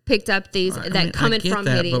picked up these coming from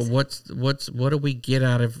Haiti. But what do we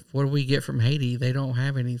get from Haiti? They don't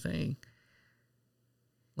have anything.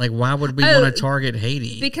 Like, why would we want to target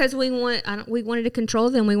Haiti? Because we wanted to control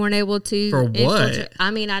them. We weren't able to. For what? I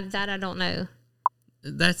mean, I don't know.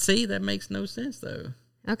 That makes no sense though.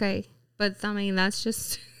 Okay, but I mean, that's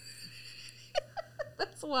just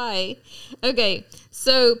that's why. Okay,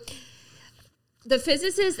 so the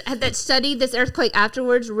physicists that studied this earthquake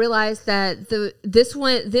afterwards realized that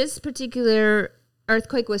this particular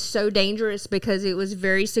earthquake was so dangerous because it was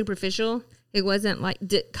very superficial. It wasn't like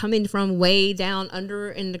coming from way down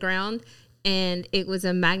under in the ground, and it was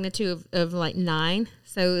a magnitude of like 9.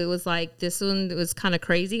 So it was like this one was kind of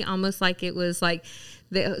crazy, almost like it was like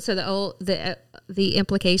the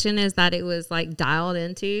implication is that it was like dialed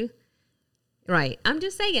into. Right. I'm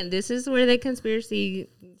just saying this is where the conspiracy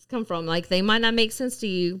come from. Like they might not make sense to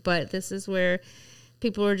you, but this is where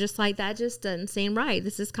people are just like, that just doesn't seem right.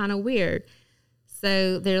 This is kind of weird.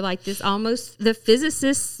 So they're like this almost, the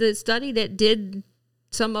physicists that studied it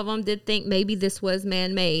some of them did think maybe this was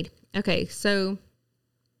man-made. Okay, so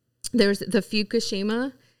there's the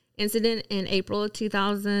Fukushima incident in April of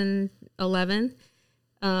 2011.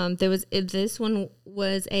 This one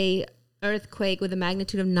was a earthquake with a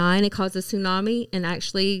magnitude of 9. It caused a tsunami and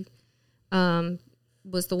actually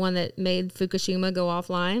was the one that made Fukushima go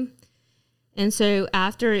offline. And so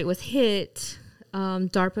after it was hit,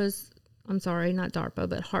 HAARP's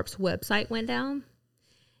website went down,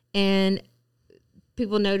 and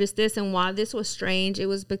people noticed this. And why this was strange, it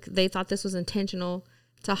was because they thought this was intentional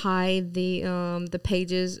to hide the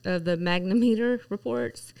pages of the magnetometer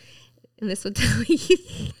reports. And this would tell you,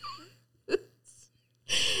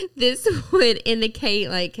 this would indicate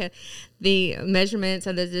like the measurements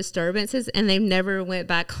of the disturbances, and they never went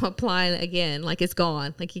back offline again. Like it's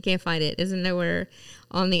gone. Like you can't find it. It's nowhere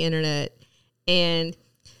on the internet. And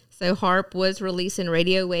so HAARP was releasing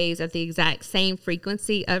radio waves at the exact same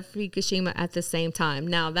frequency of Fukushima at the same time.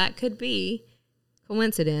 Now, that could be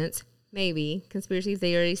coincidence, maybe. Conspiracy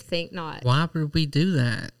theories think not. Why would we do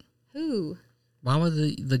that? Who? Why would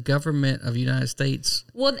the government of the United States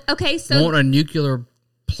want a nuclear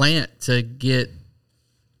plant to get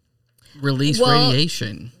release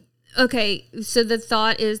radiation? Okay, so the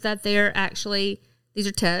thought is that they're actually, these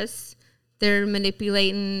are tests. They're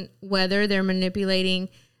manipulating weather. They're manipulating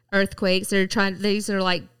earthquakes. These are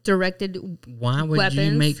like directed Why would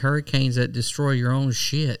weapons. you make hurricanes that destroy your own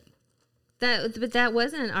shit? But that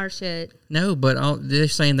wasn't our shit. No, but they're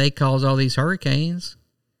saying they cause all these hurricanes.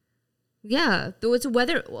 Yeah, there was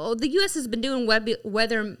weather. Well, the U.S. has been doing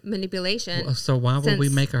weather manipulation. Well, so why would we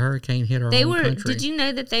make a hurricane hit our own country? Did you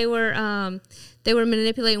know that they were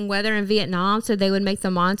manipulating weather in Vietnam so they would make the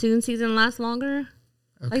monsoon season last longer?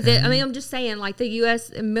 Okay. I'm just saying, like the U.S.,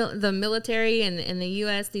 the military and the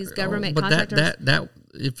U.S., these government contractors.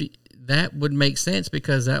 That would make sense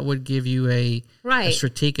because that would give you a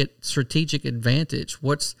strategic advantage.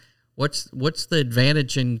 What's the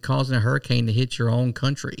advantage in causing a hurricane to hit your own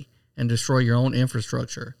country and destroy your own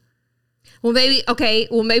infrastructure? Well,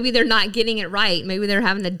 maybe they're not getting it right. Maybe they're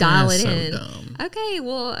having to dial it in. Dumb. Okay,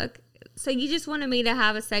 well, so you just wanted me to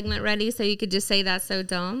have a segment ready so you could just say that's so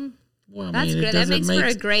dumb? Well, that's good. That makes for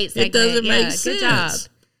a great segment. It doesn't make sense. Good job.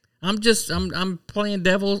 I'm playing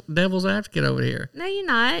devil's advocate over here. No, you're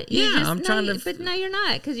not. But no, you're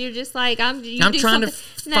not, because you're just like I'm trying to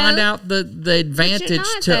find out the advantage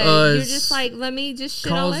to us. You're just like, let me just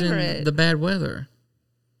shit all over it. The bad weather.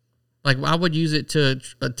 Like I would use it to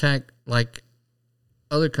attack like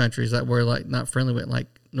other countries that we're like not friendly with, like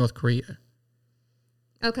North Korea.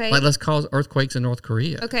 Okay. Like let's cause earthquakes in North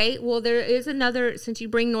Korea. Okay. Well, there is another. Since you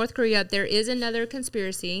bring North Korea up, there is another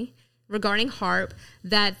conspiracy regarding HAARP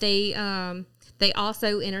that they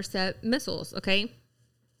also intercept missiles. Okay.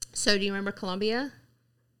 So do you remember Columbia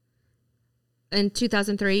in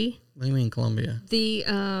 2003? What do you mean Columbia? The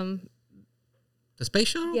space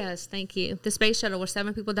shuttle? Yes, thank you. The space shuttle where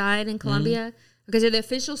 7 people died in Columbia. Because the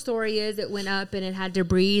official story is it went up and it had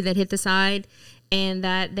debris that hit the side, and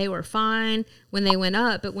that they were fine when they went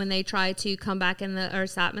up, but when they tried to come back in the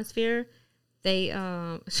Earth's atmosphere, they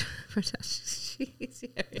I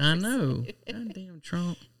know. Goddamn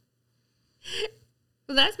Trump.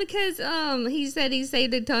 Well, that's because he said he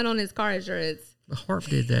saved a ton on his car insurance. The HAARP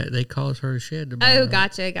did that. They caused her shed to burn. Oh,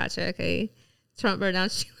 gotcha. Okay. Trump burned down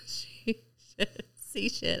she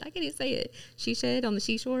shed. I can't even say it. She shed on the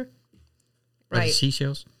seashore. Right. The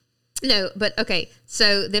seashells? No, but okay.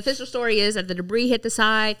 So the official story is that the debris hit the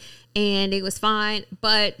side and it was fine,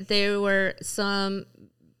 but there were some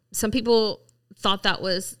people thought that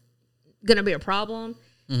was going to be a problem,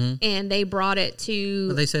 and they brought it to.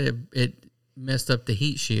 Well, they said it messed up the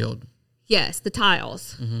heat shield. Yes, the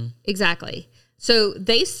tiles. Exactly. So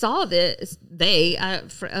they saw this.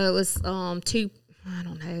 It was two. I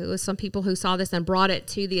don't know. It was some people who saw this and brought it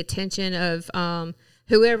to the attention of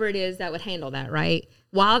whoever it is that would handle that, right?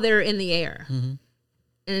 While they're in the air.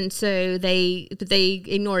 And so they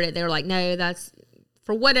ignored it. They were like, no, that's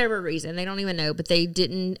for whatever reason. They don't even know, but they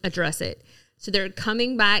didn't address it. So they're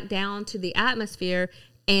coming back down to the atmosphere,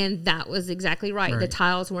 and that was exactly right. The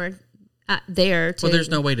tiles weren't there. Well, there's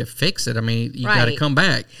no way to fix it. I mean, you got to come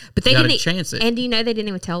back. But they didn't chance it. And do you know they didn't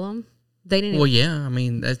even tell them? They didn't. Well, yeah. I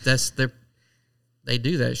mean, that's their. They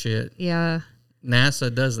do that shit. Yeah.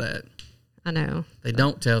 NASA does that. I know. They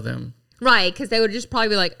don't tell them. Right, because they would just probably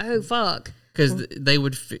be like, "Oh fuck." Because they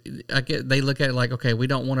would, they look at it like, okay, we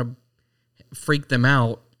don't want to freak them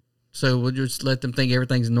out, so we'll just let them think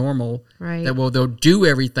everything's normal. Right. That they'll do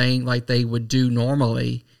everything like they would do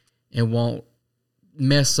normally, and won't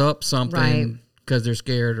mess up something because they're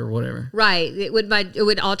scared or whatever. Right. It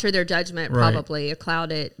would alter their judgment probably, or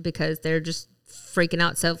cloud it because they're just freaking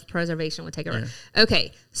out. Self-preservation would take over. Yeah.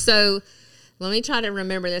 Okay, so. Let me try to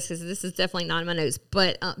remember this because this is definitely not in my notes.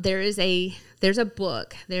 But there's a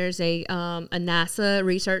book. There's a NASA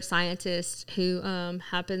research scientist who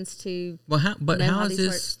happens to. Well, how is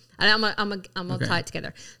this? I'm gonna tie it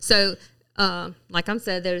together. So, like I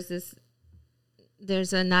said, there's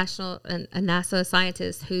a NASA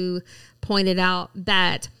scientist who pointed out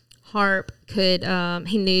that HAARP could.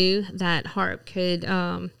 He knew that HAARP could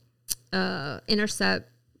intercept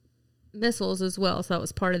missiles as well, so that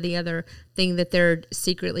was part of the other thing that they're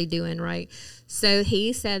secretly doing, right? So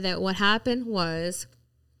he said that what happened was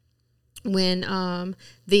when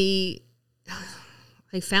they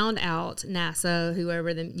found out, NASA,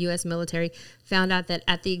 whoever, the U.S. military, found out that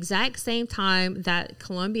at the exact same time that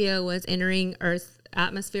Columbia was entering Earth's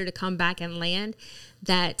atmosphere to come back and land,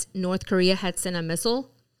 that North Korea had sent a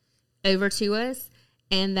missile over to us,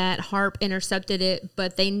 and that HAARP intercepted it,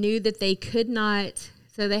 but they knew that they could not.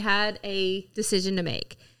 So they had a decision to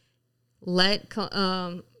make. Let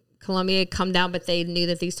Columbia come down, but they knew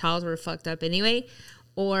that these tiles were fucked up anyway,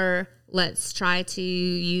 or let's try to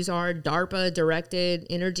use our DARPA directed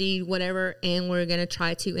energy, whatever, and we're going to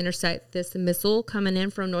try to intercept this missile coming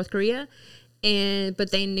in from North Korea.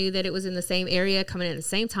 But they knew that it was in the same area, coming in at the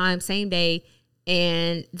same time, same day,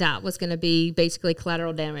 and that was going to be basically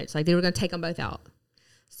collateral damage. Like, they were going to take them both out.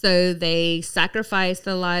 So they sacrificed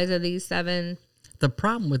the lives of these 7. The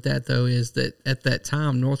problem with that, though, is that at that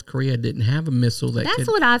time, North Korea didn't have a missile that That's could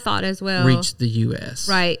what I thought as well. reach the U.S.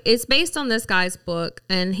 Right. It's based on this guy's book,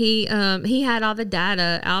 and he had all the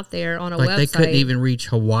data out there on a Like website. they couldn't even reach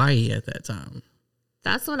Hawaii at that time.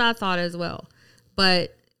 That's what I thought as well.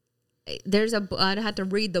 But I'd have to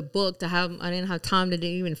read the book I didn't have time to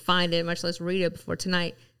even find it, much less read it before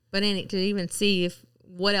tonight. But to even see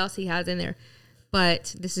what else he has in there.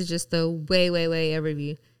 But this is just the way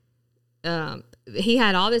overview. He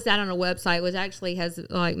had all this data on a website, which actually has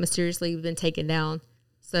like mysteriously been taken down.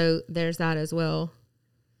 So there's that as well.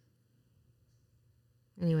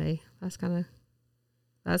 Anyway, this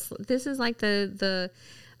is like the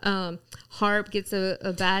HAARP gets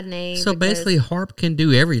a bad name. So basically, HAARP can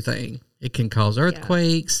do everything. It can cause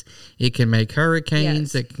earthquakes. Yeah. It can make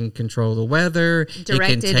hurricanes. Yes. It can control the weather. Directed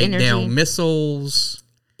it can take energy. down missiles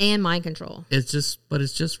and mind control. It's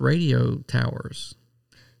just radio towers.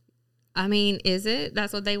 I mean, is it?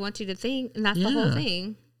 That's what they want you to think, and that's the whole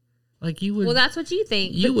thing. Like you would. Well, that's what you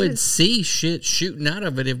think. You would see shit shooting out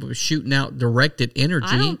of it if it was shooting out directed energy.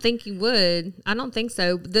 I don't think you would. I don't think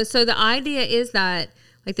so. So the idea is that,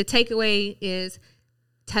 like, the takeaway is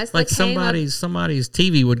Tesla. Like somebody's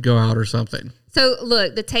TV would go out or something. So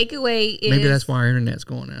look, the takeaway is maybe that's why our internet's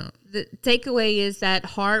going out. The takeaway is that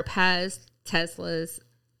HAARP has Tesla's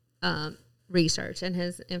research and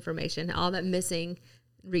his information, all that missing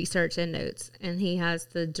research and notes, and he has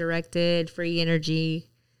the directed free energy,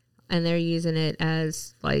 and they're using it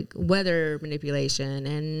as like weather manipulation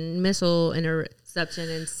and missile interception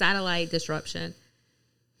and satellite disruption.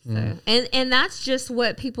 So, and that's just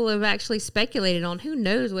what people have actually speculated on. Who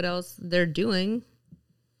knows what else they're doing?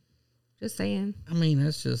 Just saying. I mean,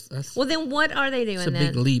 that's well. Then what are they doing? It's a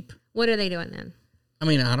big leap. What are they doing then? I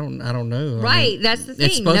mean, I don't know. Right, I mean, that's the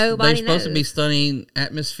thing. They're supposed to be studying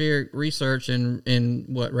atmospheric research in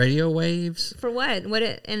what, radio waves? For what?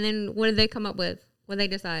 And then what did they come up with? What did they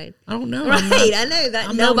decide? I don't know. Right, I know that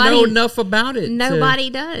I don't know enough about it. Nobody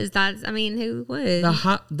does. Who would?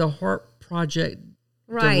 The HAARP project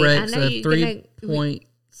directs a 3.6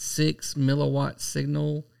 milliwatt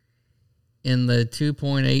signal in the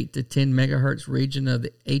 2.8 to 10 megahertz region of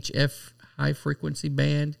the HF high frequency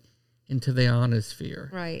band into the ionosphere.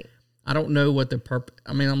 Right. I don't know what the purpose.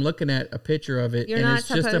 I mean, I'm looking at a picture of it, and it's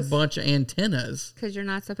just a bunch of antennas. Because you're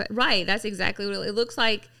not supposed. Right. That's exactly what it looks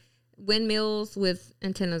like. Windmills with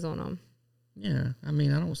antennas on them. Yeah. I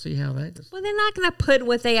mean, I don't see how that. Well, they're not going to put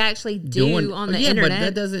what they actually do on the internet. Yeah, but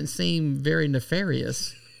that doesn't seem very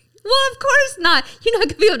nefarious. Well, of course not. You're not going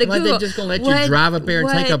to be able to Google. They're just going to let you drive up there and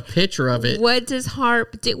take a picture of it. What does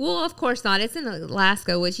HAARP do? Well, of course not. It's in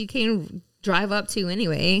Alaska, which you can drive up to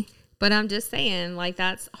anyway. But I'm just saying, like,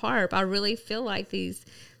 that's HAARP. I really feel like these,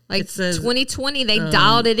 like, 2020, they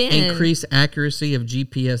dialed it in. Increased accuracy of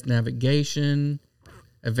GPS navigation,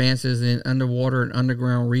 advances in underwater and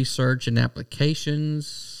underground research and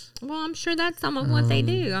applications. Well, I'm sure that's some of what they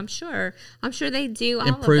do. I'm sure they do all of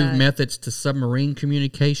that. Improved methods to submarine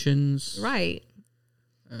communications. Right.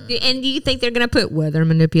 And do you think they're going to put weather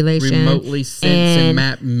manipulation? Remotely sense and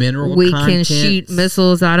map mineral we contents. Can shoot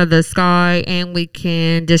missiles out of the sky, and we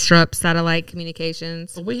can disrupt satellite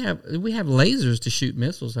communications. Well, we have lasers to shoot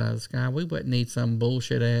missiles out of the sky. We wouldn't need some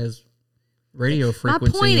bullshit ass radio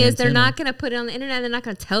frequency. My point is, antenna. they're not going to put it on the internet. They're not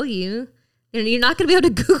going to tell you. You're not going to be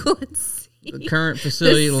able to Google and see. The current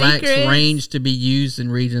facility lacks range to be used in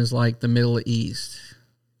regions like the Middle East.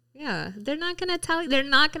 Yeah, they're not going to tell you. They're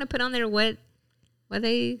not going to put on there what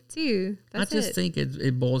they do. That's I just think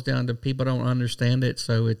it boils down to people don't understand it,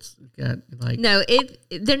 so it's got like no.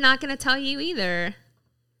 They're not going to tell you either.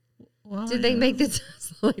 Well, did they make the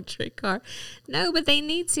electric car? No, but they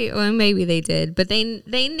need to. Well, maybe they did, but they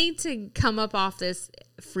need to come up off this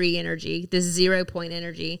free energy, this 0 point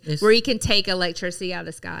energy, where you can take electricity out of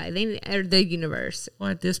the sky, or the universe. Well,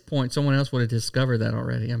 at this point, someone else would have discovered that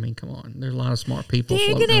already. I mean, come on, there's a lot of smart people.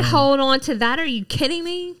 They're going to hold on to that. Are you kidding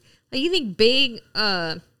me? Like, you think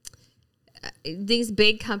these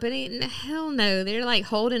big companies? Hell no, they're like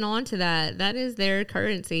holding on to that. That is their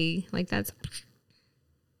currency. Like that's.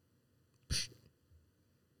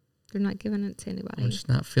 They're not giving it to anybody. I'm just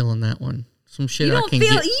not feeling that one. Some shit you I can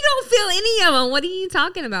get. You don't feel any of them. What are you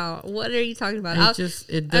talking about? What are you talking about?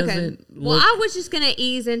 It doesn't. Okay. Well, I was just gonna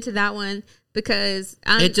ease into that one. because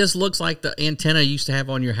it just looks like the antenna you used to have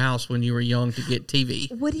on your house when you were young to get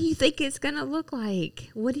TV. What do you think it's gonna look like?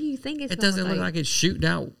 What do you think it's? It doesn't look like it's shooting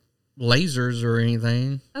out lasers or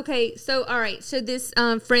anything. Okay, so all right, so this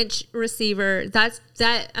French receiver,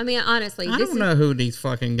 I mean, honestly, I don't know who these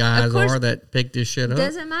fucking guys are that picked this shit up.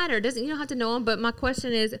 Doesn't matter. You don't have to know them. But my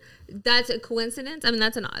question is, that's a coincidence? I mean,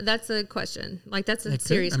 that's a question. Like that's a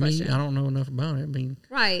serious question. I don't know enough about it. I mean,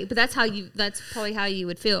 right, but that's probably how you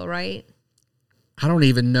would feel, right? I don't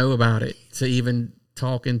even know about it to even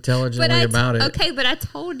talk intelligently about it. Okay, but I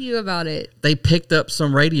told you about it. They picked up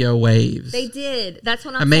some radio waves. They did. That's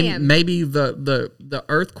what I'm saying. Maybe the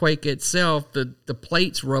earthquake itself, the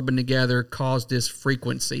plates rubbing together caused this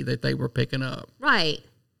frequency that they were picking up. Right.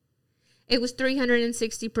 It was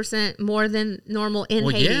 360% more than normal in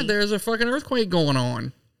Haiti. Well, yeah, there's a fucking earthquake going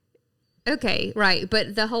on. Okay, right,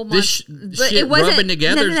 but the whole month, but it wasn't rubbing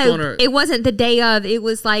together. No, it wasn't the day of. It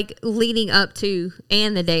was like leading up to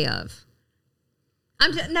and the day of.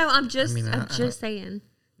 I'm just saying.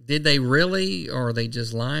 Did they really, or are they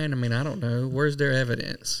just lying? I mean, I don't know. Where's their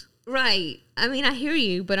evidence? Right. I mean, I hear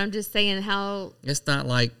you, but I'm just saying how. It's not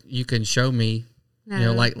like you can show me.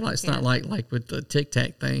 No, it's not like with the Tic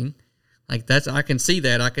Tac thing. Like I can see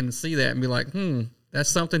that. I can see that and be like,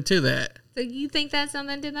 that's something to that. So you think that's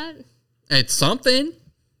something to that? It's something.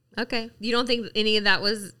 Okay. You don't think any of that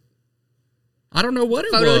was? I don't know what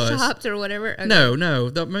it was. Photoshopped or whatever? Okay. No.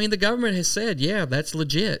 The government has said, yeah, that's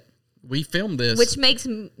legit. We filmed this. Which makes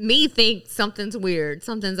me think something's weird.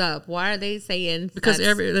 Something's up. Why are they saying? Because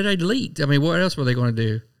they leaked. I mean, what else were they going to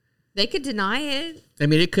do? They could deny it. I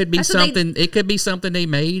mean, it could be something. It could be something they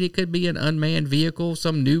made. It could be an unmanned vehicle,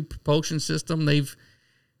 some new propulsion system they've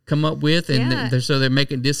come up with, and so they're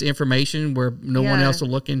making disinformation where no one else will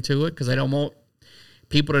look into it because they don't want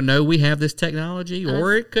people to know we have this technology,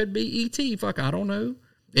 or it could be ET. Fuck, I don't know.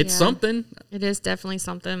 It's something. It is definitely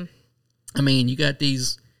something. I mean, you got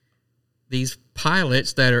these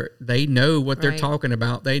pilots that they know what they're talking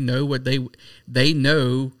about. They know what they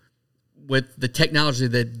know with the technology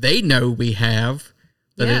that they know we have,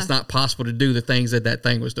 that it's not possible to do the things that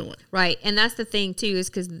thing was doing. Right, and that's the thing too, is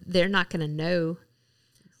because they're not going to know.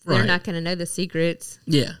 They're not going to know the secrets.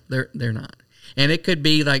 Yeah, they're not. And it could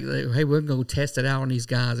be like, hey, we're going to test it out on these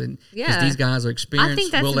guys, and because these guys are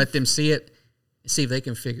experienced, we'll let them see it, see if they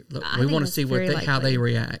can figure. Look, we want to see how they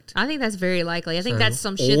react. I think that's very likely. I think that's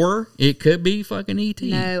some shit. Or it could be fucking ET.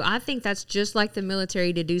 No, I think that's just like the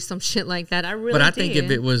military to do some shit like that. I really. But I think if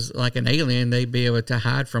it was like an alien, they'd be able to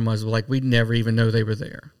hide from us. Like we'd never even know they were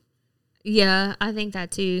there. Yeah, I think that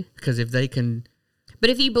too. Because if they can. But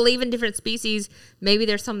if you believe in different species, maybe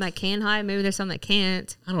there's some that can hide, maybe there's some that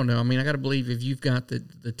can't. I don't know. I mean, I got to believe if you've got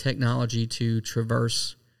the technology to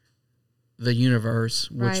traverse the universe,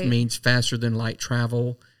 which means faster than light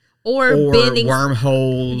travel, or bending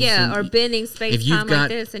wormholes. Yeah, or bending space-time like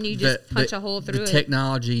this, and you just punch a hole through it. The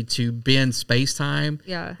technology to bend space-time,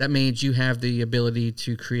 that means you have the ability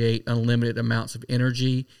to create unlimited amounts of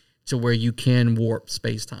energy to where you can warp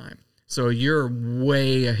space-time. So you're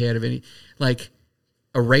way ahead of any... Like...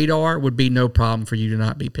 A radar would be no problem for you to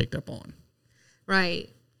not be picked up on. Right.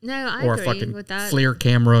 No, I or agree a fucking with that. FLIR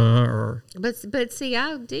camera or... But see,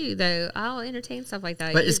 I do, though. I'll entertain stuff like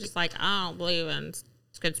that. But you're just like, I don't believe in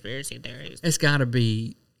conspiracy theories. It's got to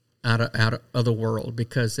be out of the world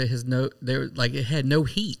because it has it had no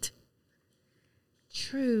heat.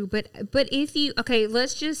 True, but if you... Okay,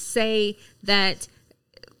 let's just say that...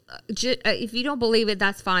 if you don't believe it,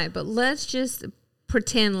 that's fine. But let's just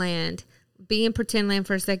pretend land... Be in pretend land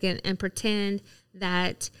for a second and pretend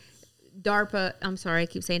that DARPA, I'm sorry, I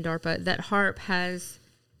keep saying DARPA, that HAARP has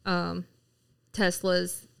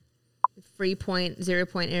Tesla's free point, 0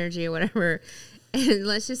 point energy or whatever. And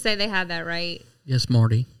let's just say they have that, right? Yes,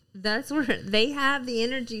 Marty. That's where they have the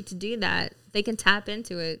energy to do that. They can tap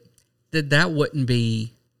into it. That wouldn't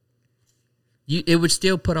be, it would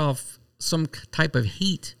still put off some type of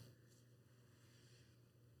heat.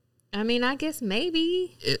 I mean, I guess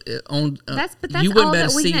maybe. That's you wouldn't be able to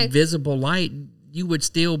see visible light. You would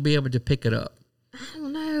still be able to pick it up. I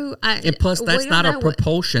don't know. And plus, that's not a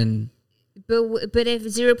propulsion. But if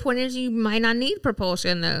 0 point energy, you might not need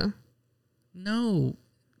propulsion, though. No.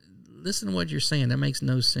 Listen to what you're saying. That makes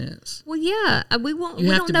no sense. Well, yeah. We won't.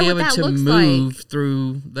 You have to be able to move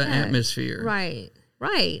through the atmosphere. Right.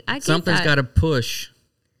 I get Something's got to push.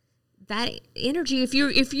 That energy, if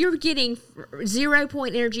you're getting 0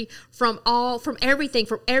 point energy from everything,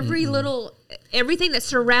 from every little everything that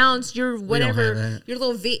surrounds your whatever your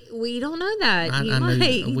little we don't know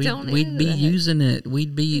that. We'd be using it.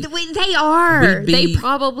 They are. They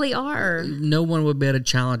probably are. No one would be able to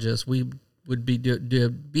challenge us. We'd would be to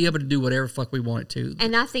be able to do whatever fuck we wanted to.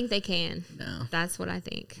 And I think they can. No. That's what I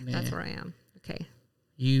think. Nah. That's where I am. Okay.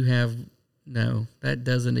 You have, no, that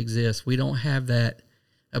doesn't exist. We don't have that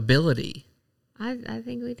ability. I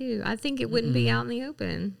think we do. I think it wouldn't be out in the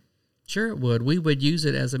open. Sure it would. We would use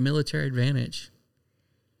it as a military advantage.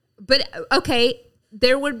 But, okay,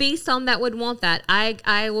 there would be some that would want that.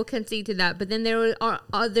 I will concede to that. But then there are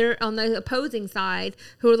other on the opposing side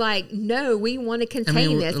who are like, no, we want to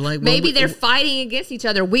contain this. Like, maybe they're fighting against each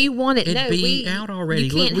other. We want it. It'd be out already.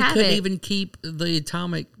 You can't we have couldn't it. even keep the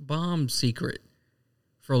atomic bomb secret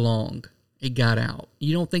for long. It got out.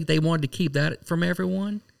 You don't think they wanted to keep that from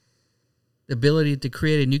everyone? The ability to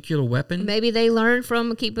create a nuclear weapon? Maybe they learned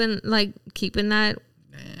from keeping that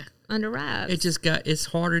under wraps. It's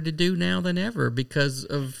harder to do now than ever because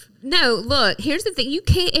of. No, look, here's the thing. You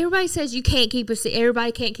can't, everybody says you can't keep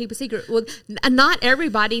everybody can't keep a secret. Well, not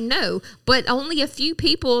everybody know, but only a few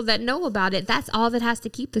people that know about it. That's all that has to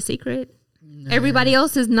keep the secret. No. Everybody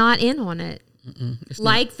else is not in on it.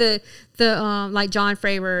 Like not. Like John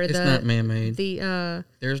Fravor. It's not man-made.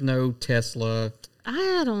 There's no Tesla.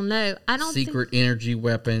 I don't know. I don't secret energy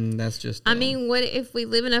weapon. That's just. I mean, what if we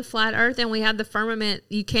live in a flat Earth and we have the firmament?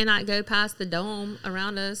 You cannot go past the dome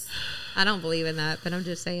around us. I don't believe in that, but I'm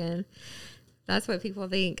just saying that's what people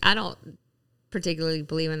think. I don't particularly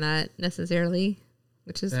believe in that necessarily,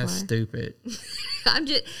 which is that's stupid. I'm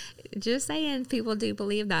just saying people do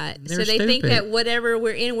believe that. They're so they stupid. think that whatever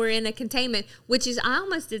we're in a containment, which is I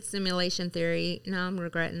almost did simulation theory. Now I'm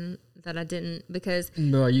regretting that I didn't because.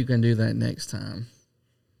 Well, you can do that next time.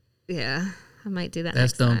 Yeah, I might do that.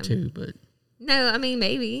 That's next dumb time. too, but. No, I mean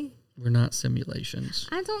maybe. We're not simulations.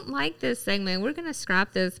 I don't like this segment. We're gonna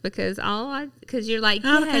scrap this because you're like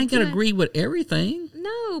I ain't gonna agree with everything.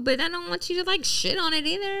 No, but I don't want you to like shit on it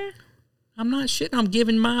either. I'm not shitting. I'm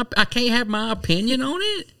giving I can't have my opinion on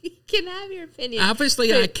it. You can have your opinion.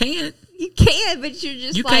 Obviously, I can't. You can, but you're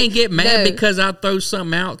just you can't get mad because I throw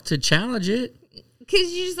something out to challenge it.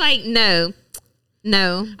 Because you're just like, no.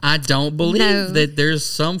 I don't believe that there's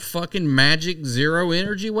some fucking magic zero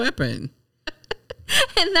energy weapon.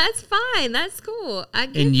 And that's fine. That's cool. I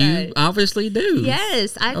get and that. You obviously do.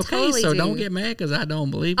 Yes, I totally do. Okay, so don't get mad because I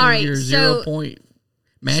don't believe all in right, your 0 point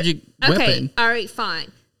magic weapon. Okay, all right,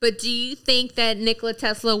 fine. But do you think that Nikola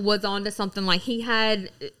Tesla was onto something? Like he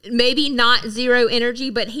had maybe not zero energy,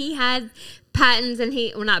 but he had patents and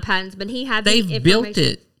not patents, but he had They've built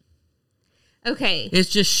it. Okay. It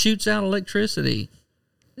just shoots out electricity.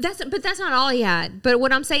 But that's not all he had. But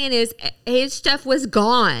what I'm saying is his stuff was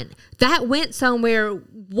gone. That went somewhere.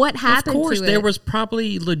 What happened to it? Of course, there was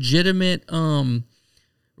probably legitimate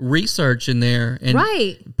research in there. And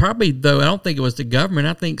right. Probably, though, I don't think it was the government.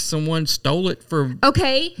 I think someone stole it for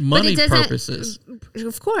money purposes.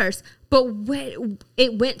 Of course. But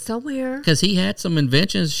it went somewhere. Because he had some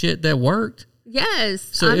inventions shit that worked. Yes.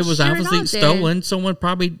 So it was obviously stolen. Someone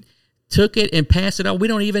probably took it and passed it on. We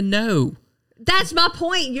don't even know. That's my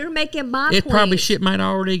point. You're making my point. It probably shit might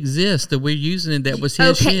already exist that we're using it that was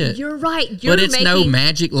his shit. You're right. But it's no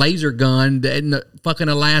magic laser gun in fucking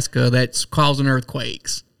Alaska that's causing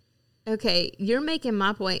earthquakes. Okay, you're making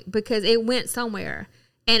my point because it went somewhere.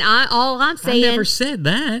 And all I'm saying... I never said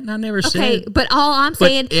that. I never said... Okay, but all I'm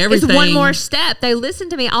saying is one more step. They listen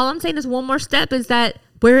to me. All I'm saying is one more step is that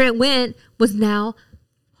where it went was now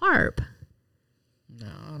HAARP.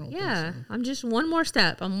 Yeah, I'm just one more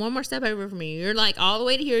step. I'm one more step over from you. You're like all the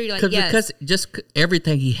way to here. You're like, yes. Because just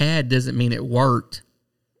everything he had doesn't mean it worked.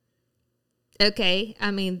 Okay,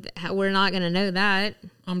 I mean, we're not going to know that.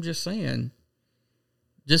 I'm just saying.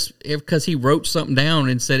 Just because he wrote something down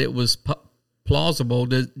and said it was plausible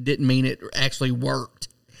didn't mean it actually worked.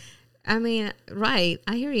 I mean, right.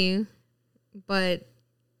 I hear you. But...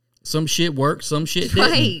 some shit worked, some shit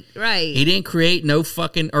didn't. Right. He didn't create no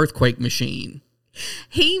fucking earthquake machine.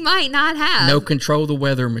 He might not have. No control the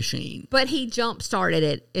weather machine. But he jump-started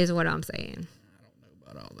it, is what I'm saying. I don't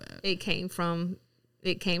know about all that. It came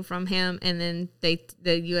from him, and then the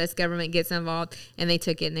U.S. government gets involved, and they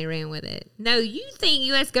took it and they ran with it. No, you think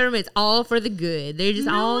U.S. government's all for the good. They're just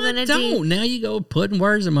all going to do... Now you go putting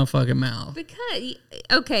words in my fucking mouth. Because,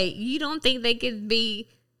 okay, you don't think they could be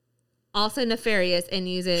also nefarious and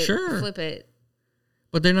use it, flip it.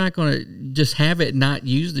 But they're not going to just have it not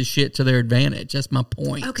use the shit to their advantage. That's my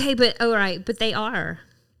point. Okay, but all right, but they are.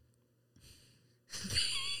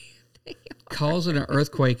 Causing an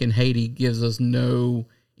earthquake in Haiti gives us no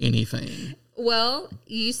anything. Well,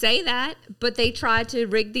 you say that, but they tried to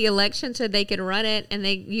rig the election so they could run it, and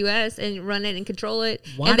the U.S. and run it and control it.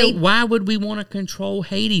 Why would we want to control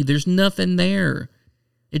Haiti? There's nothing there.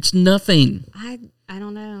 It's nothing. I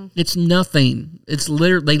don't know. It's nothing. It's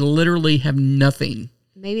they literally have nothing.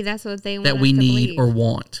 Maybe that's what they want that we need or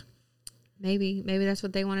want. Maybe that's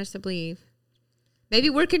what they want us to believe. Maybe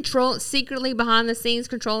we're secretly behind the scenes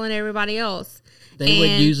controlling everybody else. They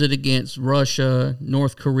would use it against Russia,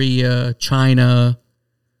 North Korea, China.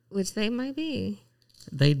 Which they might be.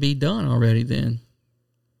 They'd be done already then.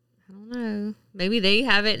 I don't know. Maybe they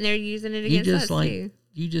have it and they're using it against us too.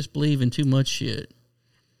 You just believe in too much shit.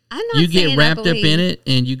 I'm not You get wrapped up in it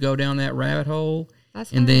and you go down that rabbit hole.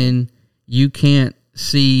 That's and fine. then you can't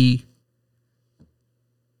see.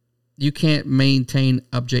 You can't maintain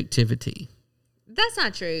objectivity. That's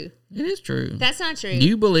not true. It is true. That's not true.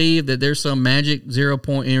 You believe that there's some magic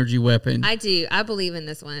 0-point energy weapon. I do. I believe in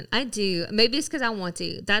this one. I do. Maybe it's because I want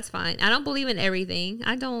to. That's fine. I don't believe in everything.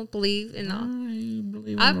 I don't believe in all.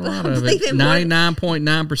 I believe in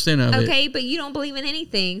 99.9% of it. Okay, but you don't believe in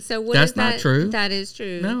anything. So what That's is that? not true. That is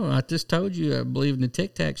true. No, I just told you I believe in the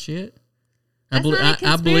Tic Tac shit. That's not a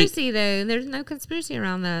conspiracy, though. There's no conspiracy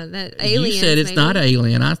around that. That aliens. You said it's not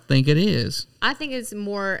alien. I think it is. I think it's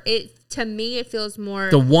more. To me, it feels more.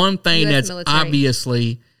 The one thing US that's military.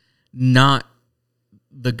 obviously not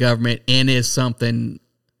the government and is something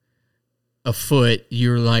afoot,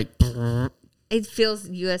 you're like. It feels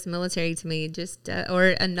U.S. military to me, just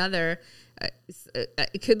or another.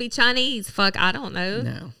 It could be Chinese. Fuck, I don't know.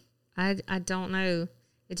 No, I don't know.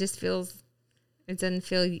 It just feels. It doesn't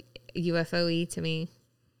feel UFO-y to me.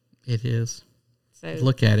 It is. So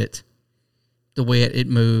look at it. The way it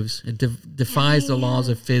moves. It defies the laws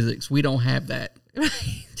of physics. We don't have that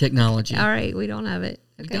technology. All right, we don't have it.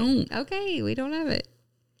 Okay. We don't. Okay, we don't have it.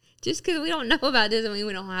 Just because we don't know about it doesn't mean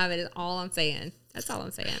we don't have it is all I'm saying. That's all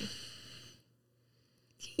I'm saying.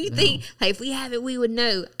 You think, hey, if we have it, we would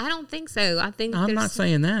know. I don't think so. I think I'm not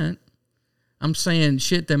saying that. I'm saying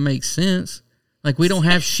shit that makes sense. Like we don't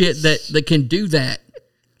have shit that can do that.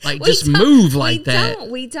 Like just move like that.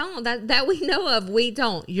 We don't. That we know of. We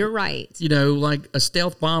don't. You're right. You know, like a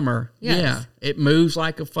stealth bomber. Yes. Yeah. It moves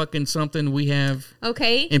like a fucking something we have.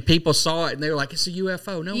 Okay. And people saw it and they were like, it's a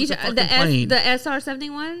UFO. No, it's a fucking plane. The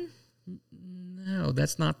SR-71? No,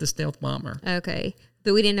 that's not the stealth bomber. Okay.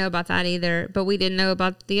 But we didn't know about that either. But we didn't know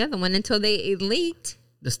about the other one until it leaked.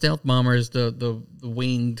 The stealth bomber is the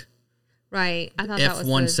winged. Right. I thought that was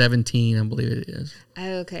F-117, I believe it is.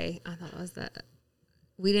 Oh, okay. I thought it was that.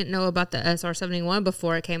 We didn't know about the SR-71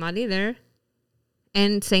 before it came out either.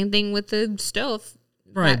 And same thing with the stealth.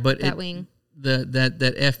 Right, but that wing.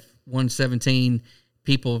 That F-117,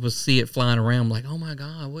 people will see it flying around like, oh my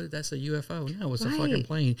God, that's a UFO. No, it's a fucking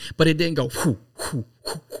plane. But it didn't go whoo, whoo, whoo,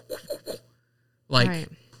 whoo. Like,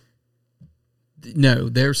 no,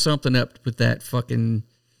 there's something up with that fucking,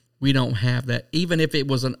 we don't have that. Even if it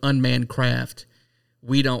was an unmanned craft,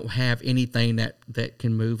 we don't have anything that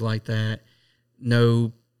can move like that.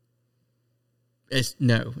 No,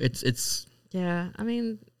 it's yeah. I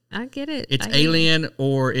mean, I get it. It's alien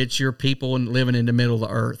or it's your people living in the middle of the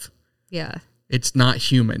earth. Yeah, it's not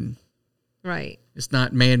human. Right. It's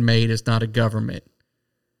not man-made. It's not a government.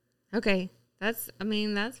 Okay, that's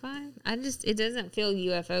fine. It doesn't feel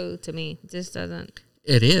UFO to me. It just doesn't.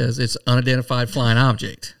 It is. It's unidentified flying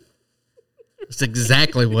object. It's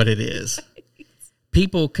exactly what it is.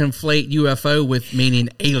 People conflate UFO with meaning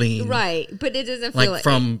alien. Right, but it doesn't feel like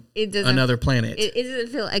from another planet. It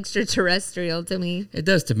doesn't feel extraterrestrial to me. It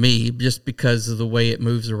does to me just because of the way it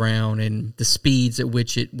moves around and the speeds at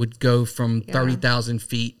which it would go from 30,000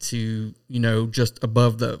 feet to, just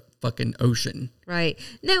above the fucking ocean. Right.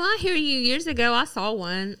 No, I hear you. Years ago, I saw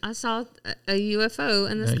one. I saw a UFO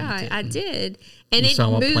in the sky. I did. And you it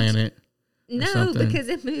saw moved. A planet. No, because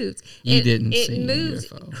it moved. You didn't see it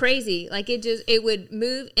moved UFO. Crazy. Like it would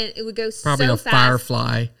move and it would go probably so a fast.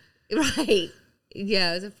 firefly. Right.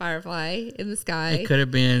 Yeah, it was a firefly in the sky. It could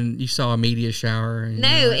have been you saw a meteor shower. And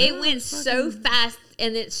no, it went so fast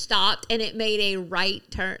and it stopped and it made a right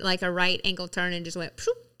turn, like a right angle turn, and just went pshoo,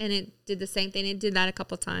 and it did the same thing. It did that a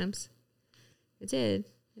couple of times. It did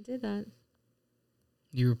that.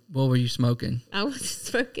 What were you smoking? I wasn't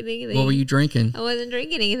smoking anything. What were you drinking? I wasn't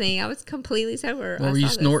drinking anything. I was completely sober. What were you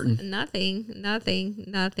snorting? Nothing.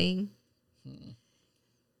 Nothing.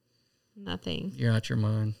 You're out your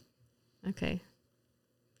mind. Okay.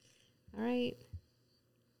 All right.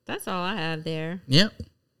 That's all I have there. Yep.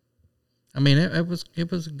 I mean, it was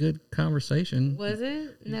a good conversation. Was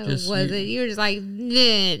it? No, was it? You were just like,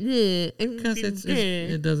 because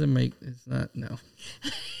it doesn't make, it's not, no.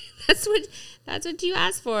 That's what you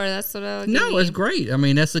asked for. That's what I'll No, it's great. I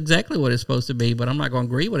mean, that's exactly what it's supposed to be. But I'm not going to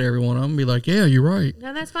agree with every one of them. And be like, yeah, you're right.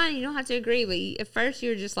 No, that's fine. You don't have to agree. But at first, you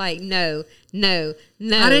were just like, no. I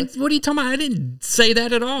didn't. What are you talking about? I didn't say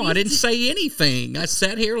that at all. I didn't say anything. I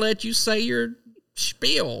sat here, let you say your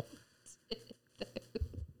spiel.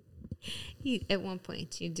 At one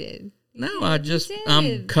point, you did. No,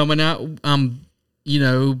 I'm coming out. I'm,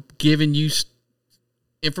 giving you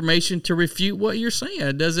information to refute what you're saying.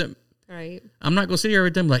 It doesn't. Right. I'm not going to sit here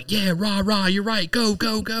every time like, yeah, rah, you're right. Go.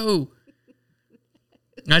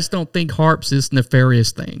 I just don't think HAARP's this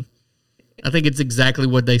nefarious thing. I think it's exactly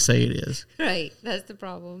what they say it is. Right. That's the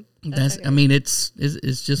problem. Okay. I mean, it's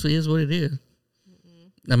just it is what it is.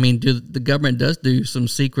 Mm-hmm. I mean, the government does do some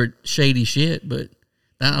secret shady shit, but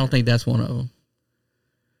I don't think that's one of them.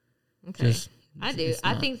 Okay. I do.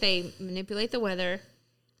 I think they manipulate the weather.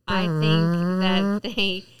 I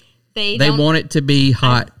think that they want it to be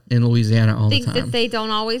hot in Louisiana all the time. I think that they don't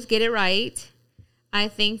always get it right. I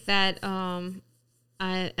think that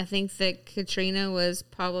I think that Katrina was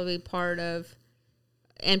probably part of,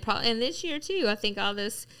 and this year too. I think all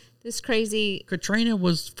this crazy. Katrina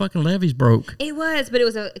was fucking levees broke. It was, but it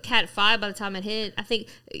was a Cat 5 by the time it hit. I think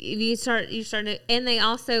you started, and they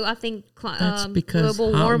also, I think, that's because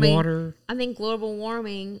global hot warming. Water, I think global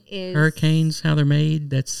warming is hurricanes, how they're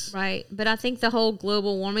made. That's right, but I think the whole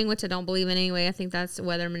global warming, which I don't believe in anyway, I think that's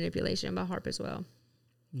weather manipulation by HAARP as well.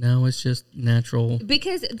 No, it's just natural.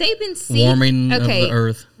 Because they've been seeding, warming of the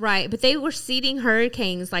earth, right? But they were seeding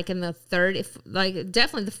hurricanes like in the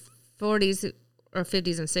definitely the 40s. Or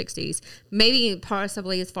 50s and 60s, maybe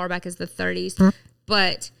possibly as far back as the 30s.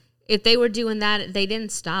 But if they were doing that, they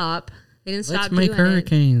didn't stop. They didn't stop doing it. Let's make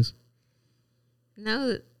hurricanes.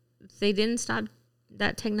 No, they didn't stop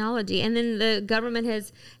that technology. And then the government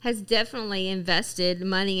has definitely invested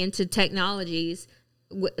money into technologies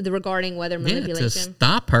regarding weather manipulation. To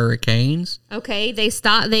stop hurricanes. Okay, they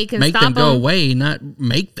can make stop them go away, not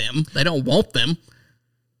make them. They don't want them.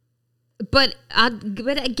 But I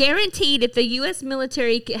guaranteed if the U.S.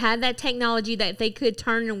 military had that technology that they could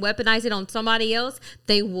turn and weaponize it on somebody else,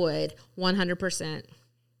 they would 100%.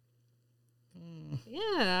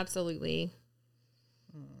 Yeah, absolutely.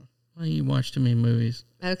 Well, you watch too many movies.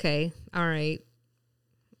 Okay, all right.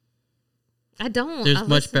 I don't. There's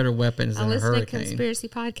much better weapons than a hurricane. I listen to conspiracy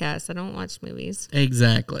podcasts. I don't watch movies.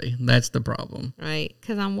 Exactly. That's the problem. Right,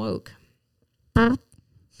 because I'm woke.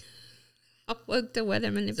 Woke to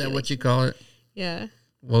weather manipulation. Is that what you call it? Yeah.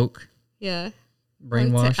 Woke? Yeah.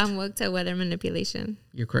 Brainwashed? I'm woke to weather manipulation.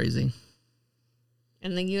 You're crazy.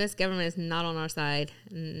 And the U.S. government is not on our side.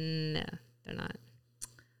 No, they're not.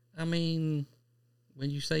 I mean, when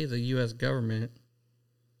you say the U.S. government.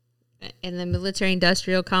 And the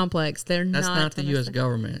military-industrial complex, That's not the U.S.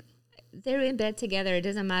 government. They're in bed together. It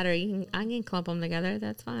doesn't matter. I can clump them together.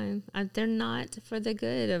 That's fine. They're not for the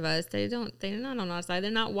good of us. They're not on our side.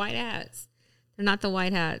 They're not white hats. They're not the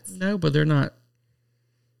white hats. No, but they're not.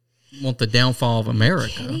 Want the downfall of America?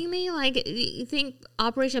 Are you kidding me? Like, you think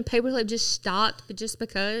Operation Paperclip just stopped, but just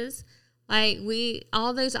because? Like,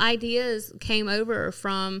 all those ideas came over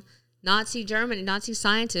from Nazi Germany, Nazi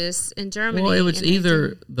scientists in Germany. Well, it was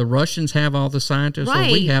either the Russians have all the scientists, right,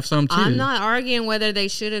 or we have some too. I'm not arguing whether they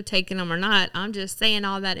should have taken them or not. I'm just saying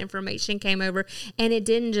all that information came over, and it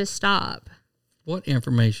didn't just stop. What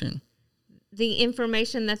information? The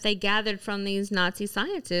information that they gathered from these Nazi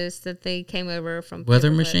scientists that they came over from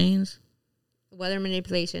weather machines, weather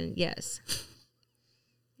manipulation. Yes,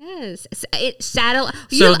 yes. Satellite.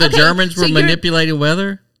 So the Germans were manipulating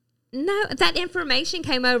weather. No, that information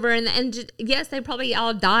came over, and just, yes, they probably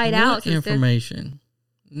all died out. What information?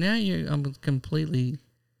 Now I'm completely.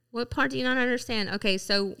 What part do you not understand? Okay,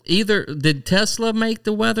 so either did Tesla make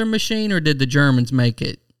the weather machine, or did the Germans make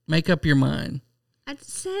it? Make up your mind. I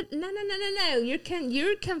said no. You're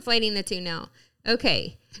conflating the two now.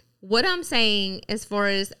 Okay, what I'm saying as far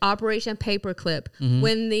as Operation Paperclip,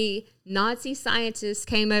 when the Nazi scientists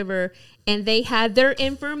came over and they had their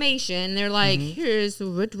information, they're like, "Here's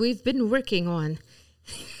what we've been working on,"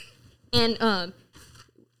 and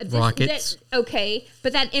rockets. Okay,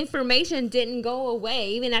 but that information didn't go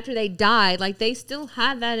away even after they died. Like, they still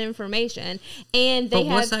had that information, and they. But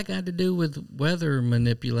what's that got to do with weather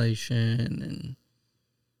manipulation and?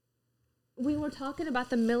 We were talking about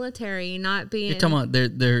the military not being. You're talking about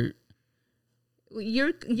they're.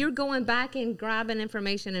 You're going back and grabbing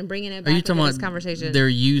information and bringing it back into this conversation. Their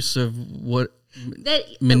use of what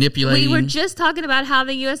manipulating. We were just talking about how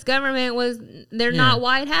the U.S. government they're not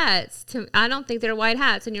white hats. I don't think they're white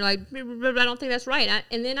hats, and you're like, I don't think that's right.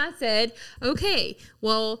 And then I said, okay,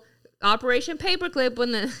 well, Operation Paperclip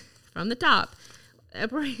from the top.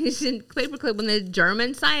 Operation Paperclip, when the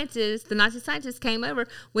German scientists, the Nazi scientists came over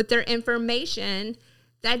with their information,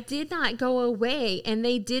 that did not go away, and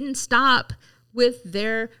they didn't stop with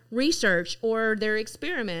their research or their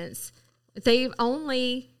experiments. They've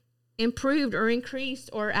only improved or increased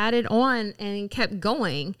or added on and kept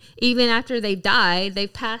going. Even after they died,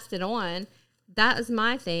 they've passed it on. That is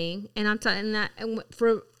my thing. And I'm talking that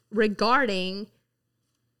for regarding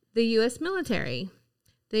the U.S. military,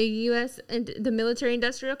 the U.S. and the military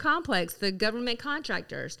industrial complex, the government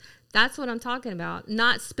contractors. That's what I'm talking about.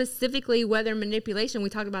 Not specifically weather manipulation. We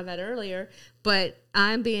talked about that earlier, but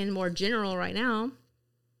I'm being more general right now.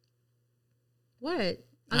 What?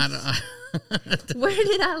 Where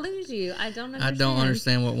did I lose you? I don't understand. I don't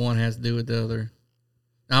understand what one has to do with the other.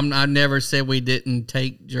 I never said we didn't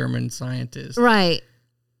take German scientists. Right.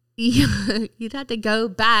 You'd have to go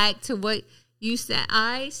back to what you said.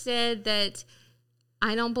 I said that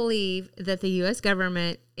I don't believe that the U.S.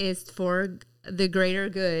 government is for the greater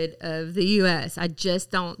good of the U.S. I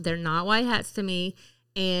just don't. They're not white hats to me.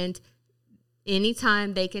 And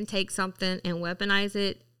anytime they can take something and weaponize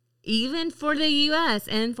it, even for the U.S.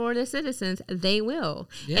 and for the citizens, they will.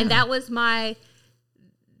 Yeah. And that was my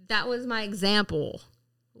example,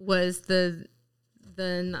 was the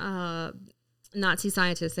Nazi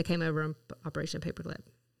scientists that came over in Operation Paperclip.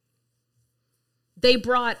 They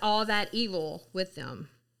brought all that evil with them,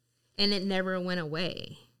 and it never went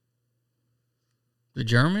away. The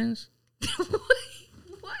Germans? What?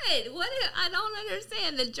 I don't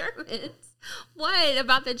understand. The Germans. What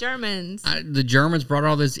about the Germans? The Germans brought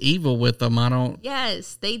all this evil with them.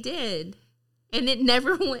 Yes, they did. And it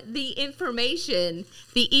never went, the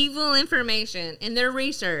evil information in their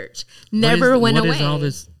research never went away. What is all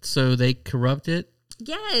this? So they corrupt it?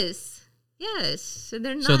 Yes. So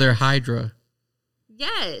they're not. So they're Hydra.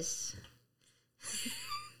 Yes.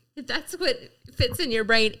 If that's what fits in your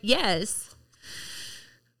brain, yes.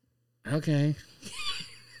 Okay.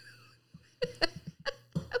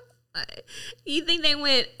 You think they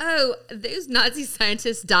went, oh, those Nazi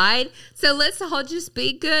scientists died, so let's all just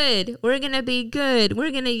be good. We're going to be good.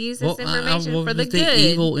 We're going to use this information for the good. The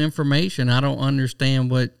evil information. I don't understand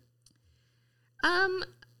what. Oh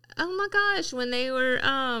my gosh, when they were,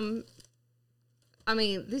 I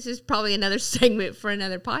mean, this is probably another segment for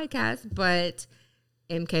another podcast, but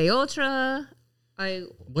MK Ultra. That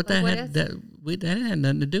had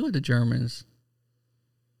nothing to do with the Germans.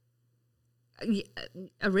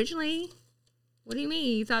 Originally, what do you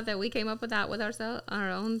mean? You thought that we came up with that with ourselves,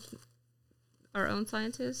 our own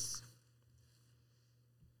scientists?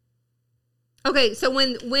 Okay, so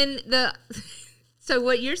so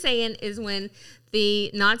what you're saying is when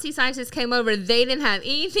the Nazi scientists came over, they didn't have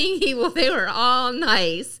anything evil. They were all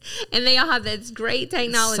nice, and they all have this great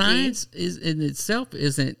technology. Science in itself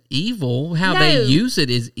isn't evil. How they use it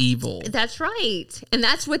is evil. That's right, and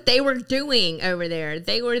that's what they were doing over there.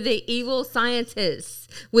 They were the evil scientists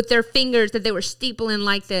with their fingers that they were steepling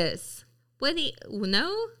like this.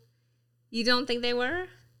 No, you don't think they were?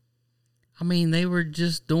 I mean, they were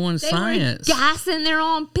just doing science. They were gassing their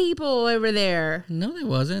own people over there. No, they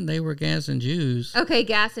wasn't. They were gassing Jews. Okay,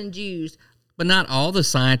 gassing Jews. But not all the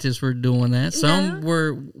scientists were doing that. Some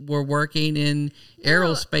were working in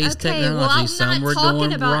aerospace technology. Well, some were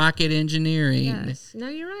doing rocket engineering. Yes. No,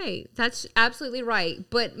 you're right. That's absolutely right.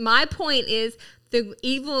 But my point is the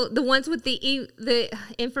ones with the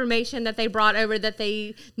information that they brought over that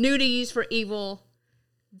they knew to use for evil,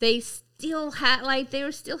 they still had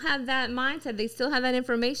that mindset. They still have that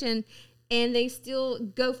information, and they still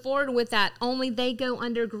go forward with that. Only they go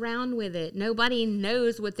underground with it. Nobody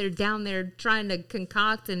knows what they're down there trying to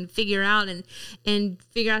concoct and figure out and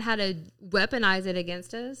figure out how to weaponize it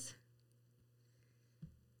against us.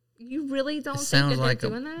 You really don't think that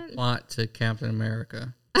they're doing that? Sounds like a plot to Captain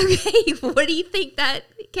America. Okay, where do you think that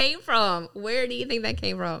came from? Where do you think that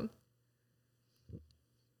came from?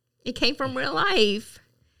 It came from real life.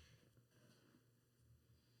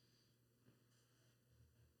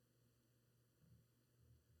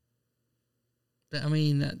 I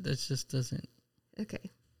mean, that just doesn't.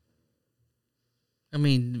 Okay. I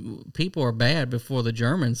mean, people are bad before the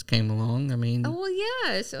Germans came along. I mean. Oh, well,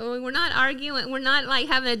 yeah. So we're not arguing. We're not like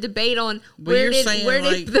having a debate on where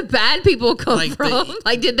did the bad people come from?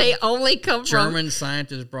 Did they only come from? German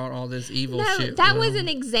scientists brought all this evil shit. That was an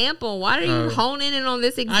example. Why are you honing in on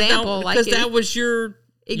this example? Because that was your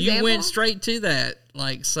example? You went straight to that.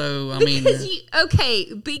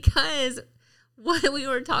 Because what we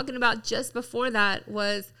were talking about just before that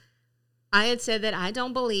was I had said that I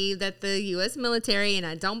don't believe that the U.S. military and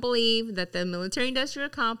I don't believe that the military-industrial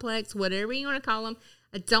complex, whatever you want to call them,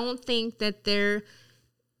 I don't think that they're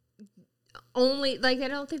only like I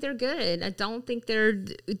don't think they're good. I don't think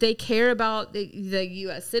they care about the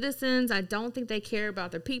U.S. citizens. I don't think they care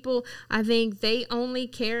about their people. I think they only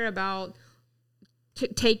care about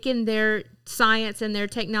taking their science and their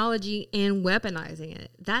technology and weaponizing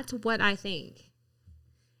it. That's what I think.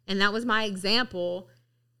 And that was my example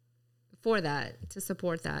for that, to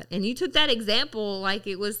support that. And you took that example like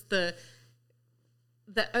it was the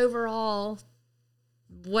overall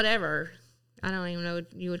whatever. I don't even know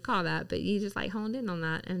what you would call that, but you just like honed in on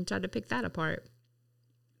that and tried to pick that apart.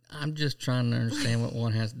 I'm just trying to understand what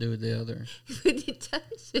one has to do with the other. We didn't touch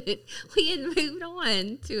it. We had moved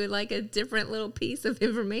on to like a different little piece of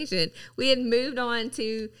information. We had moved on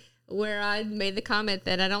to where I made the comment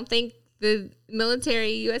that I don't think the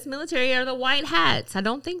military, U.S. military, are the white hats. I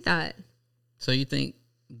don't think that. So you think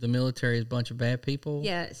the military is a bunch of bad people?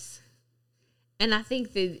 Yes. And I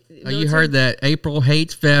think the you heard that April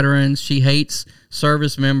hates veterans. She hates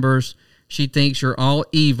service members. She thinks you're all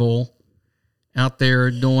evil out there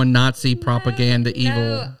doing Nazi propaganda,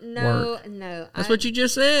 evil work. No. That's what you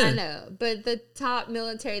just said. I know. But the top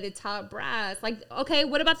military, the top brass, like, okay,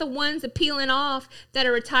 what about the ones that peeling off that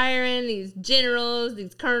are retiring, these generals,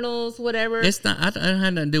 these colonels, whatever? It's not, I don't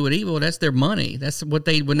have nothing to do with evil. That's their money. That's what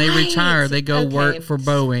when they retire, they go work for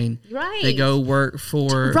Boeing. Right. They go work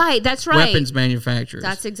for that's right. weapons manufacturers.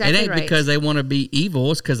 That's exactly right. It ain't because they want to be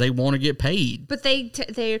evil. It's because they want to get paid. But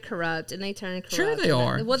they're corrupt and they turn corrupt. Sure they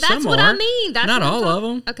are. Well, that's what I mean. That's not all of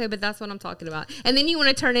them. Okay, but that's what I'm talking about. And then you want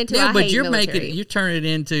to turn it into you're turning it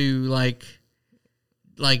into like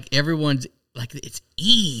everyone's like it's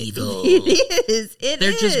evil. It is.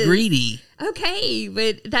 They're just greedy. Okay,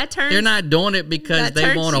 but that turns. They're not doing it because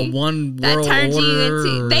they want a one world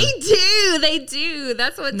order. They do.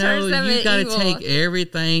 That's what turns them into evil. No, you got to take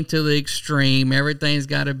everything to the extreme. Everything's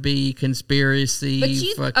got to be conspiracy.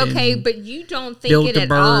 But you don't think it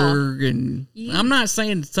at all. And I'm not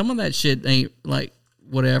saying some of that shit ain't like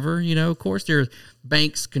whatever. You know, of course, there's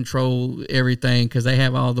banks control everything because they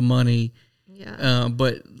have all the money. Yeah.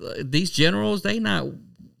 But these generals, they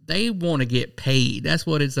want to get paid. That's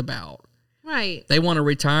what it's about. Right. They want to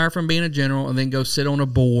retire from being a general and then go sit on a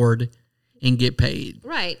board and get paid.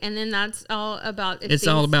 Right. And then that's all about it's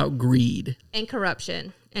all about greed and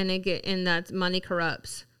corruption. And that money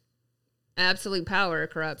corrupts. Absolute power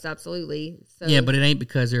corrupts, absolutely. So, yeah, but it ain't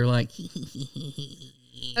because they're like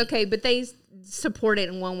okay, but they support it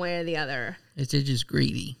in one way or the other. It's just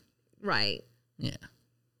greedy. Right. Yeah.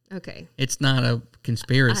 Okay. It's not a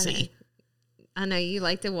conspiracy. I know you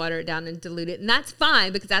like to water it down and dilute it, and that's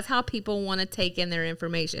fine because that's how people want to take in their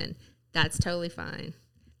information. That's totally fine.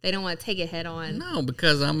 They don't want to take it head on. No,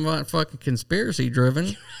 because I'm not fucking conspiracy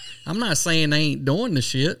driven. I'm not saying they ain't doing the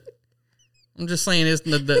shit. I'm just saying it's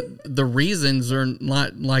the reasons are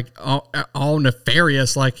not like all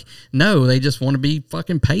nefarious. Like, no, they just want to be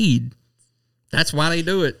fucking paid. That's why they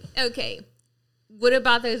do it. Okay. What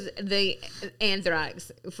about the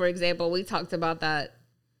anthrax, for example? We talked about that.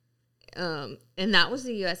 And that was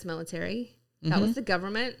the U.S. military. That was the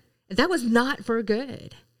government. That was not for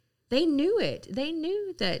good. They knew it. They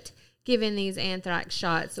knew that giving these anthrax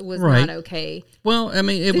shots was not okay. Well, I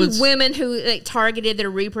mean, it was women who targeted their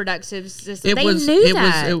reproductive system. They knew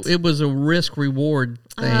that. It was a risk reward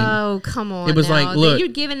thing. Oh, come on! It was like, look, you're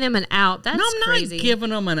giving them an out. That's crazy. Not giving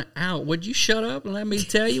them an out. Would you shut up and let me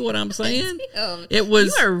tell you what I'm saying? It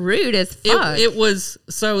was. You are rude as fuck. It was.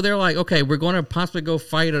 So they're like, okay, we're going to possibly go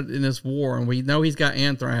fight in this war, and we know he's got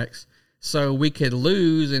anthrax, so we could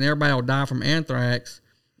lose, and everybody will die from anthrax.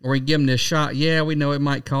 Or we give them this shot. Yeah, we know it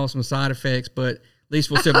might cause some side effects, but at least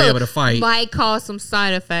we'll still be able to fight. Might cause some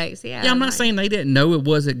side effects. Yeah. Yeah, I'm not saying they didn't know it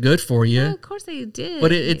wasn't good for you. No, of course they did. But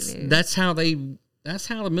that's how the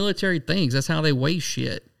military thinks. That's how they weigh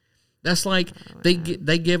shit. That's like they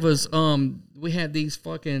give us we had these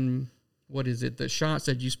fucking what is it? The shots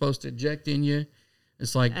that you're supposed to inject in you.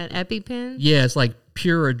 It's like an EpiPen. Yeah, it's like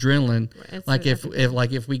pure adrenaline. Like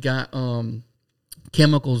if we got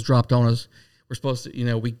chemicals dropped on us. We're supposed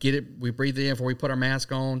to, we get it, we breathe it in before we put our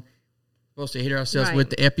mask on. We're supposed to hit ourselves with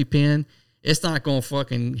the EpiPen. It's not going to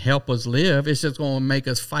fucking help us live. It's just going to make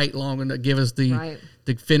us fight longer to give us to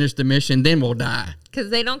finish the mission. Then we'll die. Because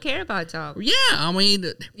they don't care about y'all. Yeah, I mean,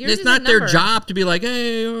 it's not their job to be like,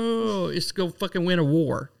 hey, it's go fucking win a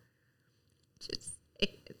war.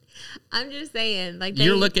 I'm just saying, like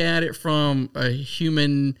you're looking at it from a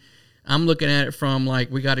human. I'm looking at it from like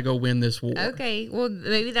we got to go win this war. Okay, well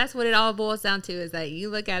maybe that's what it all boils down to is that you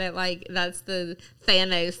look at it like that's the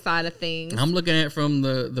Thanos side of things. I'm looking at it from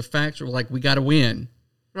the facts of like we got to win.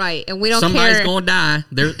 Right, and we don't. Somebody's going to die.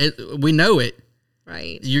 We know it.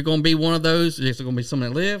 Right. You're going to be one of those. There's going to be some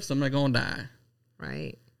that live, some that going to die.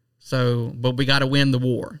 Right. So, but we got to win the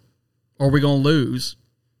war or we're going to lose.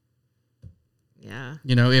 Yeah.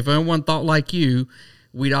 You know, if everyone thought like you,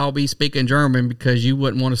 we'd all be speaking German because you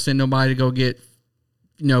wouldn't want to send nobody to go get,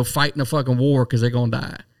 fighting a fucking war because they're going to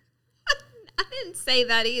die. I didn't say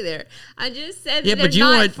that either. I just said yeah, that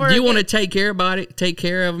but you want to take care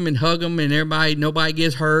of them and hug them and nobody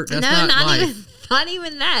gets hurt. That's not life. Not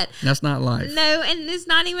even that. That's not life. No, and it's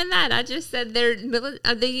not even that. I just said they're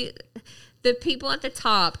the people at the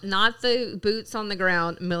top, not the boots on the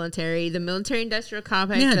ground military, the military industrial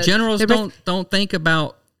complex. Yeah, generals don't think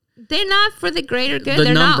about. They're not for the greater good.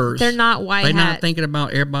 They're numbers. They're not white They're hat. not thinking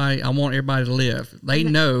about everybody. I want everybody to live. They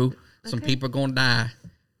know some people are going to die.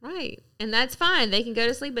 Right. And that's fine. They can go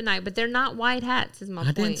to sleep at night, but they're not white hats is my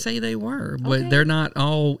point. I didn't say they were, but they're not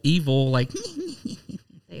all evil like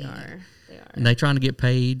They are. And they trying to get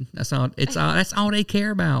paid. That's all that's all they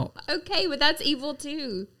care about. Okay, but that's evil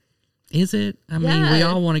too. Is it? I mean, we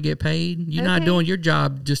all want to get paid. You're not doing your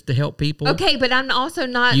job just to help people. Okay, but I'm also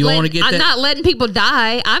not not letting people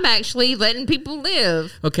die. I'm actually letting people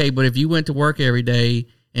live. Okay, but if you went to work every day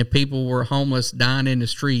and people were homeless dying in the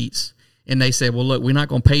streets and they said, well, look, we're not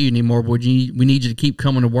going to pay you anymore, but we need you to keep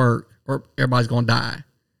coming to work or everybody's going to die.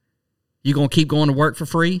 You going to keep going to work for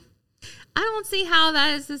free? I don't see how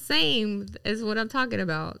that is the same as what I'm talking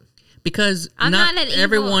about. Because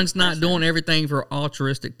everyone's not doing everything for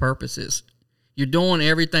altruistic purposes. You're doing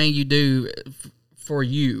everything you do for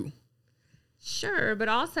you. Sure, but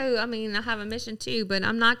also, I mean, I have a mission too. But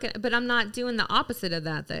I'm not doing the opposite of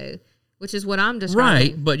that though, which is what I'm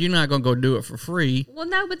describing. Right, but you're not going to go do it for free. Well,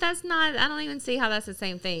 no, but that's not. I don't even see how that's the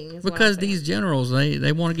same thing. Because these generals,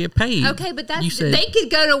 they want to get paid. Okay, but they could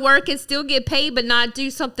go to work and still get paid, but not do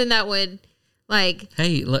something that would. Like,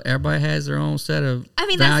 hey, look, everybody has their own set of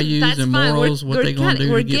values that's and morals. What they gonna do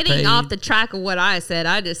We're to get getting paid. off the track of what I said.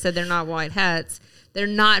 I just said they're not white hats. They're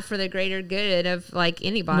not for the greater good of like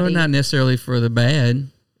anybody. No, not necessarily for the bad.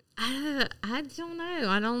 I don't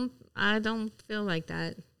know. I don't feel like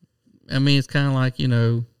that. I mean, it's kind of like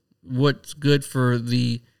what's good for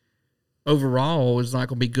the overall is not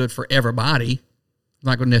going to be good for everybody. It's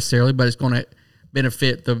not going to necessarily, but it's going to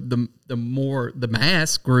benefit the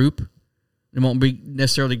mass group. It won't be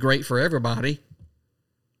necessarily great for everybody.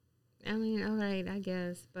 I mean, all right, I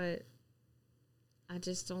guess, but I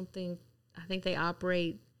just don't think. I think they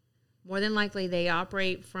operate more than likely. They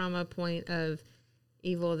operate from a point of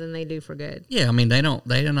evil than they do for good. Yeah, I mean, they don't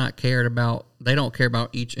care about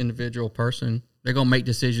each individual person. They're gonna make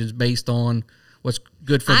decisions based on what's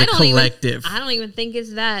good for the collective. I don't even think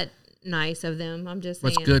it's that nice of them. I'm just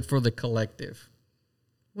saying. What's good for the collective.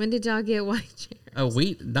 When did y'all get white chairs? Oh,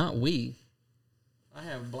 not we. I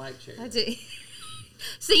have black chairs.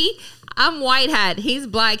 See, I'm white hat. He's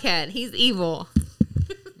black hat. He's evil.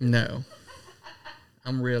 No.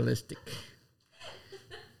 I'm realistic.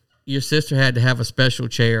 Your sister had to have a special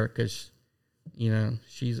chair because,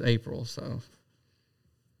 she's April, so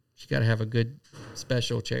she got to have a good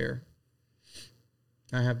special chair.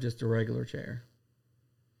 I have just a regular chair.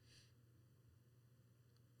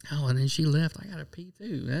 Oh, and then she left. I got to pee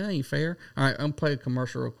too. That ain't fair. All right, I'm going to play a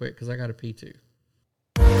commercial real quick because I got to pee too.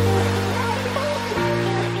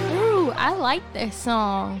 Ooh, I like this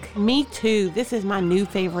song. Me too. This is my new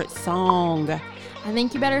favorite song. I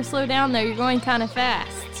think you better slow down though. You're going kind of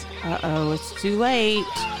fast. Uh-oh, it's too late.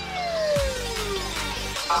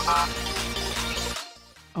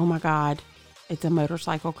 Oh my God. It's a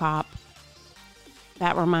motorcycle cop.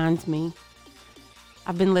 That reminds me.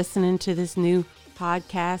 I've been listening to this new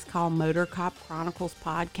podcast called Motor Cop Chronicles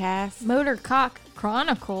podcast. Motor Cop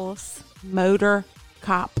Chronicles. Motor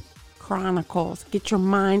Cop Chronicles. Get your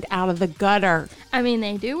mind out of the gutter. I mean,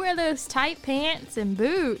 they do wear those tight pants and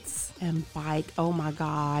boots. And bike. Oh my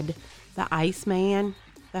God. The Iceman,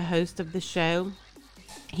 the host of the show,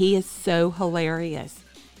 he is so hilarious.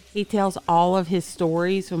 He tells all of his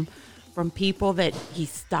stories from people that he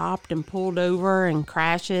stopped and pulled over and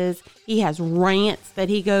crashes. He has rants that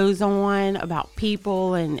he goes on about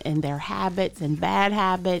people and their habits and bad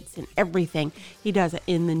habits and everything. He does it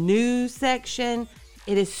in the news section.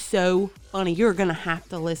 It is so funny. You're going to have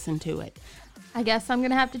to listen to it. I guess I'm going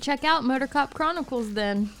to have to check out Motor Cop Chronicles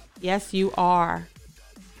then. Yes, you are.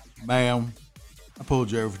 Ma'am, I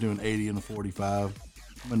pulled you over for doing 80 in the 45.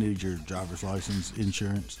 I'm going to need your driver's license,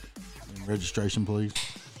 insurance, and registration, please.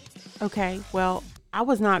 Okay, well, I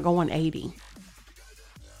was not going 80.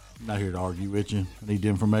 I'm not here to argue with you. I need the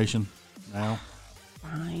information now.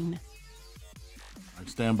 Fine. All right,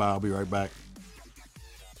 stand by. I'll be right back.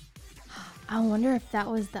 I wonder if that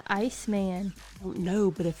was the Iceman. I don't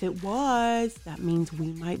know, but if it was, that means we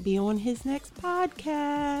might be on his next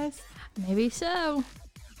podcast. Maybe so.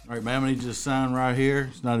 All right, ma'am, I need you to sign right here.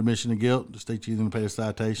 It's not admission of guilt. Just state you either pay a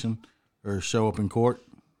citation or show up in court.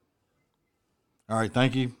 All right,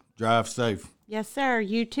 thank you. Drive safe. Yes, sir.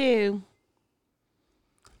 You too.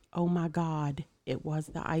 Oh, my God. It was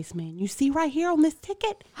the Iceman. You see right here on this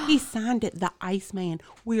ticket? He signed it, the Iceman.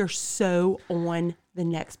 We are so on the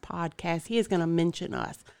next podcast. He is going to mention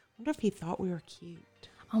us. I wonder if he thought we were cute.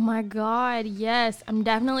 Oh my God, yes. I'm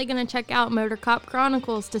definitely going to check out Motor Cop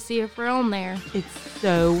Chronicles to see if we're on there. It's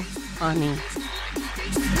so funny.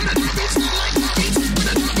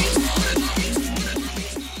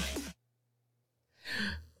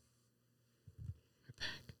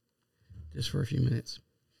 Just for a few minutes.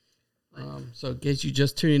 So in case you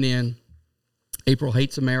just tuning in, April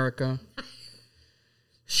hates America.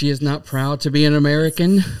 She is not proud to be an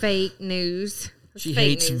American. Fake news. She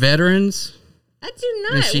hates veterans. I do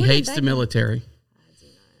not. And she hates the military. I do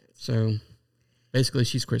not. So basically,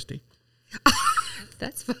 she's Christy.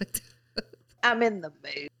 That's fucked up. I'm in the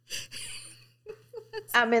mood.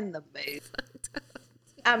 I'm in the mood.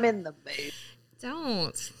 I'm in the mood.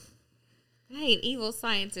 Don't. I hate evil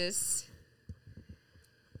scientists.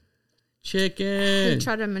 Chicken. Who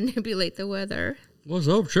try to manipulate the weather. What's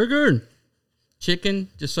up, chicken? Chicken,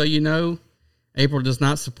 just so you know, April does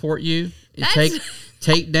not support you.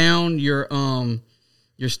 Take down your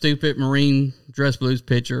stupid Marine dress blues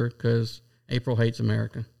picture because April hates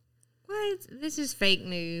America. What? This is fake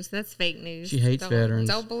news. That's fake news. She hates veterans.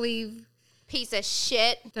 Don't believe Piece of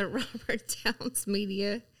shit. the Robert Downs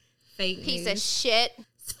media. Fake Piece news. of shit.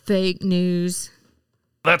 It's fake news.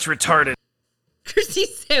 That's retarded. Christy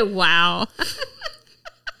said, wow.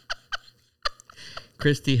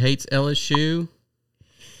 Christy hates LSU.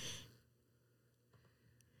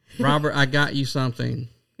 Robert, I got you something.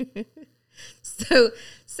 So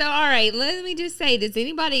all right, let me just say, does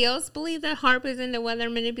anybody else believe that HAARP is into weather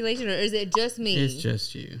manipulation, or is it just me? It's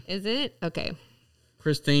just you. Is it? Okay.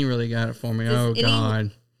 Christine really got it for me.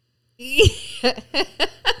 God.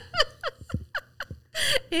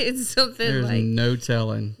 It's something There's like... no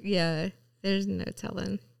telling. Yeah, there's no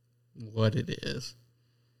telling. What it is.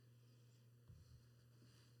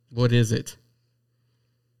 What is it?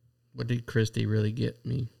 What did Christy really get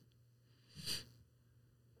me?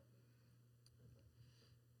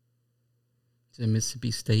 It's a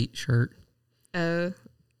Mississippi State shirt. Oh,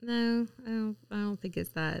 no, I don't think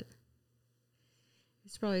it's that.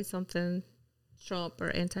 It's probably something Trump or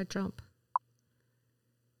anti-Trump.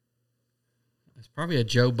 It's probably a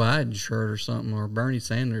Joe Biden shirt or something, or Bernie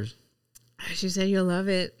Sanders. She said you'll love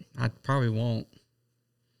it. I probably won't.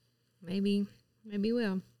 Maybe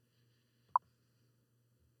will.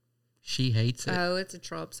 She hates it. Oh, it's a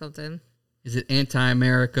Trump something. Is it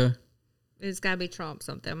anti-America? It's got to be Trump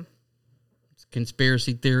something. It's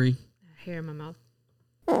conspiracy theory. Hair in my mouth.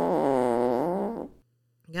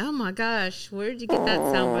 Oh my gosh, where did you get that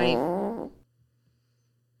soundbite?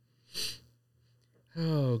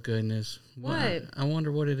 Oh goodness. What? I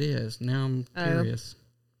wonder what it is. Now I'm curious.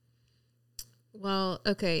 Well,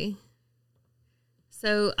 okay.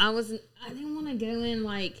 So I didn't want to go in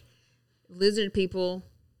like lizard people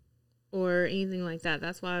or anything like that.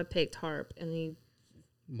 That's why I picked HAARP.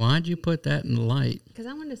 Why'd you put that in the light? Because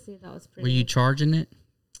I wanted to see if that was pretty. Were you charging it?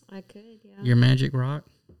 I could, yeah. Your magic rock?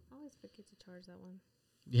 I always forget to charge that one.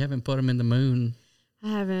 You haven't put them in the moon. I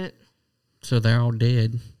haven't. So they're all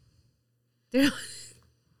dead.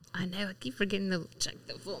 I know. I keep forgetting to check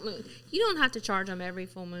the full moon. You don't have to charge them every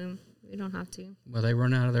full moon. You don't have to. Well, they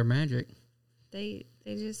run out of their magic. They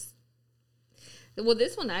just... Well,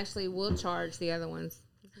 this one actually will charge the other ones.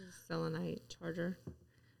 This is a selenite charger.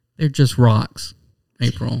 They're just rocks,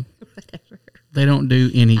 April. Whatever. They don't do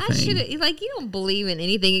anything. I should you don't believe in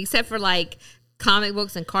anything except for like comic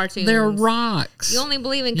books and cartoons. They're rocks. You only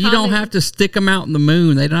believe in You don't have to stick them out in the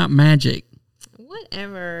moon. They're not magic.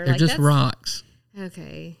 Whatever. They're just rocks.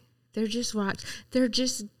 Okay. They're just rocks. They're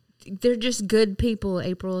just good people,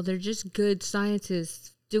 April. They're just good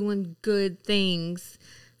scientists doing good things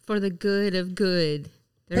for the good of good.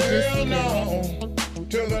 They're just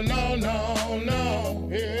to the no,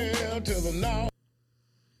 yeah, to the no.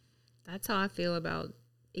 That's how I feel about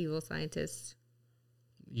evil scientists.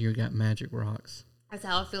 You got magic rocks. That's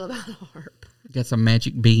how I feel about HAARP. You got some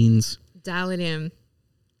magic beans. Dial it in.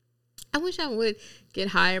 I wish I would get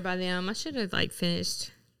hired by them. I should have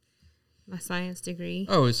finished my science degree.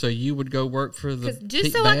 Oh, so you would go work for the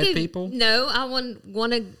bad people? No, I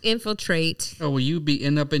want to infiltrate. Oh, well, you'd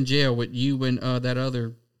end up in jail with you and that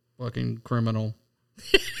other fucking criminal.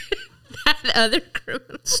 That other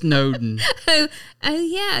criminal. Snowden. Oh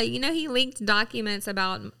yeah. He leaked documents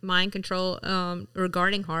about mind control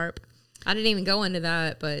regarding HAARP. I didn't even go into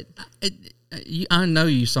that, but... I know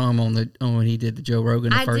you saw him on when he did the Joe Rogan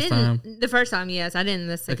the first time. The first time, yes. I didn't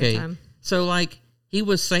the second time. So like he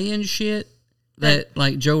was saying shit that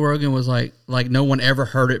like Joe Rogan was like no one ever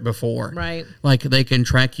heard it before. Right. Like they can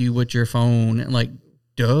track you with your phone and like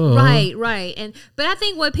duh. Right. But I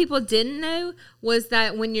think what people didn't know was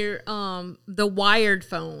that when you're the wired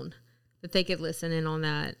phone that they could listen in on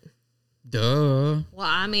that. Duh. Well,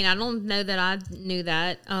 I mean, I don't know that I knew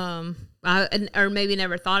that. Or maybe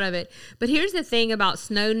never thought of it. But here's the thing about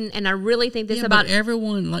Snowden, and I really think this about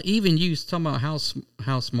everyone, like even you talking about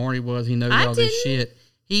how smart he was. He knows all this shit.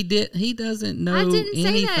 He doesn't know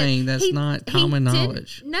anything that's not common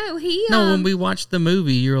knowledge. No, when we watched the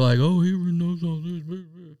movie, you're like, oh, he knows all this.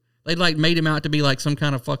 They like made him out to be like some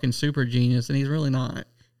kind of fucking super genius, and he's really not.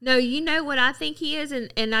 No, you know what I think he is,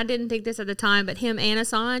 and I didn't think this at the time, but him and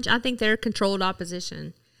Assange, I think they're controlled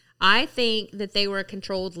opposition. I think that they were a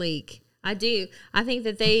controlled leak. I do. I think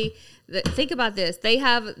that think about this. They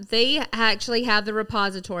actually have the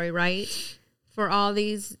repository, right, for all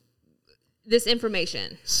this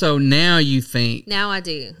information. So now you think? Now I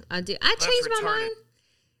do. I changed my mind.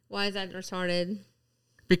 Why is that retarded?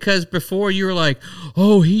 Because before you were like,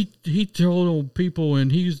 oh, he told people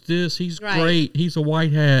and he's great. He's a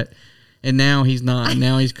white hat. And now he's not.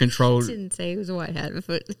 Now he's controlled. I didn't say he was a white hat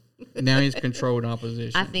before. Now he's controlled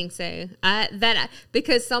opposition. I think so.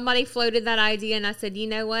 Because somebody floated that idea and I said, you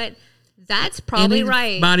know what? That's probably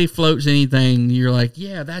right. Anybody floats anything, you're like,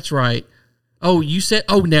 yeah, that's right. Oh, you said,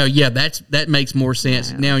 now, yeah, that makes more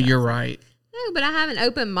sense. Now you're right. No, but I have an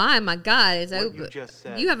open mind. My God, it's open.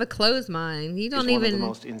 You have a closed mind. You don't even one of the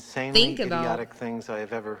most insanely think about idiotic things I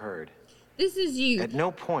have ever heard. This is you. At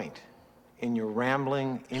no point in your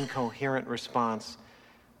rambling, incoherent response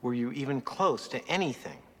were you even close to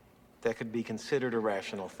anything that could be considered a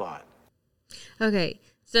rational thought. Okay,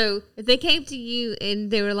 so if they came to you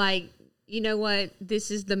and they were like, you know what,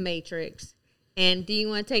 this is the Matrix. And do you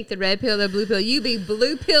want to take the red pill or the blue pill? You be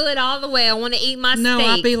blue pill it all the way. I want to eat my steak. No,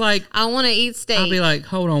 I'd be like, I want to eat steak. I'd be like,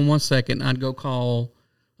 hold on 1 second. I'd go call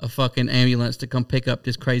a fucking ambulance to come pick up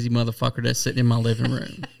this crazy motherfucker that's sitting in my living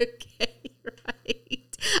room. Okay, right.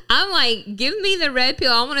 I'm like, give me the red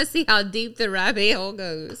pill. I want to see how deep the rabbit hole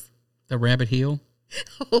goes. The rabbit hole?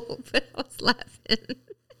 Oh, but I was laughing.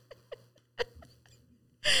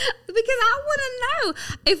 Because I want to know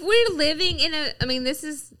if we're living in this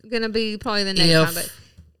is going to be probably the next time, but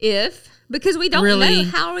because we don't know,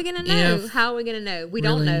 how are we going to know? How are we going to know? We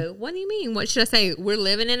don't know. What do you mean? What should I say? We're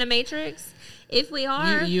living in a matrix? If we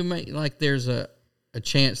are. You may, like, there's a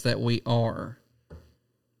chance that we are.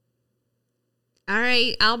 All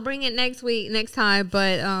right. I'll bring it next time,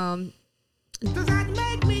 but, does that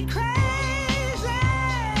make me crazy?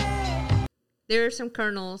 There are some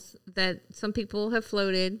kernels that some people have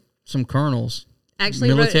floated. Some kernels? Actually,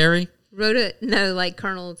 military? Like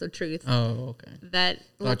kernels of truth. Oh, okay. That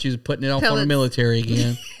thought you was putting it off on the military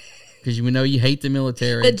again. Because you know you hate the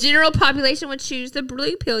military. The general population would choose the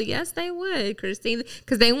blue pill. Yes, they would, Christine.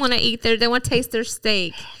 Because they want to they want to taste their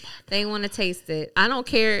steak. They want to taste it. I don't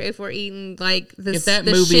care if we're eating like the If that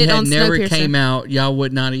movie shit had never came out, y'all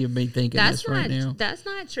would not even be thinking that's this right now. That's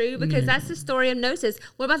not true because that's the story of Gnosis.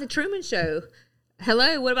 What about the Truman Show?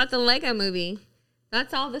 Hello, what about the Lego movie?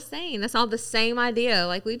 That's all the same. That's all the same idea.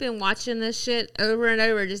 Like, we've been watching this shit over and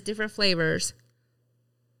over, just different flavors.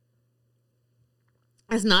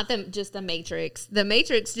 It's not just the Matrix. The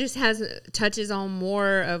Matrix just touches on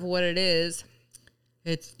more of what it is.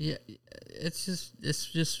 It's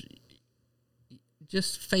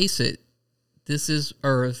just face it. This is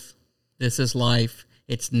Earth. This is life.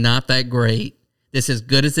 It's not that great. This is as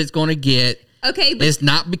good as it's going to get. Okay, but it's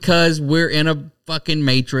not because we're in a fucking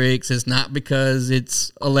Matrix. It's not because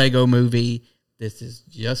it's a Lego movie. This is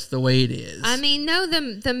just the way it is. I mean, no,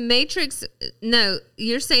 the Matrix. No,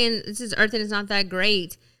 you're saying this is Earth and it's not that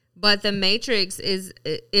great, but the Matrix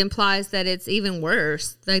implies that it's even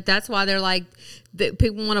worse. Like that's why they're like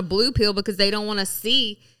people want a blue pill because they don't want to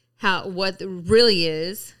see what really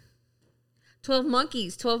is. 12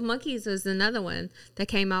 Monkeys. 12 Monkeys was another one that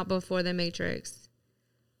came out before the Matrix.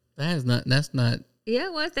 That's not. Yeah,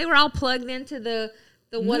 it was. They were all plugged into the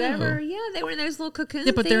whatever. No. Yeah, they were in those little cocoon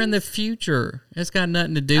Yeah, but they're in the future. It's got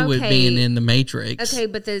nothing to do with being in the Matrix. Okay,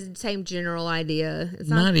 but the same general idea. It's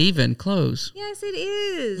not even close. Yes, it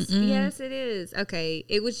is. Mm-mm. Yes, it is. Okay,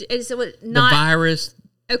 it was not the virus.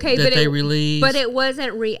 Okay, that they released, but it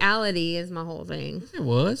wasn't reality. Is my whole thing. It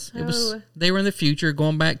was. It was. They were in the future,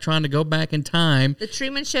 trying to go back in time. The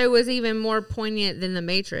Truman Show was even more poignant than the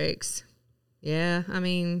Matrix. Yeah, I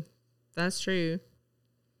mean, that's true.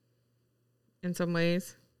 In some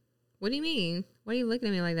ways. What do you mean? Why are you looking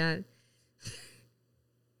at me like that?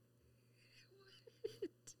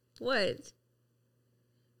 What?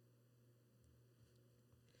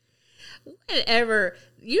 Whatever.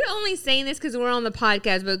 You're only saying this because we're on the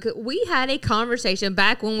podcast, but we had a conversation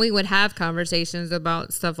back when we would have conversations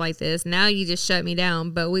about stuff like this. Now you just shut me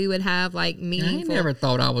down, but we would have like meaningful. I never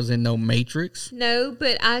thought I was in no Matrix. No,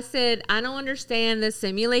 but I said I don't understand the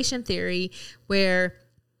simulation theory where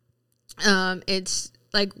it's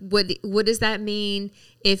like what does that mean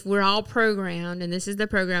if we're all programmed and this is the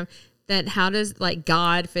program? That how does like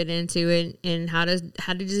God fit into it, and how do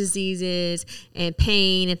diseases and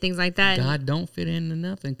pain and things like that? God don't fit into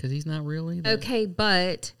nothing because he's not real either. Okay,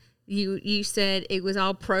 but you said it was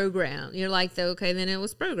all programmed. You're like, okay, then it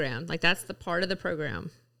was programmed. Like that's the part of the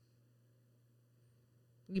program.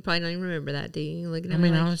 You probably don't even remember that, do you? Looking at me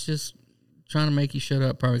like, I was just trying to make you shut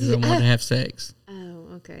up, probably because I wanted to have sex.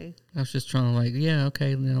 Oh, okay. I was just trying to like, yeah,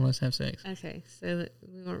 okay, then let's have sex. Okay, so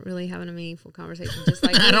we weren't really having a meaningful conversation. Just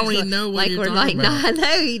like I don't even know what you're talking about. Nah,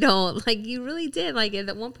 no, you don't. Like you really did. Like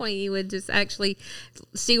at one point, you would just actually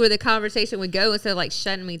see where the conversation would go instead of like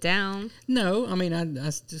shutting me down. No, I mean,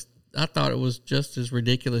 I thought it was just as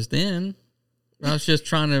ridiculous then. I was just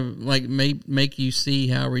trying to like make you see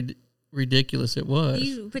how ridiculous it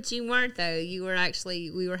was. But you weren't though. You were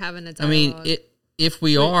actually we were having a dialogue. I mean, if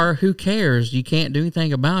we are, who cares? You can't do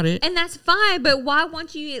anything about it. And that's fine, but why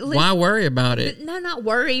won't you at least... Why worry about it? No, not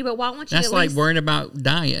worry, but why won't you That's at like least... worrying about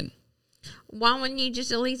dying. Why wouldn't you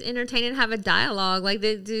just at least entertain and have a dialogue? Like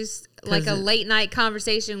just like a late night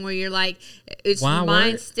conversation where you're like, it's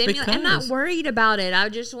mind stimulating. I'm not worried about it. I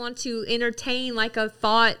just want to entertain like a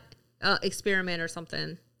thought experiment or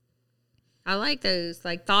something. I like those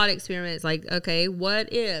like thought experiments. Like, okay,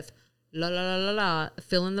 what if la la la la la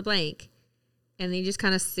fill in the blank. And then you just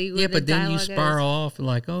kind of see where the dialogue then you spiral off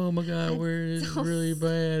like, oh my God, we're really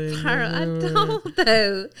bad. I don't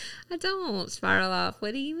though. I don't spiral off.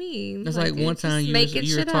 What do you mean? It's like one time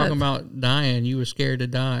you were talking about dying. You were scared to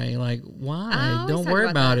die. Like, why? Don't worry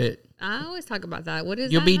about it. I always talk about that. What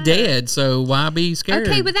is You'll be dead, so why be scared?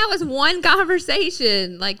 Okay, but that was one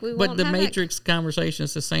conversation. Like we. But the Matrix conversation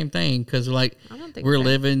is the same thing because like we're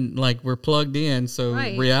living like we're plugged in, so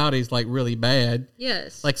reality's like really bad.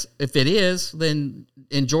 Yes. Like if it is, then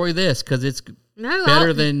enjoy this because it's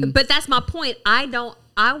better than. But that's my point. I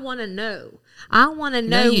want to know. I want to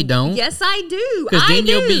know. No, you don't. Yes, I do. Because then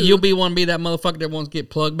you'll be want to be that motherfucker that wants to get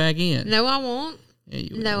plugged back in. No, I won't.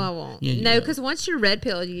 Yeah, no, I won't. Yeah, no, because once you're red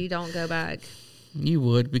pilled, you don't go back. You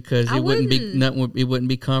would because it wouldn't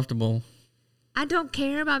be comfortable. I don't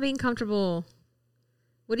care about being comfortable.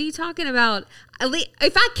 What are you talking about?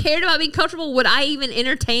 If I cared about being comfortable, would I even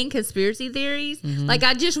entertain conspiracy theories? Mm-hmm. Like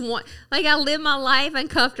I just want, like I live my life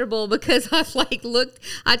uncomfortable because I've like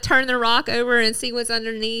I turn the rock over and see what's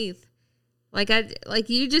underneath. You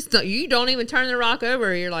don't even turn the rock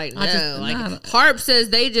over. You're like, no. Harp says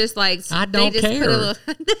they just like I don't care.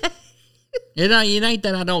 It ain't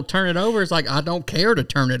that I don't turn it over. It's like I don't care to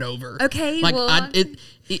turn it over. Okay, like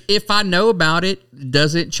if I know about it, it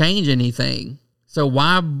doesn't change anything. So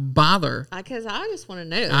why bother? Because I just want to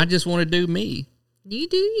know. I just want to do me. You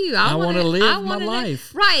do you. I want to live my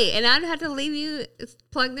life. Right, and I'd have to leave you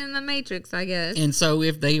plugged in the Matrix, I guess. And so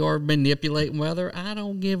if they are manipulating weather, I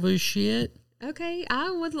don't give a shit. Okay,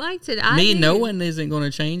 I would like to. Knowing isn't going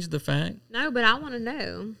to change the fact. No, but I want to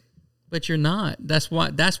know. But you're not. That's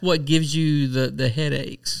what gives you the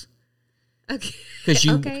headaches. Okay. Because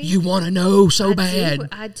you want to know so bad.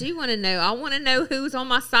 I do want to know. I want to know who's on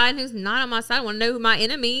my side and who's not on my side. I want to know who my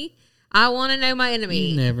enemy. I want to know my enemy.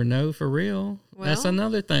 You never know for real. Well, that's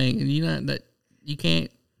another thing. You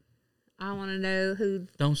can't. I want to know who.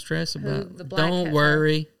 Don't stress about it. Don't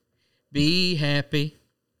worry. Be happy.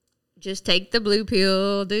 Just take the blue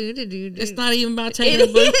pill. It's not even about taking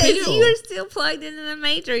the blue pill. You're still plugged into the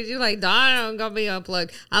Matrix. You're like, I'm going to be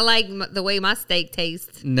unplugged. I like the way my steak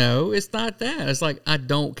tastes. No, it's not that. It's like, I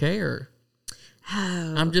don't care.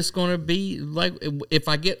 Oh. I'm just going to be like, if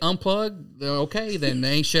I get unplugged, okay, then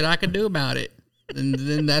there ain't shit I can do about it. And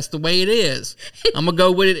then that's the way it is. I'm going to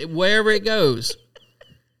go with it wherever it goes.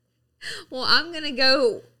 Well, I'm going to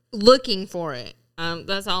go looking for it.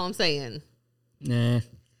 That's all I'm saying. Nah.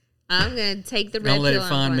 I'm going to take the red pill. Don't let it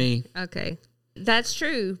find me. Okay. That's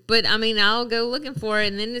true. But, I mean, I'll go looking for it,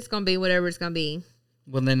 and then it's going to be whatever it's going to be.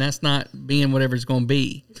 Well, then that's not being whatever it's going to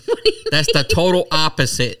be. What do you mean? That's the total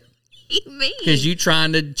opposite. What do you mean? Because you're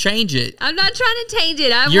trying to change it. I'm not trying to change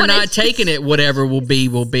it. You're not taking it whatever will be,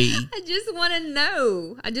 will be. I just want to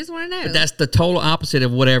know. But that's the total opposite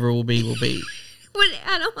of whatever will be, will be.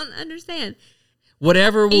 I don't understand.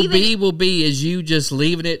 Whatever will be is you just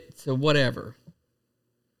leaving it to whatever.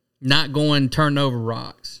 Not going turn over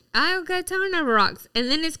rocks. I'll go turn over rocks.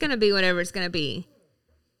 And then it's going to be whatever it's going to be.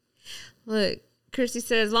 Look, Christy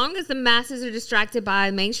said, as long as the masses are distracted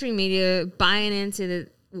by mainstream media, buying into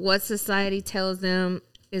what society tells them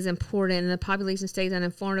is important, and the population stays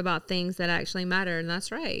uninformed about things that actually matter, and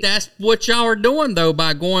that's right. That's what y'all are doing, though,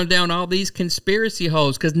 by going down all these conspiracy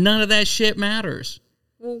holes, because none of that shit matters.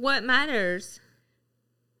 Well, what matters?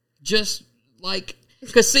 Just like,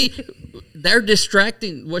 because see, they're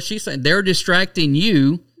distracting, what she's saying, they're distracting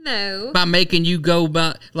you. No. By making you go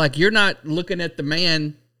by, like, you're not looking at the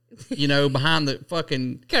man, you know, behind the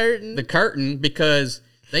fucking curtain, because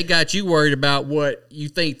they got you worried about what you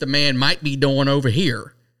think the man might be doing over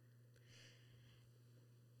here.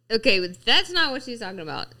 Okay, but that's not what she's talking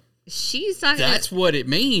about. She's talking That's what it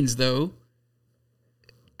means, though.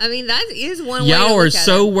 I mean, that is one way Y'all to are look at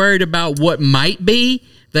so it. worried about what might be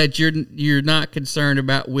that you're not concerned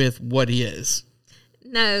about with what is.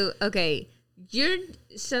 No, okay. You're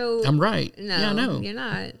so... I'm right. No, Yeah, I know. You're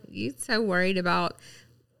not. You're so worried about...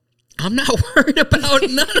 I'm not worried about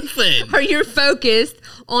nothing. Or you're focused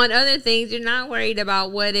on other things. You're not worried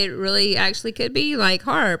about what it really actually could be. Like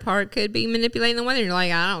Harp. Harp could be manipulating the weather. You're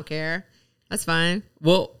like, I don't care. That's fine.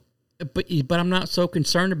 Well, but I'm not so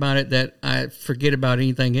concerned about it that I forget about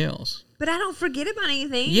anything else. But I don't forget about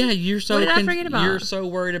anything. Yeah, you're so... What did I forget about? You're so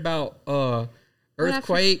worried about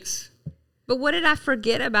earthquakes. But what did I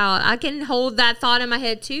forget about? I can hold that thought in my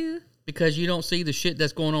head, too. Because you don't see the shit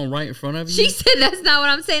that's going on right in front of you. She said that's not what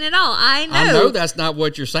I'm saying at all. I know. I know that's not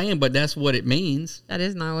what you're saying, but that's what it means. That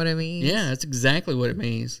is not what it means. Yeah, that's exactly what it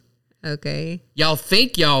means. Okay. Y'all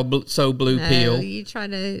think y'all so blue No, pill. you try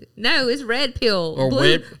to... No, it's red pill. Or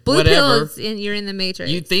blue whatever. pill is you're in the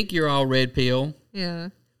Matrix. You think you're all red pill. Yeah.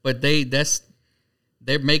 But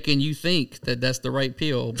they're making you think that that's the right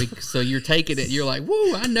pill. So you're taking it. You're like,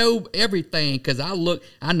 whoa, I know everything because I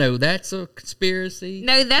know that's a conspiracy.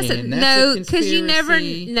 No, because you never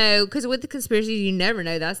know. Because with the conspiracy, you never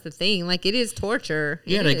know. That's the thing. Like, it is torture.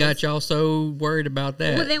 Yeah, they got y'all so worried about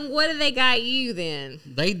that. Well, then what do they got you then?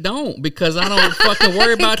 They don't, because I don't fucking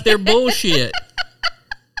worry about their bullshit.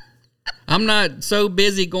 I'm not so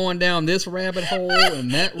busy going down this rabbit hole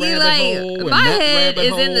and that rabbit hole. My head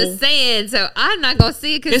is in the sand, so I'm not going to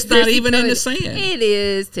see it. It's not even in the sand. It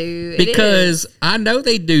is, too. Because I know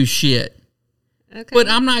they do shit. Okay. But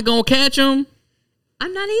I'm not going to catch them.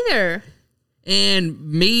 I'm not either. And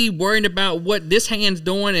me worrying about what this hand's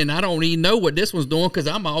doing, and I don't even know what this one's doing because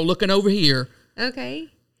I'm all looking over here. Okay.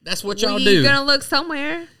 That's what y'all do. You're going to look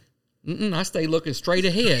somewhere. I stay looking straight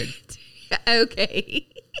ahead. Okay.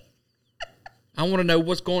 I want to know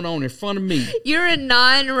what's going on in front of me. You're a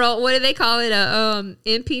non-roll. What do they call it? A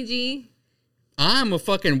MPG? I'm a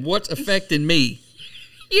fucking what's affecting me.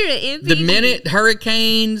 You're an MPG. The minute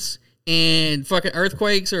hurricanes and fucking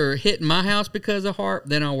earthquakes are hitting my house because of HAARP,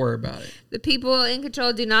 then I'll worry about it. The people in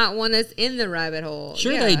control do not want us in the rabbit hole.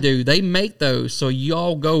 Sure they do. They make those so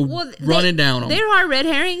y'all go running down them. There are red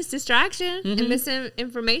herrings, distraction, and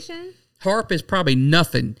misinformation. HAARP is probably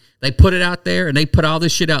nothing. They put it out there and they put all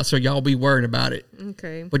this shit out so y'all be worried about it.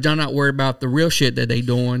 Okay. But y'all not worried about the real shit that they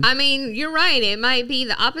doing. I mean, you're right. It might be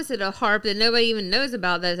the opposite of HAARP that nobody even knows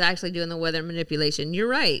about that's actually doing the weather manipulation. You're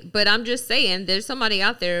right. But I'm just saying there's somebody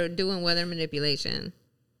out there doing weather manipulation.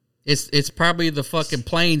 It's probably the fucking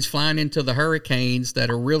planes flying into the hurricanes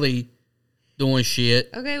that are really doing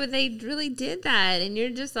shit. Okay, but they really did that. And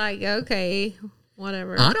you're just like, okay,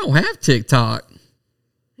 whatever. I don't have TikTok.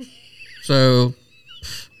 So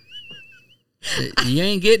you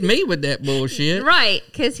ain't getting me with that bullshit. Right,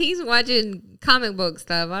 because he's watching comic book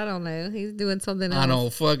stuff. I don't know. He's doing something else. I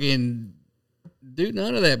don't fucking do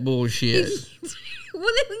none of that bullshit. Well,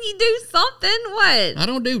 then you do something. What? I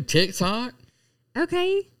don't do TikTok.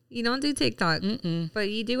 Okay, you don't do TikTok.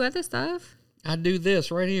 But you do other stuff. I do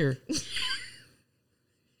this right here.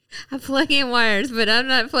 I plug in wires, but I'm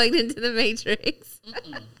not plugged into the Matrix.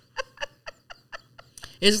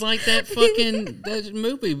 It's like that fucking that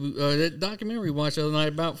movie, that documentary we watched the other night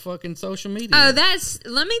about fucking social media. Oh,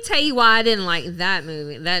 let me tell you why I didn't like that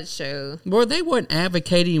movie, that show. Well, they weren't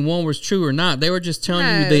advocating one was true or not. They were just telling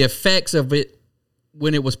you the effects of it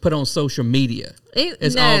when it was put on social media.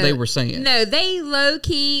 That's all they were saying. No, they low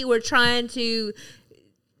key were trying to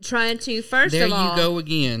first there of all. There you go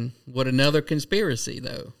again. What another conspiracy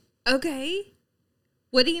though. Okay.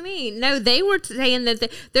 What do you mean? No, they were saying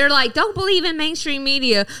that they're like, don't believe in mainstream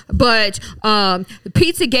media, but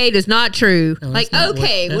Pizzagate is not true. No, like,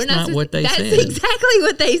 okay, we're not what they said. That's exactly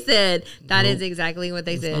what they said. That is exactly what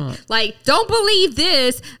they said. Not. Like, don't believe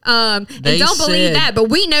this, and don't believe that, but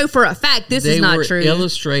we know for a fact this is not true. They were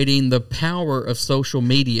illustrating the power of social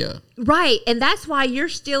media. Right, and that's why you're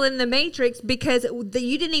still in the Matrix, because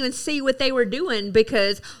you didn't even see what they were doing,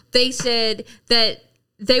 because they said that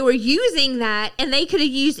they were using that, and they could have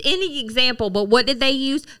used any example. But what did they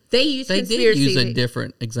use? They used conspiracy. Did use a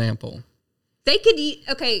different example. They could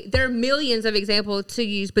there are millions of examples to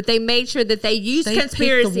use, but they made sure that they used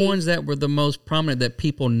conspiracy. Picked the ones that were the most prominent that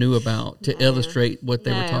people knew about to illustrate what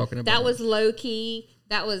they were talking about. That was low key.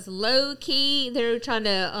 They were trying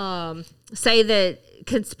to say that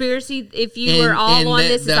conspiracy. If you were all on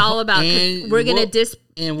this, is all about. We're going to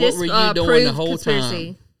And what were you doing the whole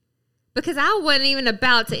time? Because I wasn't even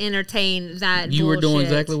about to entertain that. You bullshit. were doing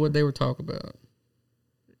exactly what they were talking about.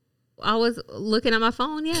 I was looking at my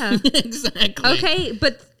phone, yeah. Exactly. Okay,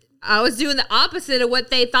 but I was doing the opposite of what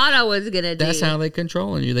they thought I was going to do. That's how they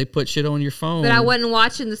controlling you. They put shit on your phone. But I wasn't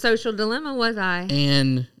watching The Social Dilemma, was I?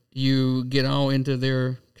 And you get all into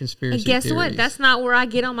their conspiracy And guess theories. what? That's not where I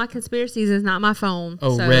get all my conspiracies. It's not my phone.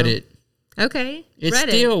 Oh, Reddit. Okay. It's Reddit.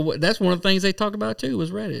 Still, that's one of the things they talk about too, was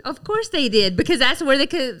Reddit. Of course they did, because that's where the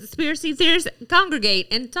conspiracy theorists congregate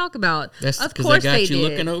and talk about. That's of because course they got you did.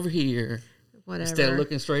 looking over here. Whatever. Instead of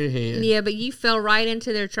looking straight ahead. Yeah, but you fell right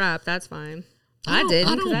into their trap. That's fine. I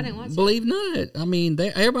didn't, because I didn't watch believe not. I mean,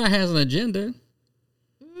 everybody has an agenda.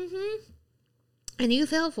 Mm-hmm. And you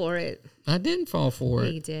fell for it. I didn't fall for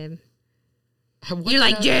it. You did. What You're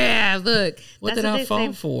like, did look. What did I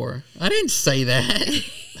fall for? I didn't say that.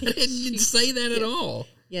 I didn't say that at all.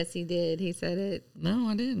 Yes, he did. He said it. No,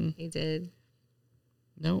 I didn't. He did.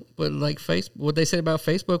 No, but like what they said about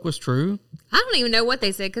Facebook was true. I don't even know what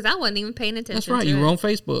they said because I wasn't even paying attention. That's right. To You it. were on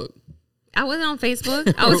Facebook. I wasn't on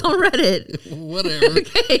Facebook. I was on Reddit. Whatever.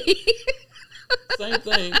 Okay. Same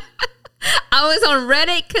thing. I was on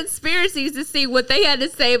Reddit conspiracies to see what they had to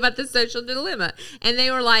say about The Social Dilemma. And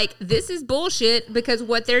they were like, this is bullshit, because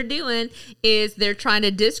what they're doing is they're trying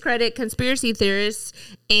to discredit conspiracy theorists,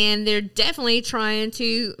 and they're definitely trying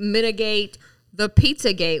to mitigate the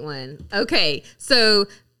Pizzagate one. Okay, so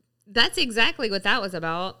that's exactly what that was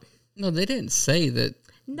about. No, they didn't say that.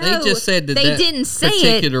 No, they just said that they didn't say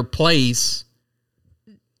particular place.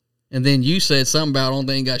 And then you said something about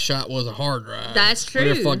only thing got shot was a hard drive. That's true.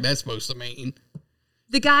 What the fuck that's supposed to mean?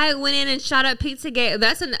 The guy went in and shot up Pizzagate.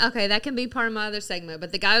 Okay, that can be part of my other segment.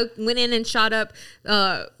 But the guy went in and shot up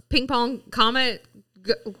Ping Pong Comet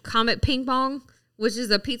Ping Pong, which is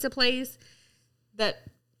a pizza place. That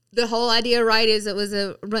the whole idea, right, is it was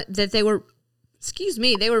that they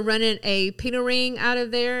were running a pizza ring out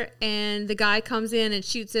of there, and the guy comes in and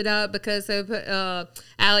shoots it up because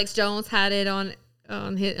Alex Jones had it on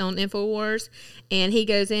InfoWars, and he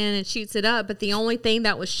goes in and shoots it up. But the only thing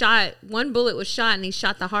that was shot, one bullet was shot, and he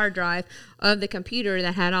shot the hard drive of the computer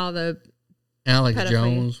that had all the Alex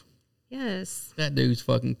Jones. Yes, that dude's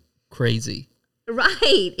fucking crazy.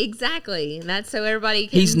 Right, exactly. And that's so everybody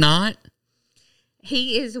can. He's not.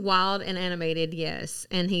 He is wild and animated, yes,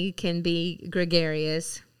 and he can be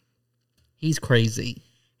gregarious. He's crazy.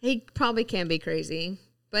 He probably can be crazy,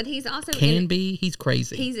 but he's also He's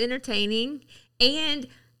crazy. He's entertaining. And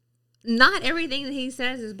not everything that he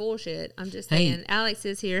says is bullshit. I'm just saying. Hey. Alex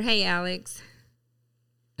is here. Hey, Alex.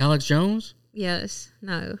 Alex Jones? Yes.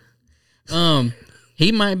 No.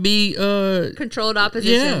 He might be controlled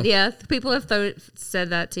opposition. Yeah. People have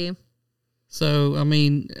said that too. So I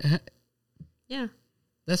mean, yeah,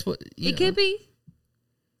 that's what it could be.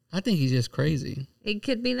 I think he's just crazy. It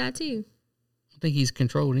could be that too. I think he's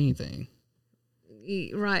controlled anything.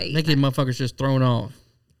 Right. I think his motherfuckers just thrown off.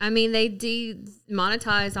 I mean, they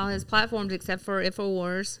demonetize all his platforms except for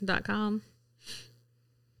Infowars.com.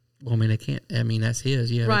 Well, I mean, they can't. I mean, that's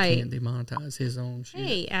his. Yeah, right. They can't demonetize his own shit.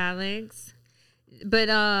 Hey, Alex. But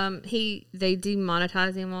they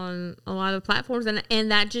demonetize him on a lot of platforms,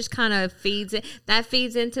 and that just kind of feeds it. That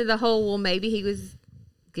feeds into the whole. Well, maybe he was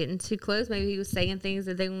getting too close. Maybe he was saying things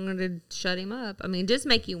that they wanted to shut him up. I mean, just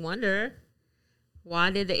make you wonder.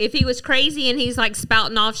 Why did they? If he was crazy and he's like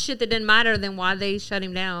spouting off shit that didn't matter, then why they shut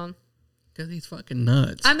him down? Because he's fucking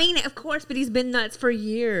nuts. I mean, of course, but he's been nuts for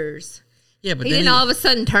years. Yeah, but he didn't all of a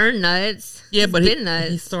sudden turn nuts. Yeah, but been nuts.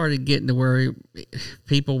 He started getting to where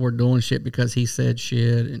people were doing shit because he said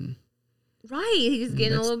shit and. Right, he's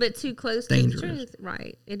getting a little bit too close dangerous. To the truth.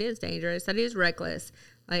 Right, it is dangerous. That is reckless.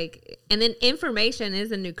 Like, and then information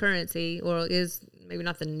is a new currency, or is maybe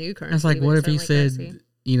not the new currency. It's like, what if he said, currency.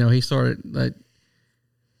 He started like.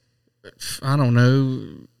 I don't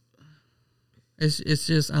know. It's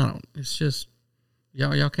just It's just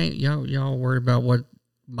y'all can't y'all worry about what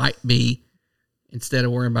might be instead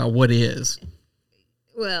of worrying about what is.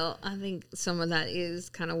 Well, I think some of that is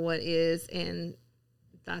kind of what is, and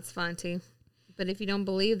that's fine too. But if you don't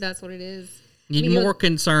believe that's what it is, you're more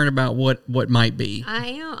concerned about what might be. I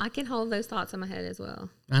am. I can hold those thoughts in my head as well.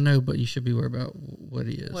 I know, but you should be worried about what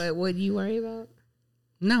is. What would you worry about?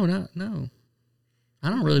 No. I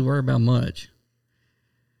don't really worry about much.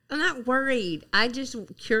 I'm not worried. I just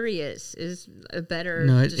curious is a better.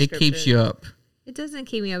 No, it keeps you up. It doesn't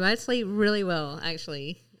keep me up. I sleep really well,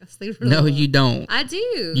 actually. I sleep really No, well. you don't. I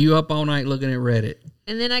do. You up all night looking at Reddit.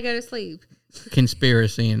 And then I go to sleep.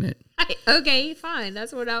 Conspiracy in it. Okay, fine.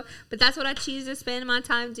 But that's what I choose to spend my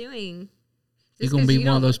time doing. You're going to be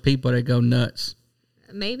one of those people that go nuts.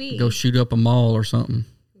 Maybe. Go shoot up a mall or something.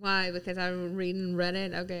 Why? Because I'm reading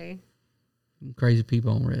Reddit? Okay. Crazy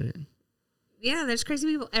people on Reddit. Yeah, there's crazy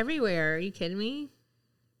people everywhere. Are you kidding me?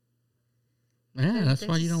 Yeah, that's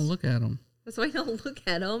why you don't look at them. That's why you don't look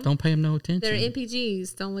at them. Don't pay them no attention. They're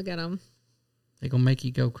NPGs. Don't look at them. They're going to make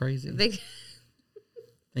you go crazy.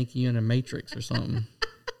 Think you're in a Matrix or something.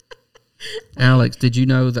 Alex, did you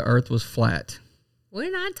know the Earth was flat?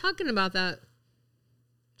 We're not talking about that.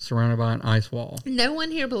 Surrounded by an ice wall. No one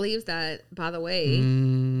here believes that, by the way.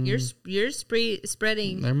 You're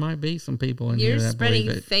spreading. There might be some people in here that believe it.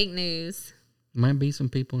 You're spreading fake news. Might be some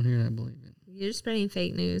people in here that believe it. You're spreading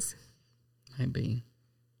fake news. Might be.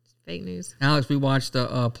 Fake news. Alex, we watched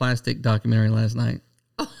a plastic documentary last night.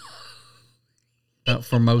 Oh. About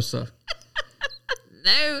Formosa.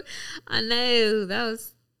 No, I know. That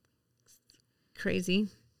was crazy.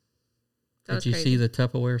 Did you see the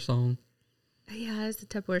Tupperware song? Yeah, how's the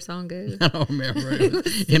Tupperware song go? I don't remember.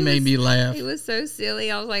 It made me laugh. It was so silly.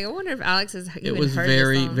 I was like, I wonder if Alex has even heard this song. It was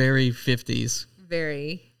very, very 50s.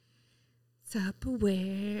 Very.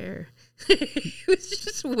 Tupperware. It was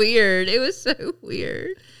just weird. It was so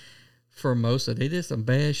weird. Formosa, they did some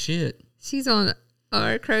bad shit. She's on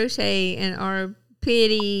our crochet and our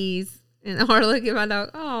pitties and our look at my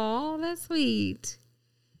dog. Oh, that's sweet.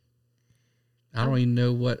 I don't even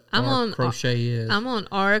know what crochet is. I'm on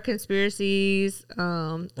our conspiracies.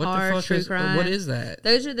 What the fuck true crime. What is that?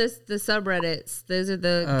 Those are the subreddits. Those are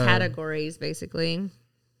the categories, basically.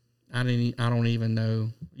 I don't even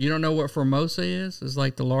know. You don't know what Formosa is? It's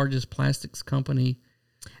like the largest plastics company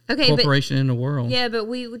corporation in the world. Yeah, but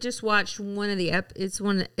we just watched one of the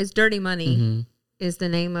it's Dirty Money is the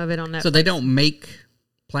name of it on Netflix. So they don't make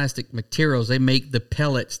plastic materials. They make the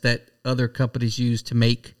pellets that other companies use to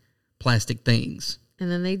make plastic things. And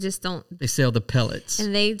then they just don't. They sell the pellets.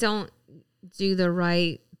 And they don't do the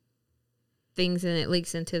right things and it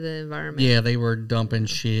leaks into the environment. Yeah, they were dumping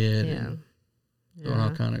shit. Yeah. Doing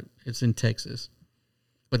all kind of. It's in Texas.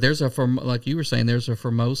 But there's like you were saying, there's a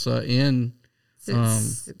Formosa in.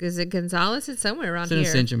 Is it Gonzales? It's somewhere around here. It's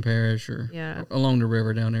in Ascension Parish or along the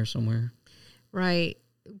river down there somewhere. Right.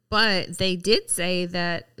 But they did say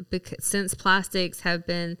that since plastics have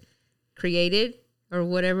been created or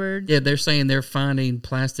whatever. Yeah, they're saying they're finding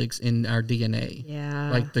plastics in our DNA.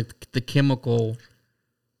 Yeah. Like the chemical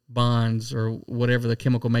bonds or whatever the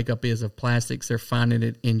chemical makeup is of plastics, they're finding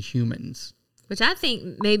it in humans. Which I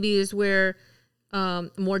think maybe is where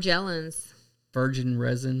Morgellons. Virgin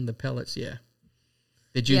resin, the pellets, yeah.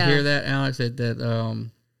 Did you hear that, Alex, that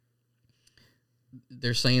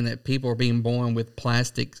they're saying that people are being born with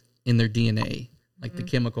plastics in their DNA, like the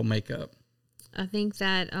chemical makeup? I think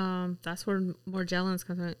that that's where Morgellons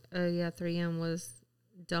comes from. 3M was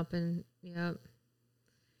dumping,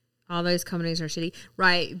 all those companies are shitty.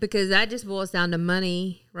 Right, because that just boils down to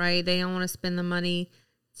money, right? They don't want to spend the money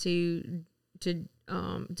to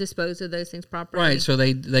dispose of those things properly. Right, so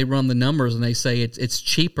they run the numbers and they say it's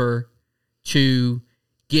cheaper to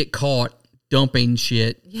get caught dumping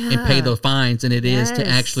shit and pay the fines than it is to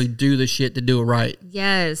actually do the shit to do it right.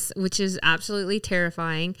 Yes, which is absolutely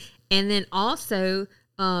terrifying. And then also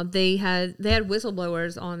they had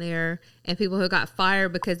whistleblowers on there and people who got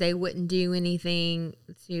fired because they wouldn't do anything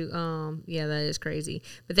to that is crazy.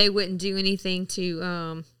 But they wouldn't do anything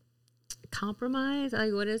to compromise.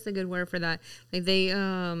 Like, what is the good word for that? Like they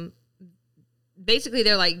basically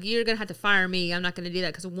they're like, you're gonna have to fire me. I'm not gonna do that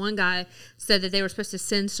because one guy said that they were supposed to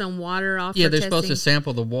send some water off. Yeah, they're supposed to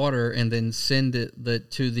sample the water and then send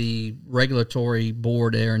it to the regulatory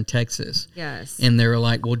board there in Texas. Yes, and they're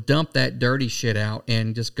like, well, dump that dirty shit out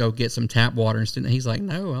and just go get some tap water instead. And he's like,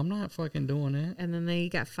 no, I'm not fucking doing that. And then they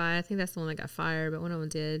got fired. I think that's the one that got fired, but one of them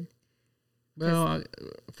did. Well,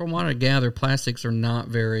 from what I gather, plastics are not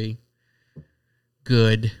very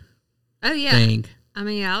good. Oh yeah. Thing. I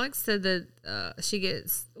mean, Alex said that she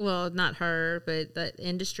gets, well, not her, but the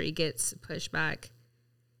industry gets pushed back,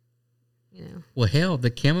 Well, hell, the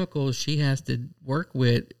chemicals she has to work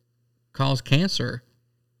with cause cancer.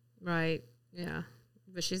 Right, yeah.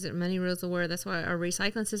 But she said money rules the world. That's why our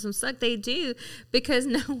recycling systems suck. They do, because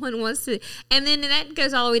no one wants to. And then that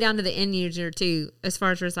goes all the way down to the end user too, as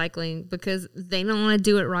far as recycling, because they don't want to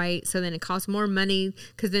do it right. So then it costs more money,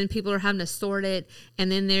 because then people are having to sort it.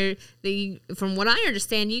 And then from what I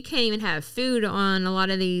understand, you can't even have food on a lot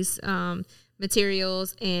of these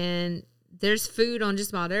materials. And there's food on just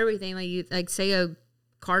about everything. Like say a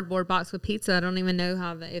cardboard box with pizza. I don't even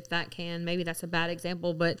know if that can. Maybe that's a bad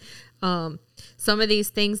example, but some of these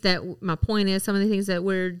things my point is, some of the things that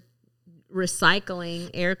we're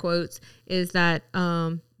recycling, air quotes, is that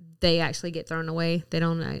they actually get thrown away. They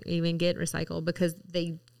don't even get recycled because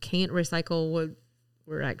they can't recycle what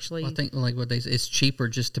we're actually. Well, I think like what they say, it's cheaper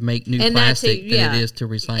just to make new plastic than it is to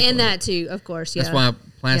recycle. And that too, of course. Yeah. That's why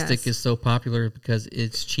plastic is so popular, because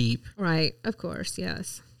it's cheap. Right. Of course.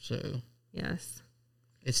 Yes. So. Yes.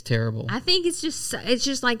 It's terrible. I think it's just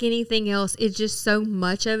like anything else. It's just so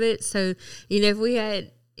much of it. So, if we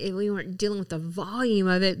weren't dealing with the volume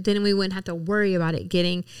of it, then we wouldn't have to worry about it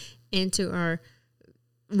getting into our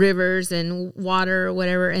rivers and water or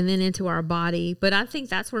whatever, and then into our body. But I think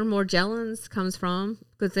that's where Morgellons comes from,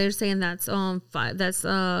 because they're saying that's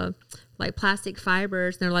like plastic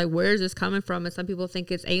fibers. And they're like, where is this coming from? And some people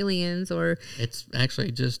think it's aliens, or it's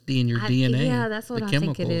actually just in your DNA. Yeah, that's what I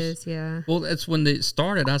think it is. Yeah. Well, that's when it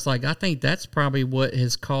started. I was like, I think that's probably what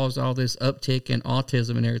has caused all this uptick in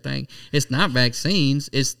autism and everything. It's not vaccines.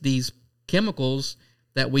 It's these chemicals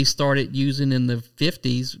that we started using in the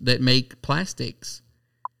 50s that make plastics.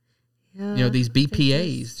 Yeah, these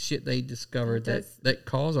BPAs, shit they discovered that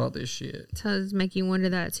cause all this shit. It does make you wonder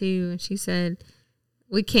that too. And she said,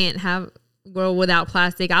 we can't have world without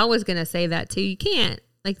plastic. I was going to say that too. You can't.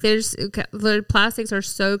 Like the plastics are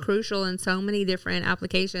so crucial in so many different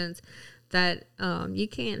applications that you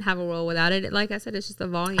can't have a world without it. Like I said, it's just the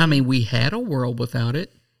volume. I mean, we had a world without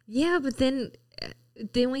it. Yeah, but then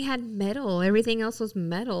we had metal. Everything else was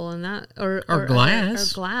metal, and that or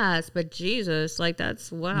glass. Or glass. But Jesus, like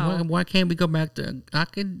that's wow. Why can't we go back to? I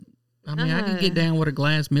can get down with a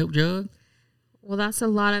glass milk jug. Well, that's a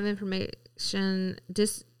lot of information.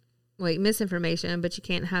 Misinformation. But you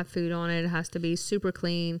can't have food on it. It has to be super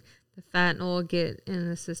clean. The fat and oil get in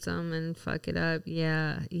the system and fuck it up.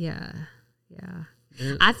 Yeah.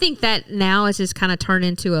 I think that now it's just kind of turned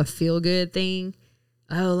into a feel good thing.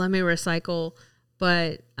 Oh, let me recycle.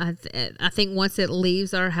 But I think once it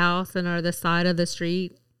leaves our house and the side of the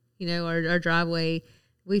street, our driveway,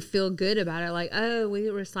 we feel good about it. Like, oh, we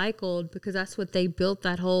recycled, because that's what they built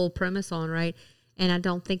that whole premise on, right? And I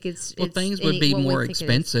don't think things would be more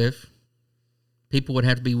expensive. People would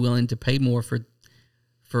have to be willing to pay more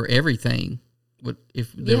for everything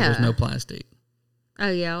if there was no plastic.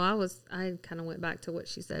 Oh yeah, well, I kind of went back to what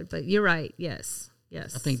she said, but you're right. Yes.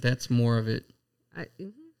 I think that's more of it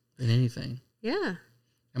than anything. Yeah.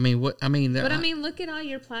 I mean, look at all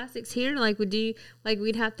your plastics here. Like, we'd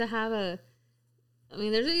have to have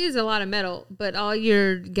there is a lot of metal, but all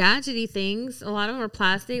your gadgety things, a lot of them are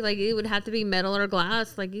plastic. Like, it would have to be metal or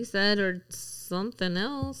glass, like you said, or something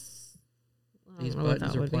else. These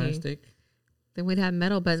buttons are plastic. Then we'd have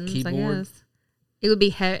metal buttons, keyboard. I guess. It would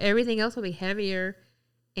be everything else would be heavier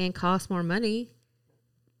and cost more money,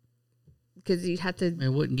 because you'd have to. It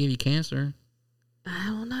wouldn't give you cancer. I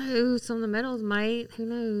don't know. Some of the metals might. Who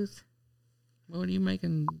knows? What are you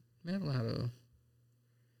making metal out of?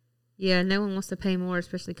 Yeah, no one wants to pay more,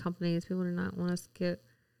 especially companies. People do not want us to get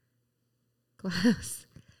glass.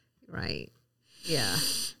 Right. Yeah.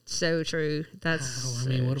 So true. That's. What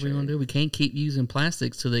are we going to do? We can't keep using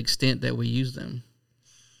plastics to the extent that we use them.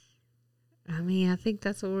 I think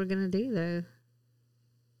that's what we're going to do, though.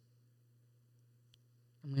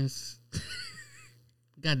 We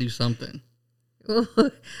got to do something. Well,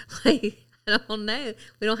 I don't know.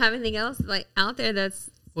 We don't have anything else out there that's.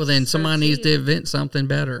 Well, then somebody needs to invent something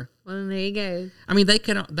better. Well, then there you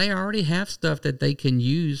go. They already have stuff that they can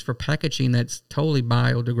use for packaging that's totally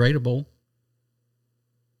biodegradable,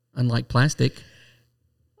 unlike plastic.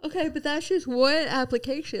 Okay, but that's just one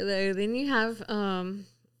application, though. Then you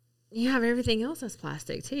have everything else that's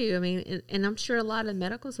plastic too. And I'm sure a lot of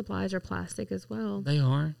medical supplies are plastic as well. They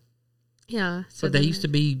are. Yeah. So but they used to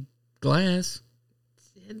be glass.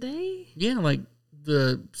 Did they? Yeah, like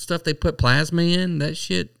the stuff they put plasma in, that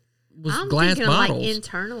shit was glass bottles. Like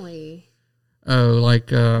internally. Oh,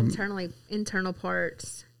 like internal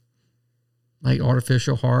parts. Like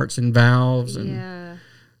artificial hearts and valves and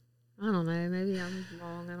I don't know. Maybe I'm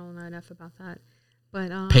wrong. I don't know enough about that.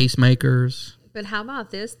 But pacemakers. But how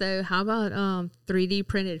about this though? How about 3D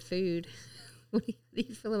printed food? What do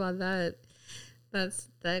you feel about that?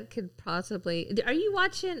 That could possibly. Are you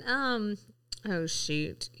watching Oh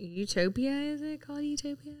shoot, Utopia, is it called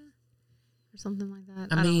Utopia or something like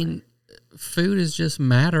that? I mean, food is just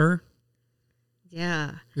matter.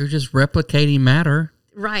 Yeah, you're just replicating matter,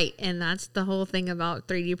 right? And that's the whole thing about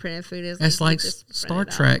 3D printed food is that's like Star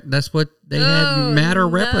Trek. That's what they had, matter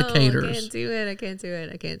replicators. I can't do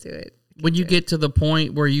it. When you get to the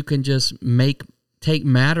point where you can just take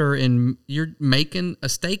matter and you're making a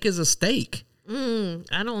steak is a steak.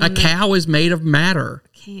 I don't. A cow is made of matter.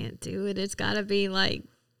 Can't do it. It's got to be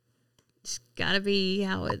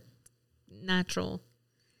how it's natural.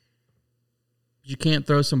 You can't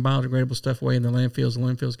throw some biodegradable stuff away in the landfills. The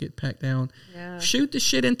landfills get packed down. Yeah. Shoot the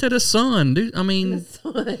shit into the sun, dude. I mean, the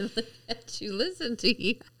sun. Let you listen to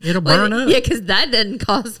you. It'll burn up. Yeah, because that doesn't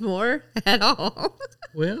cost more at all.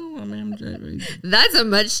 Well, I mean, that's a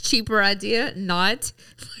much cheaper idea. Not.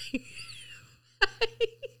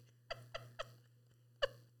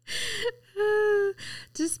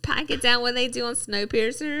 Just pack it down when they do on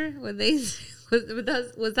Snowpiercer. When they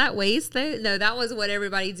was that waste though? No, that was what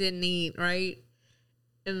everybody didn't eat, right?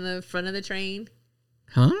 In the front of the train.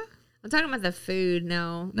 Huh? I'm talking about the food.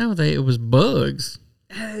 No, it was bugs.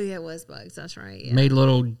 Oh yeah, it was bugs. That's right. Yeah. Made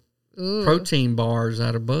little protein bars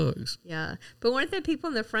out of bugs. Yeah, but weren't the people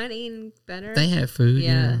in the front eating better? They had food.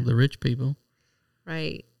 Yeah, the rich people.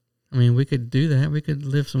 Right. I mean, we could do that. We could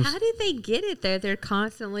live some. How did they get it there? They're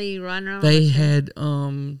constantly running around. They had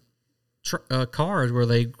cars where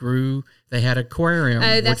they grew. They had aquarium.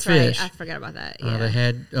 Oh, that's with fish. right. I forgot about that. Yeah. They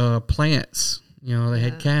had plants. They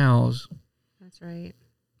had cows. That's right.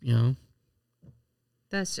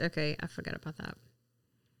 That's okay. I forgot about that.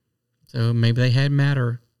 So maybe they had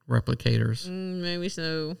matter replicators. Maybe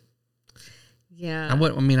so. Yeah. I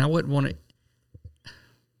wouldn't want it.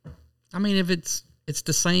 I mean, if it's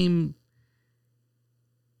the same.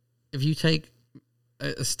 If you take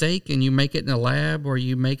a steak and you make it in a lab or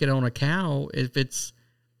you make it on a cow, if it's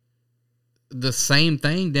the same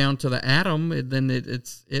thing down to the atom, then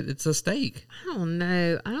it's a steak. I don't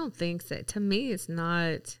know. I don't think so. To me, it's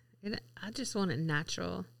not. I just want it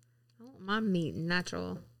natural. I want my meat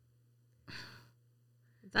natural.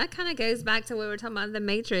 That kind of goes back to what we were talking about in the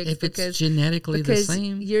Matrix. If it's genetically the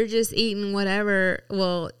same, you're just eating whatever.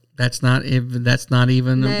 Well, that's not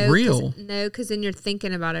even real. No, because then you're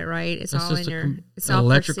thinking about it, right? It's all in your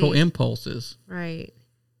electrical perceived. Impulses, right?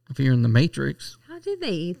 If you're in the Matrix, how did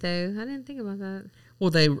they eat though? I didn't think about that. Well,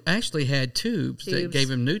 they actually had tubes that gave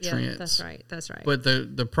them nutrients. Yeah, that's right. But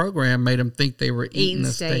the program made them think they were eating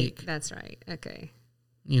a steak. That's right. Okay.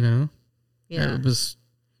 Yeah. It was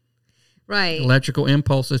right. Electrical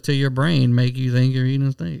impulses to your brain make you think you're eating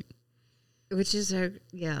a steak. Which is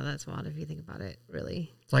that's wild if you think about it.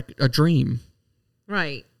 Really, it's like a dream.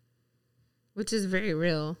 Right. Which is very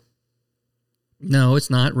real. No, it's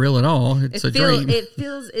not real at all. It's a dream.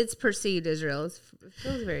 It's perceived as real. It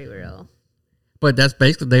feels very real. But that's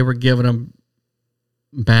basically they were giving them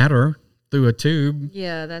matter through a tube.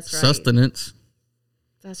 Yeah, that's right. Sustenance.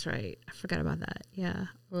 That's right. I forgot about that. Yeah.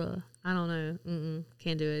 Well, I don't know.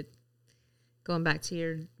 Can't do it. Going back to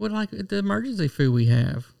your... Well, like the emergency food we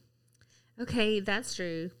have. Okay, that's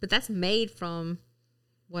true. But that's made from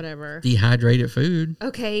whatever. Dehydrated food.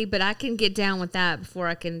 Okay, but I can get down with that before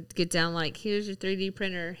I can get down like, here's your 3D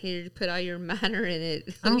printer. Here, put all your matter in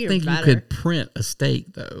it. I don't think you could print a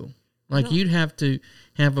steak, though. Like, you'd have to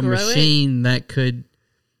have a machine that could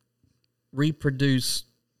reproduce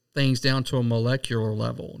things down to a molecular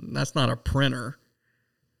level. That's not a printer.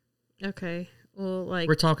 Okay. Well, like...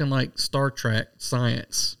 We're talking like Star Trek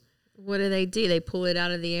science. What do? They pull it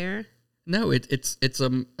out of the air? No, it's a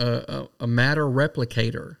matter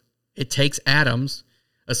replicator. It takes atoms,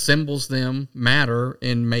 assembles them, matter,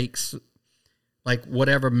 and makes... Like,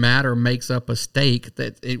 whatever matter makes up a steak,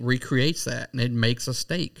 that it recreates that, and it makes a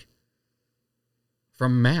steak.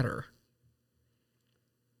 From matter.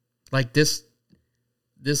 Like this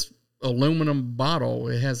aluminum bottle,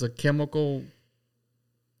 it has a chemical,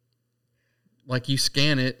 like you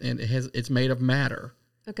scan it and it's made of matter.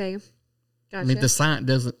 Okay. Gotcha. I mean the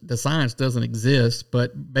science doesn't exist,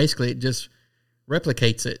 but basically it just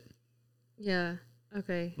replicates it. Yeah.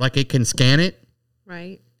 Okay. Like it can scan it.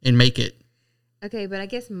 Right. And make it. Okay, but I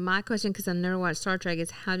guess my question, because I've never watched Star Trek, is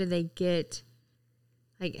how do they get...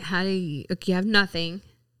 Like, how do you have nothing,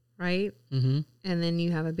 right? Mm-hmm. And then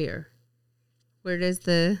you have a beer. Where does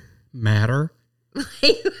the... Matter.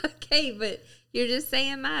 Okay, but you're just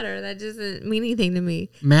saying matter. That doesn't mean anything to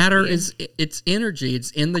me. Matter it's energy.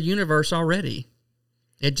 It's in the universe already.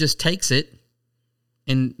 It just takes it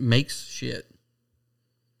and makes shit.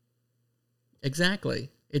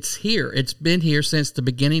 Exactly. It's here. It's been here since the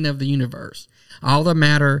beginning of the universe. All the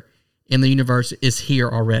matter in the universe is here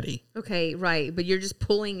already. Okay, right. But you're just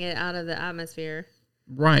pulling it out of the atmosphere.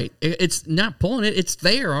 Right. It's not pulling it. It's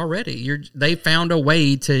there already. They found a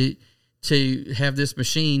way to have this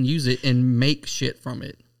machine use it and make shit from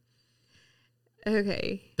it.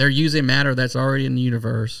 Okay. They're using matter that's already in the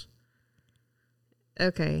universe.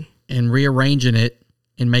 Okay. And rearranging it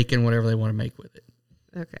and making whatever they want to make with it.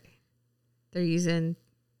 Okay. They're using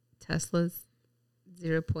Tesla's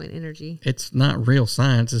 0-point energy. It's not real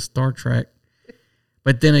science. It's Star Trek.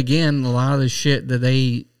 But then again, a lot of the shit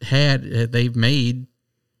that they've made,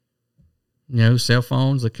 cell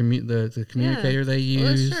phones, the communicator they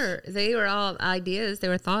use. Well, sure. They were all ideas. They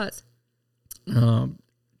were thoughts.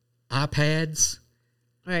 iPads.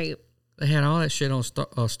 Right. They had all that shit on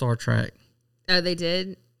Star Trek. Oh, they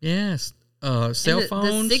did? Yes. Cell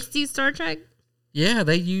phones. The 60s Star Trek? Yeah,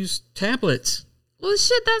 they used tablets. Well,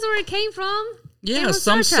 shit, that's where it came from. Yeah,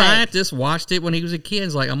 some scientist watched it when he was a kid.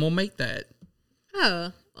 He's like, I'm going to make that.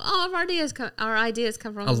 Oh, all of our ideas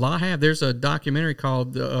come from. A lot have. There's a documentary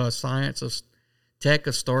called Science of Tech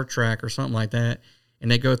of Star Trek or something like that.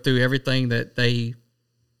 And they go through everything that they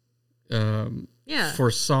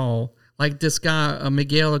foresaw. Like this guy,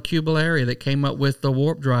 Miguel Alcubierre, that came up with the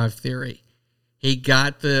warp drive theory. He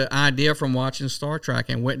got the idea from watching Star Trek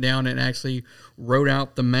and went down and actually wrote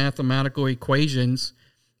out the mathematical equations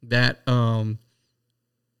that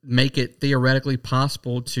make it theoretically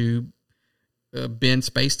possible to bend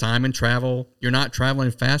space-time and travel. You're not traveling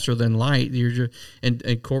faster than light. You're just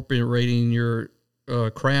incorporating your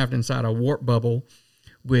craft inside a warp bubble,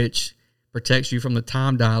 which protects you from the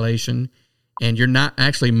time dilation. And you're not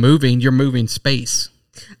actually moving. You're moving space.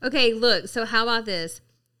 Okay, look. So how about this?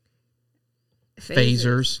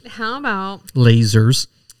 Phasers. How about lasers?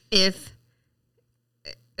 If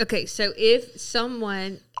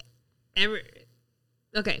someone ever,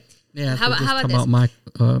 yeah. How about this?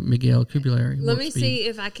 About Miguel Alcubierre. Let me see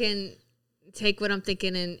if I can take what I'm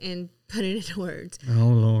thinking and put it into words. Oh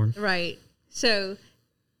Lord! Right. So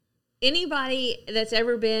anybody that's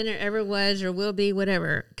ever been or ever was or will be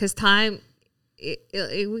whatever, because time,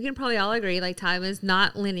 we can probably all agree, like time is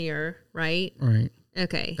not linear, right? Right.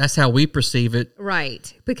 Okay. That's how we perceive it.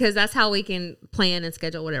 Right. Because that's how we can plan and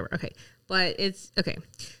schedule whatever. Okay. But it's okay.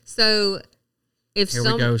 So if Here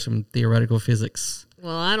we go, some theoretical physics.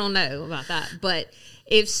 Well, I don't know about that. But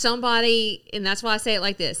if somebody, and that's why I say it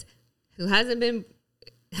like this, who has been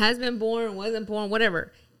born, wasn't born,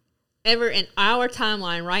 whatever, ever in our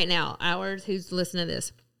timeline right now, ours who's listening to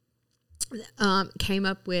this, came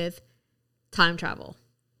up with time travel.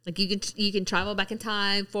 Like you can travel back in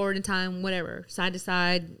time, forward in time, whatever, side to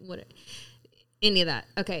side, whatever, any of that.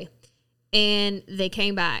 Okay. And they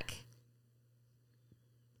came back.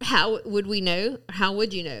 How would we know? How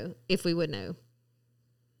would you know if we would know?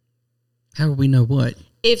 How would we know what?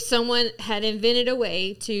 If someone had invented a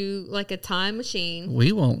way to, like a time machine.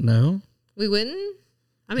 We won't know. We wouldn't?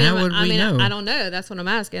 I mean, how would we know? I don't know. That's what I'm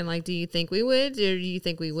asking. Like, do you think we would? Or do you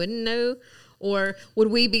think we wouldn't know? Or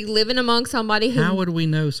would we be living among somebody who... How would we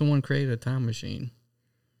know someone created a time machine?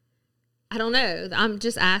 I don't know. I'm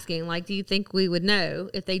just asking. Like, do you think we would know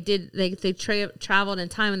if they did? They traveled in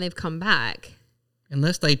time and they've come back?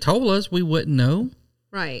 Unless they told us, we wouldn't know.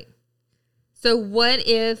 Right. So what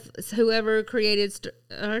if whoever created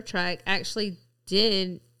Star Trek actually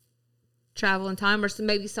did travel in time, or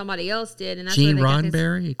maybe somebody else did? And that's Gene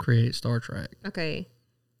Roddenberry created Star Trek. Okay.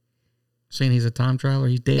 Saying he's a time traveler,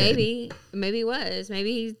 he's dead. Maybe he was.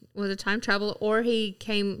 Maybe he was a time traveler, or he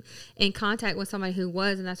came in contact with somebody who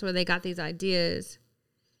was, and that's where they got these ideas.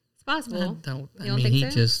 It's possible. I mean, he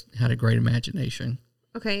just had a great imagination.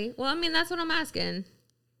 Okay. Well, I mean, that's what I'm asking.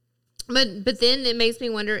 But then it makes me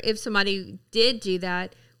wonder if somebody did do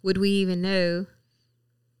that, would we even know?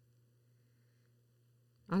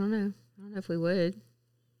 I don't know. I don't know if we would.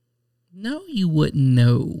 No, you wouldn't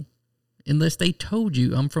know. Unless they told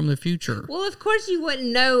you, I'm from the future. Well, of course you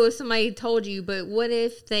wouldn't know if somebody told you, but what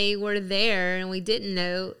if they were there and we didn't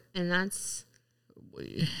know, and that's...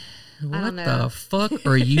 What the fuck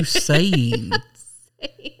are you saying?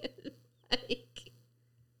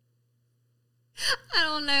 I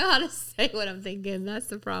don't know how to say what I'm thinking. That's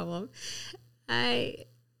the problem. I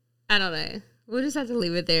don't know. We'll just have to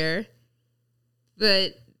leave it there.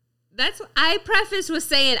 But that's what I prefaced with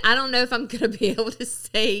saying I don't know if I'm going to be able to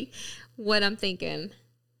say what I'm thinking.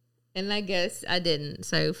 And I guess I didn't,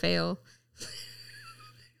 so fail.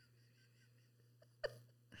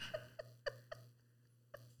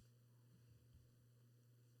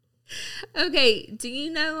 Okay, do you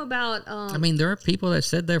know about... I mean, there are people that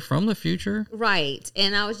said they're from the future. Right,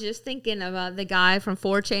 and I was just thinking about the guy from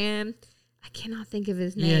 4chan. I cannot think of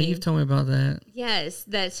his name. Yeah, you've told me about that. Yes,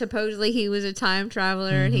 that supposedly he was a time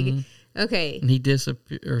traveler and he okay. And he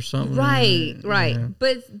disappeared or something. Right. Yeah.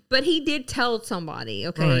 But he did tell somebody,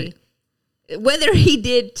 okay? Right. Whether he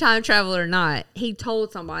did time travel or not, he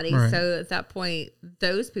told somebody. Right. So at that point,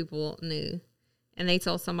 those people knew. And they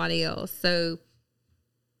told somebody else. So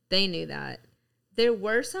they knew that. There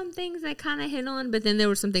were some things that kind of hit on, but then there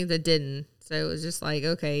were some things that didn't. So it was just like,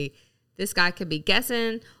 okay, this guy could be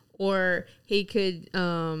guessing, or he could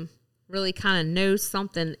really kind of know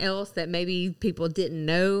something else that maybe people didn't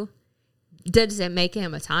know. Does it make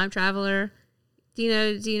him a time traveler? Do you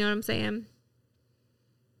know what I'm saying?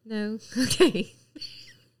 No? Okay.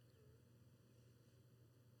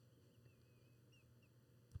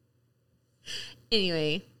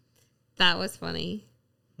 Anyway, that was funny.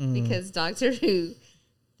 Because Doctor Who,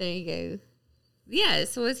 there you go. Yeah,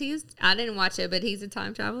 so I didn't watch it, but he's a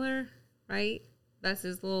time traveler, right? That's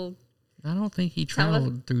his little... I don't think he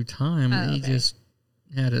traveled through time. Oh, He okay. just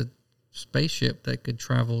had a spaceship that could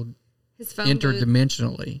travel His phone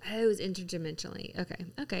interdimensionally. Booth. Oh, it was interdimensionally.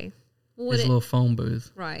 Okay. Well, His little phone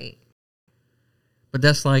booth. Right. But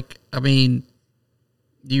that's like, I mean,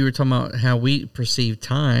 you were talking about how we perceive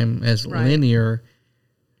time as Right. linear,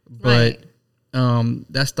 but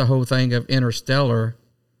that's the whole thing of Interstellar.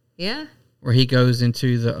 Yeah. Where he goes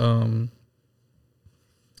into the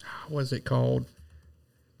what's it called?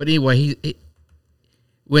 But anyway, he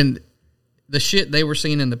when the shit they were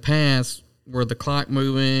seeing in the past, where the clock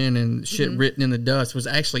moving and shit written in the dust, was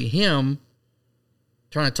actually him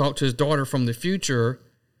trying to talk to his daughter from the future,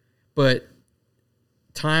 but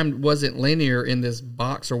time wasn't linear in this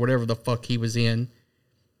box or whatever the fuck he was in.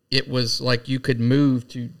 It was like you could move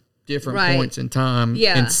to different points in time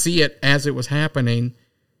and see it as it was happening,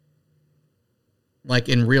 like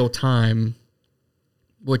in real time,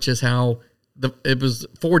 which is how it was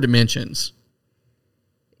 4 dimensions.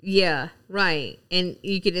 Yeah, right. And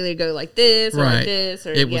you could either go like this or like this.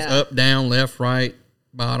 Or, it was up, down, left, right,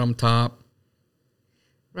 bottom, top.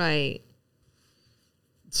 Right.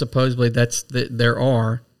 Supposedly there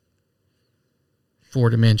are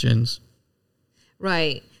 4 dimensions.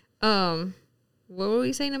 Right. What were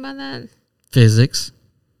we saying about that? Physics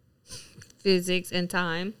and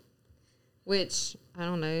time. Which, I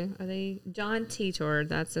don't know. Are they... John Titor,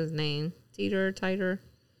 that's his name. Titor.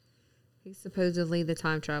 He's supposedly the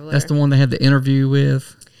time traveler. That's the one they had the interview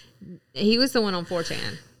with. He was the one on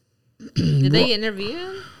 4chan. Did they interview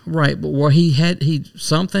him? Right, but he said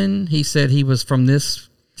he was from this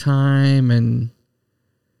time and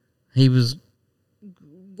he was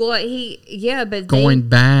but going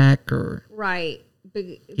back, or right. But,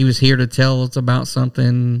 he was here to tell us about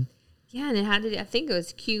something. Yeah, and I think it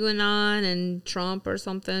was QAnon and Trump or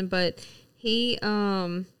something, but he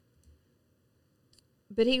was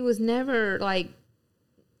never like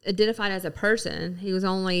identified as a person. He was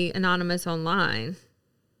only anonymous online,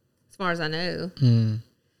 as far as I know.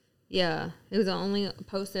 Yeah, it was only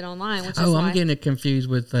posted online. Which is I'm getting it confused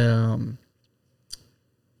with.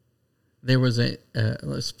 There was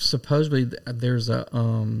supposedly there's a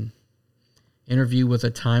interview with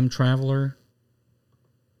a time traveler,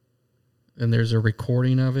 and there's a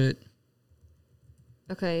recording of it.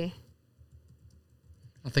 Okay.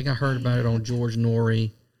 I think I heard about it on George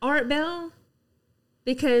Norrie. Art Bell,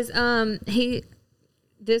 because there's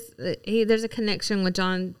a connection with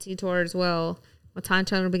John Titor as well. When Time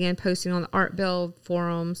Traveler began posting on the Art Bell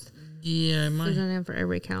forums. Yeah, in for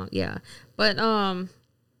every account. Yeah, but a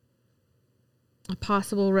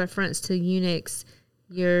possible reference to Unix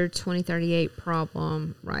year 2038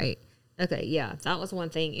 problem, right? Okay, yeah, that was one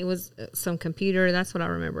thing. It was some computer. That's what I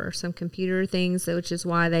remember. Some computer things, which is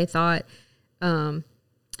why they thought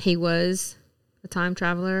he was a time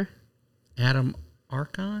traveler. Adam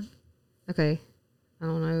Archon? Okay, I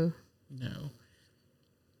don't know. No.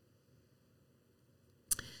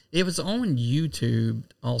 It was on YouTube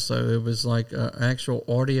also. It was like an actual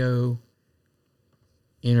audio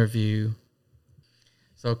interview.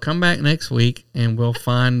 So come back next week and we'll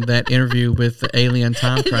find that interview with the alien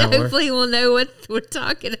time traveler. Hopefully we'll know what we're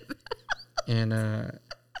talking about. And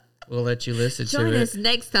we'll let you listen to it. Join us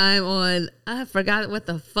next time on, I forgot what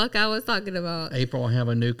the fuck I was talking about. April will have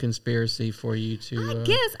a new conspiracy for you to... I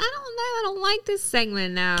guess. I don't know. I don't like this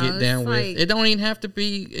segment now. Get down with. It don't even have to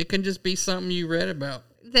be... It can just be something you read about.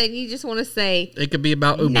 That you just want to say... It could be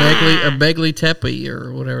about Ubegli Tepe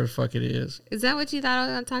or whatever the fuck it is. Is that what you thought I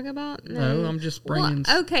was going to talk about? No, I'm just bringing...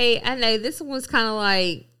 Well, okay, I know. This one was kind of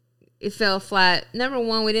like... It fell flat. Number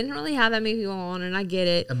one, we didn't really have that many people on, and I get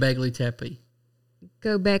it. Ubegli Tepe.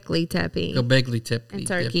 Göbekli Tepe. Göbekli Tepe. In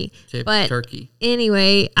Turkey. But Turkey.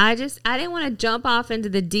 Anyway, I didn't want to jump off into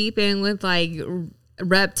the deep end with like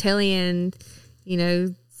reptilian,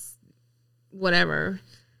 whatever,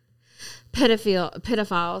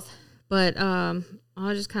 pedophiles. But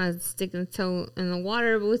I'll just kind of stick the toe in the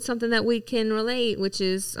water with something that we can relate, which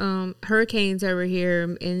is hurricanes over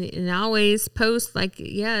here. And I always post like,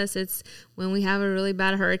 yes, it's when we have a really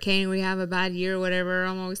bad hurricane, we have a bad year or whatever.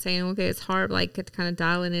 I'm always saying, okay, it's hard, like kind of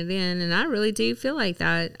dialing it in. And I really do feel like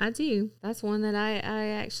that. I do. That's one that I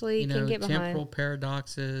actually can get behind. Temporal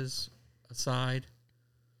paradoxes aside,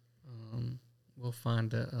 we'll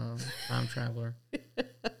find a time traveler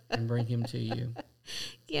and bring him to you.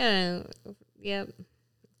 Yeah. Yep.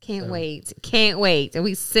 Can't wait. Can't wait. Are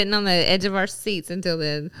we sitting on the edge of our seats until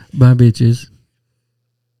then? Bye, bitches.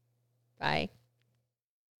 Bye.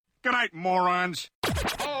 Good night, morons.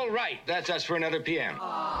 All right. That's us for another PM.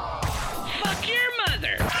 Fuck your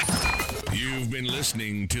mother. You've been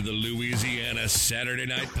listening to the Louisiana Saturday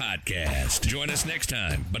Night Podcast. Join us next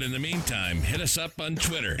time. But in the meantime, hit us up on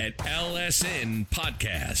Twitter at LSN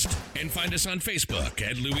Podcast. And find us on Facebook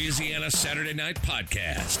at Louisiana Saturday Night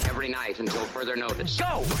Podcast. Every night until further notice.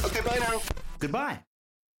 Go! Okay, bye now. Goodbye.